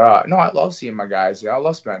 I love seeing my guys. Yeah, I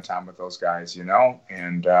love spending time with those guys, you know,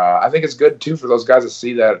 and I think it's good too for those guys to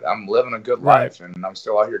see that I'm living a good life and I'm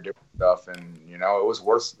still out here doing stuff. And you know, it was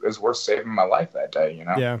worth saving my life that day, you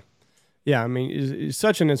know. Yeah. I mean, it's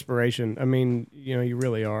such an inspiration. I mean, you know, you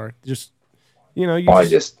really are. Just, you know, I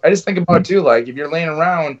just think about it too. Like if you're laying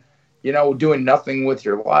around, you know, doing nothing with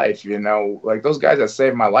your life, you know, like those guys that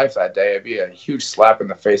saved my life that day, it'd be a huge slap in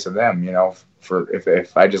the face of them, you know. For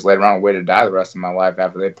if I just laid around and waited to die the rest of my life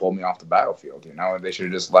after they pulled me off the battlefield, you know, they should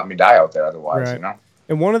have just let me die out there otherwise, right. You know.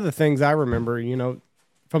 And one of the things I remember, you know,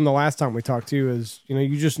 from the last time we talked to you is, you know,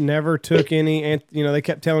 you just never took any, and you know, they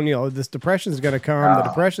kept telling you, oh, this depression's going to come, the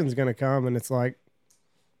depression's going to come, and it's like,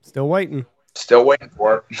 still waiting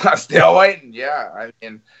for it. Still waiting. Yeah. I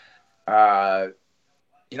mean,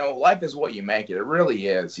 you know, life is what you make it. It really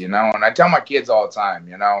is, you know. And I tell my kids all the time,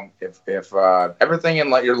 you know, if everything in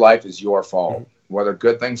your life is your fault, whether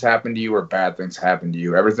good things happen to you or bad things happen to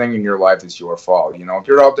you, everything in your life is your fault. You know, if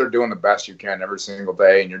you're out there doing the best you can every single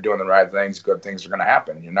day and you're doing the right things, good things are going to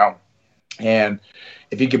happen, you know. And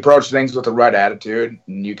if you can approach things with the right attitude,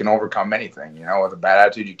 you can overcome anything. You know, with a bad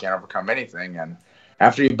attitude, you can't overcome anything. And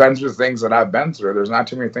after you've been through things that I've been through, there's not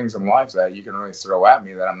too many things in life that you can really throw at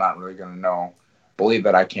me that I'm not really going to believe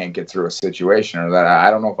that I can't get through a situation, or that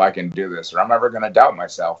I don't know if I can do this, or I'm ever going to doubt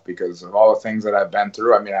myself because of all the things that I've been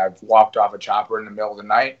through. I mean, I've walked off a chopper in the middle of the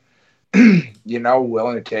night, you know,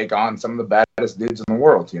 willing to take on some of the baddest dudes in the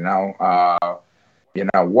world, you know.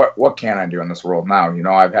 What can I do in this world now? You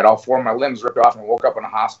know, I've had all four of my limbs ripped off and woke up in a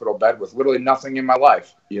hospital bed with literally nothing in my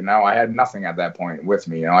life. You know, I had nothing at that point with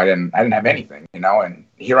me. You know, I didn't have anything, you know, and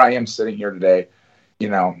here I am sitting here today, you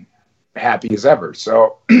know, happy as ever.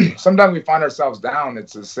 So sometimes we find ourselves down.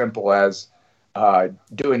 It's as simple as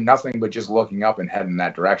doing nothing but just looking up and heading in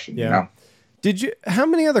that direction. Yeah. You know? How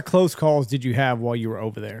many other close calls did you have while you were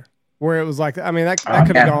over there where it was like, I mean, that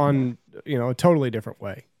could have gone, you know, a totally different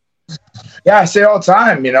way? Yeah, I say all the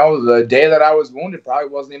time, you know, the day that I was wounded probably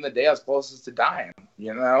wasn't even the day I was closest to dying.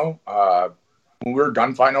 You know, when we were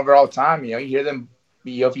gunfighting over all the time, you know, you hear them.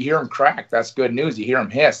 You know, if you hear them crack, that's good news. You hear them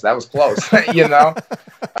hiss, that was close. You know,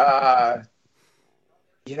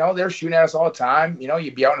 they're shooting at us all the time. You know,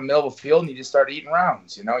 you'd be out in the middle of a field and you just start eating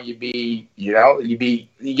rounds. You know, you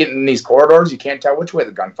get in these corridors, you can't tell which way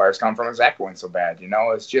the gunfire's coming from. It's echoing so bad. You know,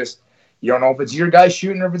 it's just, you don't know if it's your guys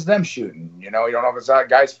shooting or if it's them shooting. You know, you don't know if it's that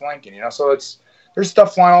guys flanking. You know, so there's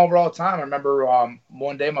stuff flying all over all the time. I remember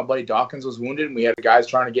one day my buddy Dawkins was wounded and we had guys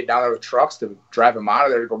trying to get down there with trucks to drive him out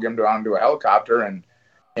of there to go get him onto a helicopter. And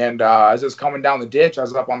And I was just coming down the ditch. I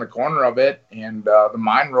was up on the corner of it, and the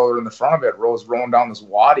mine roller in the front of it was rolling down this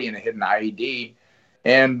wadi, and it hit an IED.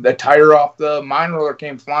 And the tire off the mine roller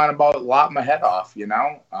came flying about, lopped my head off, you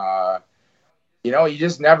know. You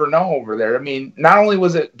just never know over there. I mean, not only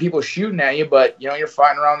was it people shooting at you, but, you're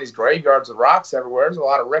fighting around these graveyards with rocks everywhere. There's a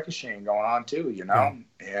lot of ricocheting going on, too,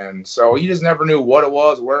 And so you just never knew what it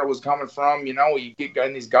was, where it was coming from. You get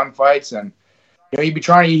in these gunfights, and, you'd be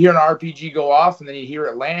trying to hear an RPG go off, and then you hear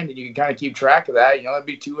it land, and you can kind of keep track of that. There'd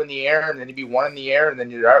be 2 in the air, and then you'd be 1 in the air, and then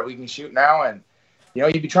you're, all right, we can shoot now. And,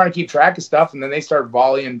 you'd be trying to keep track of stuff, and then they start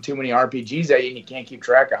volleying too many RPGs at you, and you can't keep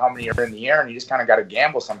track of how many are in the air, and you just kind of got to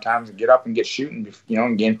gamble sometimes and get up and get shooting,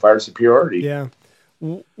 and gain fire superiority. Yeah.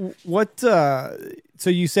 What? So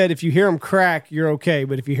you said if you hear them crack, you're okay,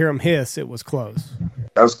 but if you hear them hiss, it was close.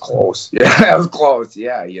 That was close. Yeah, that was close.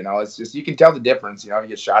 Yeah, it's just you can tell the difference. You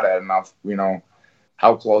get shot at enough.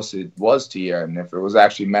 How close it was to you, and if it was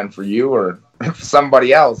actually meant for you or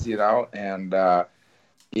somebody else. And and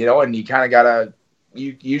you kind of gotta.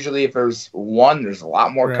 Usually if there's one, there's a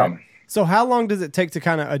lot more coming. So how long does it take to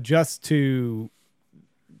kind of adjust to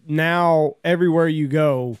now everywhere you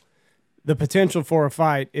go, the potential for a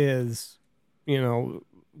fight is,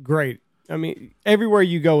 great. I mean, everywhere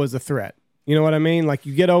you go is a threat. You know what I mean? Like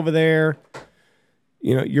you get over there,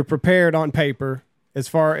 you're prepared on paper as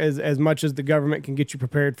far as much as the government can get you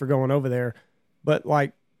prepared for going over there. But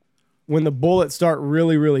like when the bullets start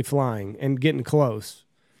really, really flying and getting close,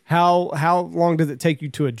 how long does it take you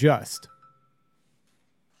to adjust?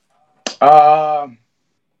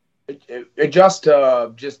 Adjust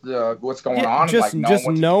to just what's going on. Just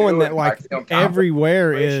knowing that like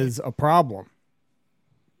everywhere is a problem.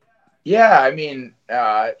 Yeah, I mean,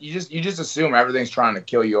 you just assume everything's trying to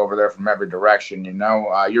kill you over there from every direction.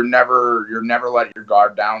 You're never letting your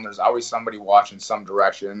guard down. There's always somebody watching some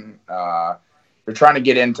direction. You're trying to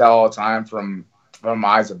get intel all the time from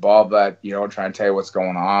eyes above that, trying to tell you what's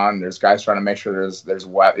going on. There's guys trying to make sure there's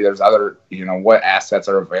other, what assets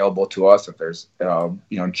are available to us. If there's,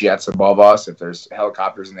 jets above us, if there's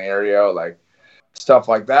helicopters in the area, like stuff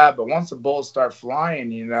like that. But once the bullets start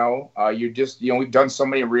flying, you just, we've done so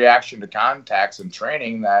many reaction to contacts and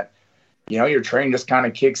training that, your training just kind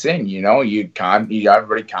of kicks in. You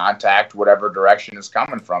everybody contact whatever direction is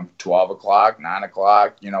coming from, 12 o'clock, 9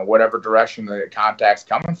 o'clock, whatever direction the contact's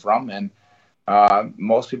coming from. And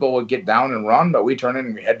most people would get down and run, but we turn in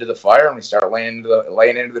and we head to the fire and we start laying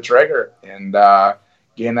into the trigger and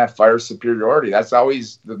gain that fire superiority. That's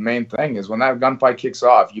always the main thing is when that gunfight kicks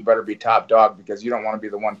off, you better be top dog because you don't want to be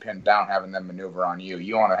the one pinned down having them maneuver on you.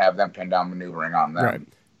 You want to have them pinned down maneuvering on them. Right.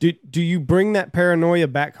 Do you bring that paranoia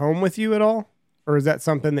back home with you at all? Or is that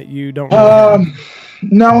something that you don't really have?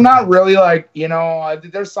 No, not really. Like,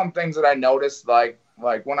 there's some things that I noticed, like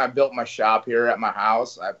when I built my shop here at my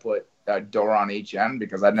house, I put a door on each end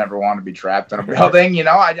because I never want to be trapped in a building.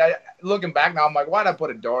 I looking back now, I'm like, why'd I put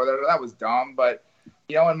a door there? That was dumb. But,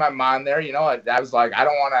 in my mind there, I was like, I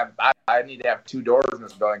don't want to, I need to have 2 doors in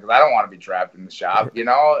this building because I don't want to be trapped in the shop,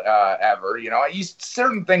 ever.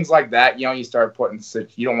 Certain things like that, you start putting,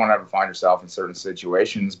 you don't want to ever find yourself in certain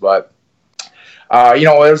situations. But,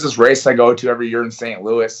 there's this race I go to every year in St.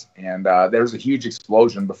 Louis, and there's a huge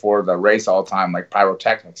explosion before the race all the time, like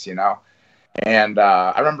pyrotechnics, And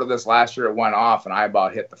I remember this last year, it went off and I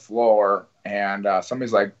about hit the floor and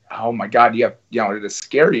somebody's like, oh my God, did it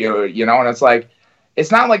scare you? And it's like, it's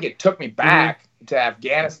not like it took me back to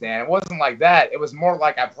Afghanistan. It wasn't like that. It was more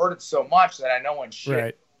like I've heard it so much that I know when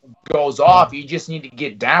shit goes off, you just need to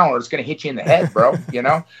get down or it's going to hit you in the head, bro.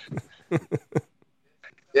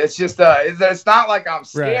 It's just, it's not like I'm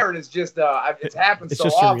scared. It's just, it's happened so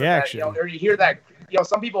often that, or you hear that,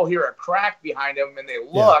 some people hear a crack behind them and they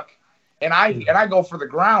look. Yeah. And I go for the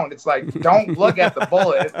ground. It's like, don't look at the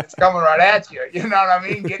bullet. It's coming right at you. You know what I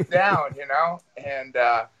mean? Get down, And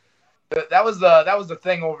that was the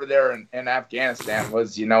thing over there in Afghanistan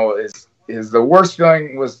was, is the worst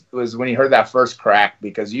feeling was when you heard that first crack,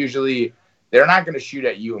 because usually they're not going to shoot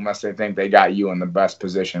at you unless they think they got you in the best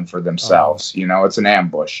position for themselves. It's an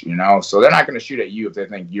ambush, so they're not going to shoot at you if they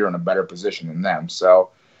think you're in a better position than them.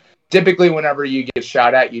 So typically, whenever you get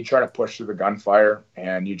shot at, you try to push through the gunfire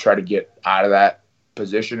and you try to get out of that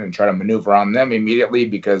position and try to maneuver on them immediately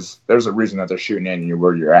because there's a reason that they're shooting at you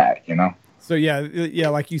where you're at, So yeah,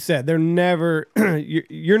 like you said, they're never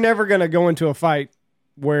you're never going to go into a fight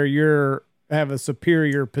where you're have a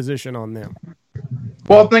superior position on them.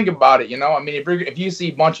 Well, think about it. I mean, if you see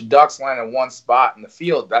a bunch of ducks land in one spot in the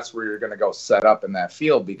field, that's where you're going to go set up in that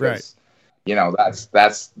field because.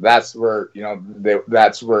 That's where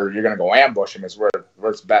that's where you're gonna go ambushing is where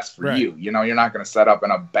it's best for you. You're not gonna set up in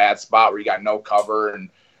a bad spot where you got no cover and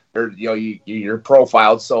or you're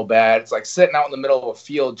profiled so bad. It's like sitting out in the middle of a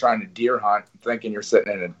field trying to deer hunt, thinking you're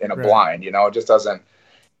sitting in a blind. It just doesn't.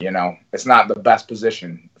 It's not the best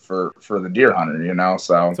position for the deer hunter.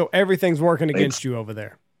 So everything's working against you over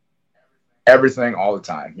there. Everything all the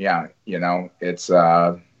time. Yeah, it's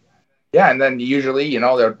and then usually,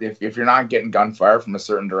 if you're not getting gunfire from a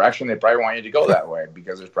certain direction, they probably want you to go that way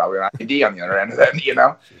because there's probably an ID on the other end of that.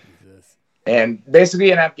 Jesus. And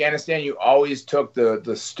basically in Afghanistan, you always took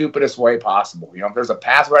the stupidest way possible. If there's a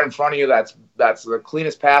path right in front of you that's the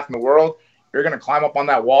cleanest path in the world, you're going to climb up on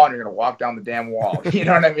that wall and you're going to walk down the damn wall. You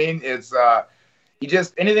know what I mean? It's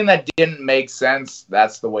anything that didn't make sense,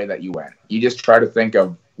 that's the way that you went. You just try to think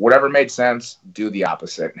of whatever made sense, do the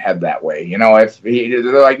opposite and head that way. If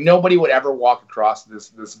they're like, nobody would ever walk across this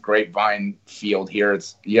grapevine field here.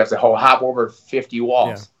 You have to hop over 50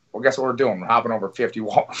 walls. Yeah. Well, guess what we're doing? We're hopping over 50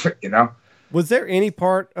 walls, Was there any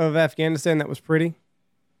part of Afghanistan that was pretty?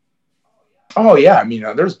 Oh yeah.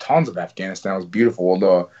 There's tons of Afghanistan. It was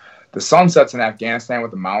beautiful. The sunsets in Afghanistan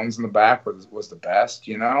with the mountains in the back was the best,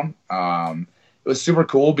 It was super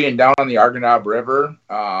cool being down on the Arghandab River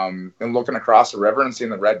and looking across the river and seeing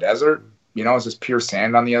the red desert. It's just pure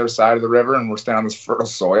sand on the other side of the river, and we're standing on this fertile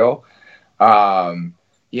soil. When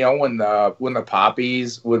the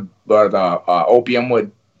poppies the opium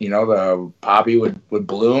would, the poppy would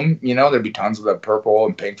bloom. There'd be tons of the purple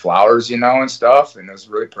and pink flowers, and stuff, and it was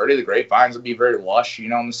really pretty. The grapevines would be very lush, in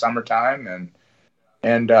the summertime,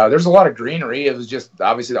 and there's a lot of greenery. It was just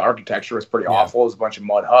obviously the architecture was pretty awful. It was a bunch of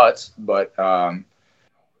mud huts, but for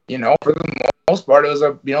the most part, it was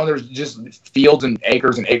there's just fields and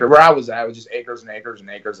acres. Where I was at, it was just acres and acres and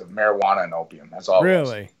acres of marijuana and opium. That's all.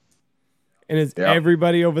 Really? And is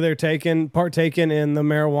everybody over there partaking in the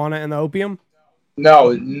marijuana and the opium?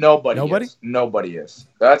 No, nobody. Nobody is.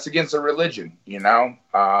 That's against the religion,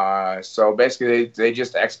 So basically, they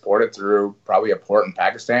just export it through probably a port in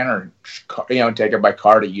Pakistan, or take it by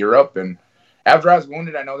car to Europe. And after I was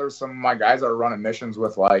wounded, I know there were some of my guys that were running missions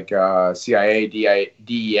with like CIA,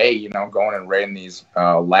 DEA, going and raiding these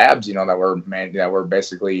labs, that were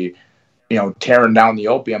basically, tearing down the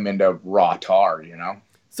opium into raw tar,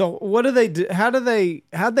 So what do they do? How'd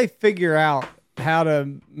they figure out how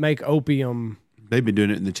to make opium? They've been doing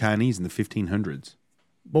it in the Chinese in the 1500s.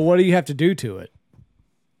 But what do you have to do to it?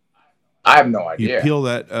 I have no idea. You peel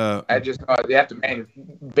that. I just know they have to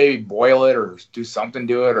maybe boil it or do something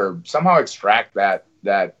to it or somehow extract that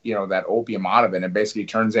opium out of it. And it basically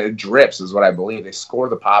it drips, is what I believe. They score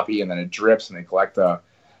the poppy and then it drips and they collect the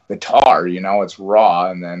tar. It's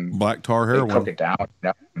raw, and then black tar heroin. They cook it down.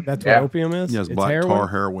 That's what opium is. Yeah, it's black heroin? Tar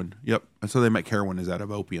heroin. Yep, that's how they make heroin, is out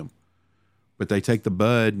of opium. But they take the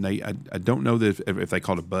bud, and I don't know that if they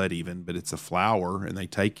call it a bud even, but it's a flower, and they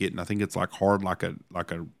take it, and I think it's like hard, like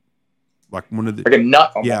one of the, like a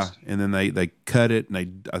nut almost. Yeah, and then they cut it, and I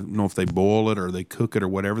don't know if they boil it or they cook it or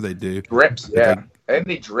whatever they do. Drips, yeah. And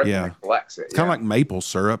they drip and it collects it. It's kind of like maple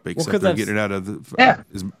syrup, except they're getting it out of the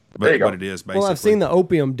is what it is, basically. Well, I've seen the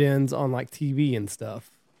opium dens on like TV and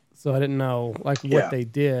stuff. So I didn't know what they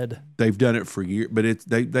did. They've done it for years, but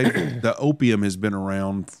the opium has been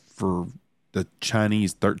around for the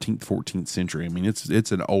Chinese 13th, 14th century. I mean,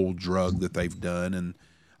 it's an old drug that they've done, and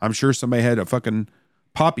I'm sure somebody had a fucking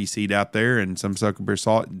poppy seed out there, and some sucker bear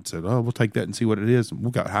saw it and said, "Oh, we'll take that and see what it is." And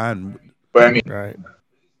we got high, but I mean, right?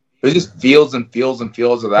 There's just fields and fields and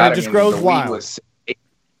fields of that. And it just grows wild.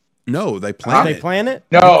 No, they plant it. They plant it?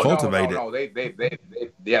 No, cultivate it. No,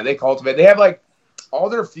 they cultivate. They have like all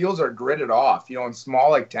their fields are gridded off, in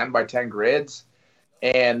small 10 by 10 grids.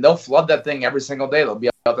 And they'll flood that thing every single day. They'll be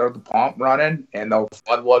out there with the pump running, and they'll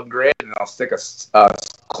flood one grid, and they'll stick a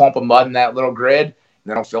clump of mud in that little grid, and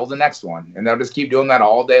then they'll fill the next one. And they'll just keep doing that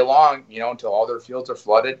all day long, until all their fields are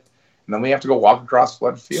flooded. And then we have to go walk across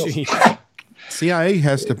flooded fields. CIA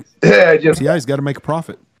has to. CIA's got to make a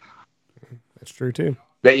profit. That's true too.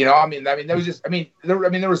 But there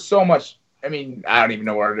was so much. I don't even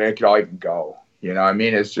know where it could all even go.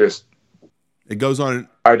 It's just. It goes on.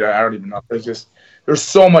 I don't even know. There's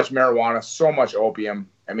so much marijuana, so much opium.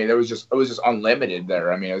 It was just unlimited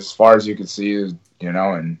there. As far as you could see,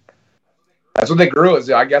 and that's what they grew.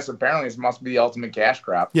 I guess apparently it must be the ultimate cash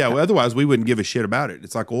crop. Yeah, well, otherwise we wouldn't give a shit about it.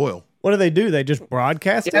 It's like oil. What do? They just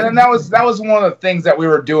broadcast it? Yeah, and that was one of the things that we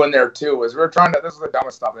were doing there too. Was we were trying to. This was the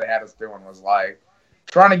dumbest stuff they had us doing. Was like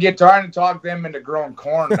trying to talk them into growing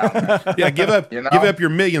corn down there. Yeah, give up your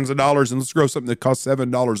millions of dollars and let's grow something that costs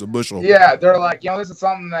 $7 a bushel. Yeah, they're like, this is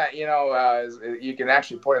something that you can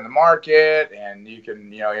actually put in the market, and you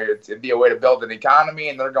can it'd be a way to build an economy.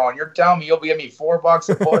 And they're going, you're telling me you'll give me $4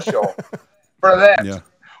 a bushel for that? Yeah.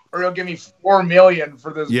 or he'll give me $4 million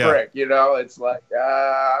for this Yeah. brick. You know, it's like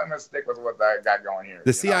I'm gonna stick with what I got going here.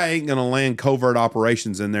 The CIA ain't gonna land covert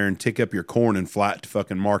operations in there and tick up your corn and fly it to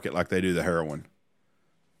fucking market like they do the heroin.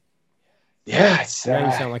 Yeah, it's, Now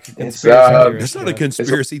you sound like a conspiracy theorist. It's not a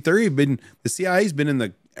conspiracy theory. The CIA's been in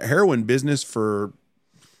the heroin business for,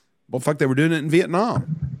 well, fuck, they were doing it in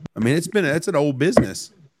Vietnam. I mean, it's an old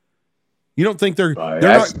business. You don't think they're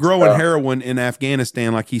not growing heroin in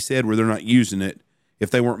Afghanistan, like he said, where they're not using it if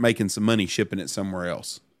they weren't making some money shipping it somewhere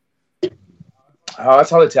else? Oh, that's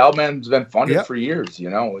how the Taliban's been funded for years. You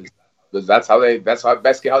know, that's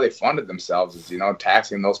basically how they funded themselves is, you know,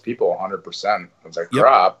 taxing those people 100% of their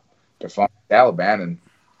crop to fund the Taliban, and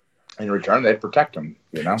in return they'd protect them.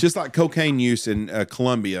 You know, just like cocaine use in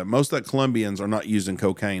Colombia. Most of the Colombians are not using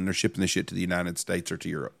cocaine; they're shipping the shit to the United States or to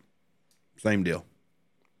Europe. Same deal,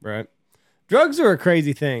 right? Drugs are a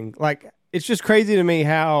crazy thing. Like, it's just crazy to me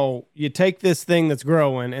how you take this thing that's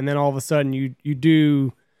growing, and then all of a sudden you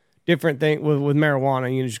do different thing with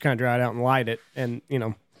marijuana. You just kind of dry it out and light it, and you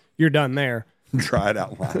know you're done there. Dry it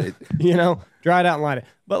out and light it. You know, dry it out and light it.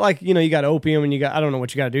 But like, you know, you got opium and I don't know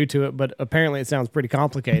what you got to do to it, but apparently it sounds pretty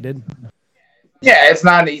complicated. Yeah, it's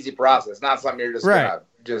not an easy process. It's not something you're just gonna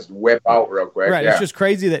just whip out real quick. Right. Yeah. It's just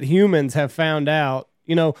crazy that humans have found out,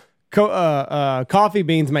 you know, coffee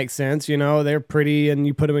beans make sense. You know, they're pretty and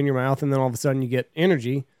you put them in your mouth and then all of a sudden you get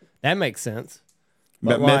energy. That makes sense.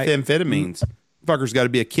 But like, methamphetamines. Fucker's got to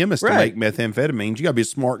be a chemist to make methamphetamines. You got to be a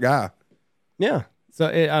smart guy. Yeah. So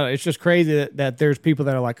it's just crazy that there's people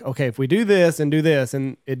that are like, okay, if we do this and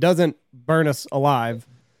it doesn't burn us alive,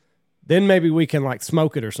 then maybe we can like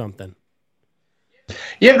smoke it or something.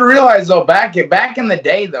 You have to realize though, back in the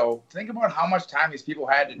day though, think about how much time these people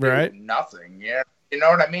had to do nothing. Yeah, you know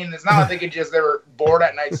what I mean? It's not like they were bored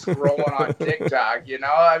at night scrolling on TikTok. You know,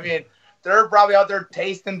 I mean, they're probably out there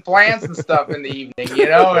tasting plants and stuff in the evening. You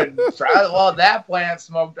know, and that plant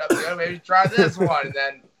smoked up. You know, maybe try this one, and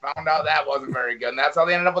then found out that wasn't very good, and that's how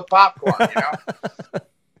they ended up with popcorn. You know?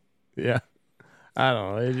 Yeah, I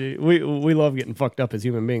don't know. We love getting fucked up as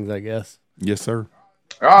human beings, I guess. Yes, sir.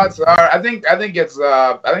 Oh, it's. I think it's.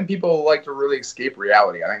 I think people like to really escape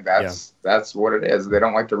reality. I think that's what it is. They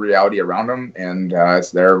don't like the reality around them, and it's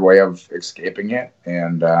their way of escaping it.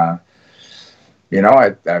 And you know,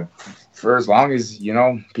 I for as long as, you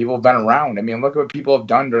know, people have been around. I mean, look at what people have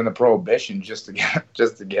done during the Prohibition just to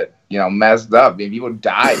get you know, messed up. I mean, people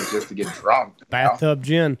died just to get drunk. Bathtub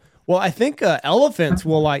gin. Well, I think elephants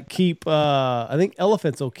will keep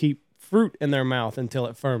fruit in their mouth until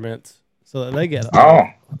it ferments so that they get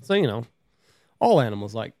So, you know, all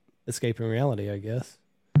animals like escaping reality, I guess.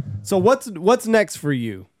 So what's next for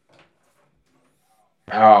you?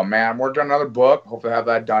 Oh man, I'm working on another book. Hopefully have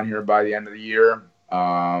that done here by the end of the year.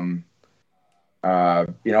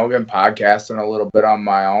 You know, I've been podcasting a little bit on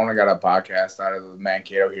my own. I got a podcast out of the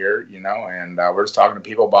Mankato here, you know, and we're just talking to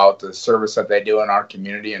people about the service that they do in our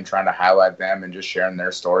community and trying to highlight them and just sharing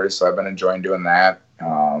their stories. So I've been enjoying doing that.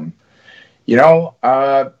 You know,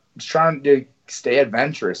 just trying to stay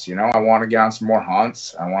adventurous. You know, I want to get on some more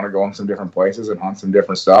hunts. I want to go in some different places and hunt some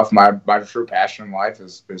different stuff. My true passion in life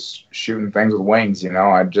is shooting things with wings. You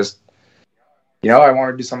know, you know, I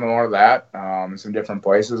want to do something more of that in some different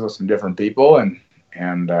places with some different people, and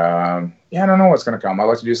yeah, I don't know what's gonna come. I'd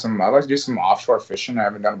like to do some offshore fishing. I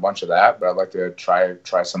haven't done a bunch of that, but I'd like to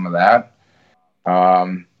try some of that.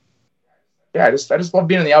 Yeah, I just love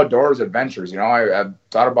being in the outdoors, adventures. You know, I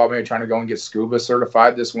thought about maybe trying to go and get scuba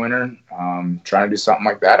certified this winter. Trying to do something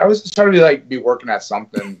like that. I was just trying to be working at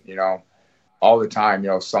something, you know, all the time, you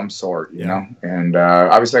know, some sort, you know. And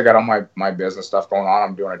obviously I got all my business stuff going on.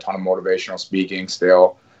 I'm doing a ton of motivational speaking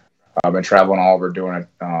still. I've been traveling all over doing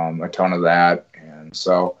a ton of that. And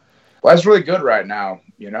so, well, that's really good right now.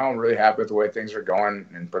 You know, I'm really happy with the way things are going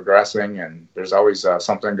and progressing. And there's always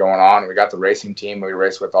something going on. We got the racing team we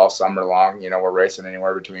race with all summer long. You know, we're racing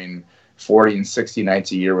anywhere between 40 and 60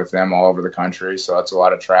 nights a year with them all over the country. So that's a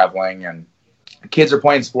lot of traveling. And kids are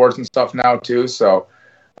playing sports and stuff now too. So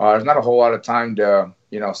there's not a whole lot of time to,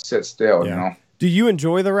 you know, sit still, you know. Do you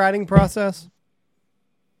enjoy the riding process?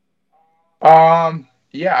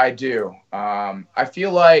 Yeah, I do. I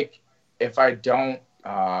feel like if I don't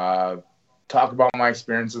talk about my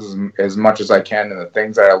experiences as much as I can and the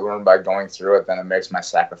things that I learned by going through it, then it makes my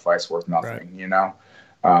sacrifice worth nothing, you know?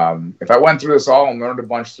 If I went through this all and learned a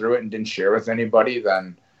bunch through it and didn't share with anybody,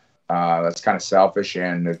 then that's kind of selfish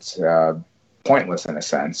and it's pointless in a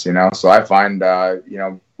sense, you know? So I find, you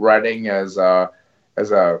know, writing as a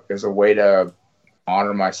way to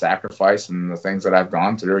honor my sacrifice and the things that I've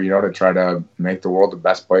gone through, you know, to try to make the world the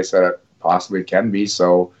best place that it possibly can be.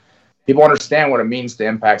 So people understand what it means to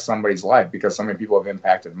impact somebody's life, because so many people have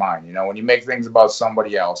impacted mine. You know, when you make things about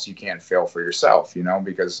somebody else, you can't fail for yourself, you know,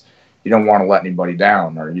 because you don't want to let anybody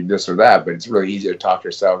down or you this or that, but it's really easy to talk to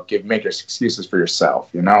yourself, make excuses for yourself,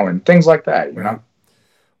 you know, and things like that, you know?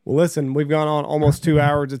 Well, listen, we've gone on almost 2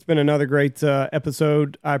 hours. It's been another great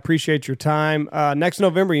episode. I appreciate your time. Next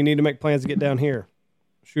November, you need to make plans to get down here.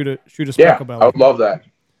 Shoot a speckle belly. I would love that.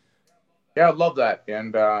 Yeah, I'd love that.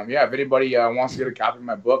 And if anybody wants to get a copy of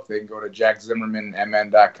my book, they can go to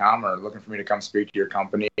jackzimmermanmn.com, or looking for me to come speak to your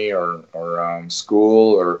company or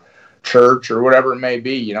school or church or whatever it may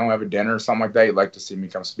be, you know, have a dinner or something like that you'd like to see me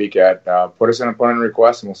come speak at, put us in a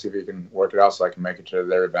request, and we'll see if we can work it out so I can make it to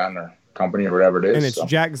their event or company or whatever it is. And it's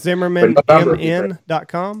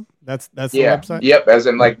jackzimmermanmn.com. That's the website? Yep, as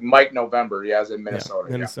in like Mike November, as in Minnesota.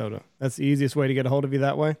 Yeah, Minnesota. Yeah. That's the easiest way to get a hold of you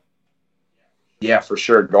that way? Yeah, for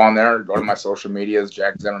sure. Go on there, go to my social medias,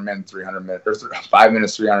 Jack Zimmerman, 5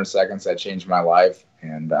 minutes, 300 seconds. That changed my life.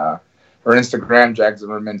 And or Instagram, Jack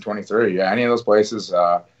Zimmerman 23. Yeah, any of those places,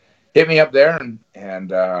 hit me up there, and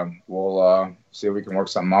we'll see if we can work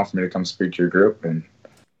something out for me to come speak to your group. And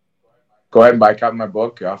go ahead and buy a copy of my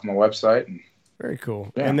book off my website. Very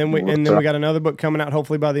cool. Yeah, and then we got another book coming out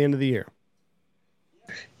hopefully by the end of the year.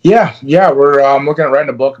 Yeah, we're looking at writing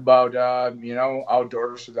a book about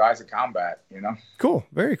outdoors through the eyes of combat. You know. Cool,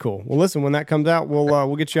 very cool. Well, listen, when that comes out,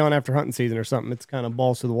 we'll get you on after hunting season or something. It's kind of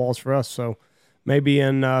balls to the walls for us, so maybe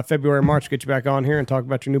in February or March, get you back on here and talk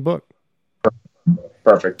about your new book.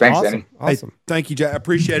 Perfect. Thanks, awesome. Danny. Awesome. Hey, thank you, Jack. I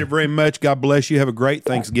appreciate it very much. God bless you. Have a great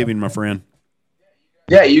Thanksgiving, my friend.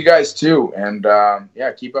 Yeah, you guys too. And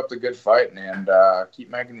keep up the good fight, and keep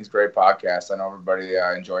making these great podcasts. I know everybody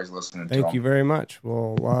enjoys listening to them. Thank you very much.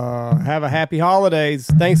 Well, have a happy holidays.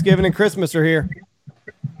 Thanksgiving and Christmas are here.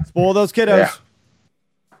 Spoil those kiddos.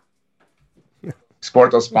 Yeah.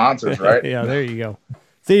 Support those sponsors, right? Yeah, there you go.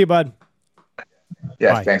 See you, bud.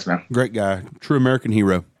 Yeah, bye. Thanks, man. Great guy. True American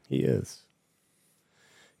hero. He is.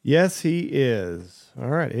 Yes, he is. All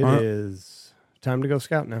right, it is time to go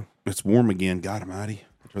scout now. It's warm again. God almighty.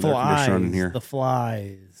 Flies. In here. The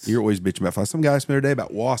flies. You're always bitching about flies. Some guy asked me the other day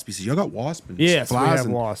about wasps. He says, y'all got wasps and yes, flies we have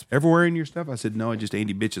and wasps everywhere in your stuff? I said, no, just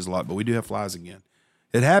Andy bitches a lot, but we do have flies again.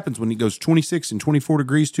 It happens when it goes 26 and 24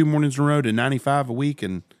 degrees 2 mornings in a row to 95 a week,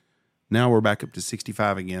 and now we're back up to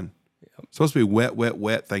 65 again. Yep. It's supposed to be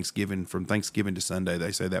wet Thanksgiving, from Thanksgiving to Sunday,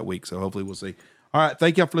 they say that week, so hopefully we'll see. All right,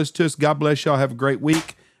 thank y'all for listening to us. God bless y'all. Have a great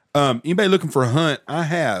week. Anybody looking for a hunt, I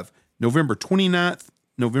have November 29th,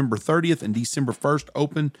 November 30th, and December 1st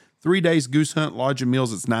open. 3 days goose hunt, lodge and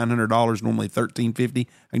meals. It's $900, normally $1,350.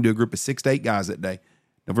 I can do a group of 6 to 8 guys that day.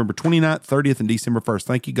 November 29th, 30th, and December 1st.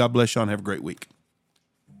 Thank you. God bless y'all, and have a great week.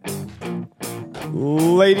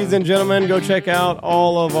 Ladies and gentlemen, go check out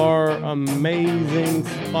all of our amazing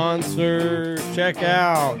sponsors. Check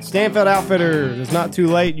out Stanfield Outfitters. It's not too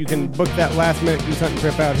late. You can book that last-minute goose hunting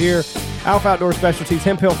trip out here. Alpha Outdoor Specialties,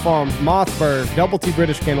 Hemp Hill Farms, Mossberg, Double T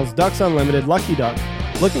British Kennels, Ducks Unlimited, Lucky Duck,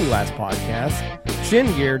 Looking Glass Podcast, Shin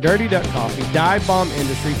Gear, Dirty Duck Coffee, Dive Bomb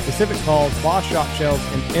Industries, Pacific Calls, Boss Shop Shells,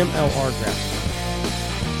 and MLR Graphics.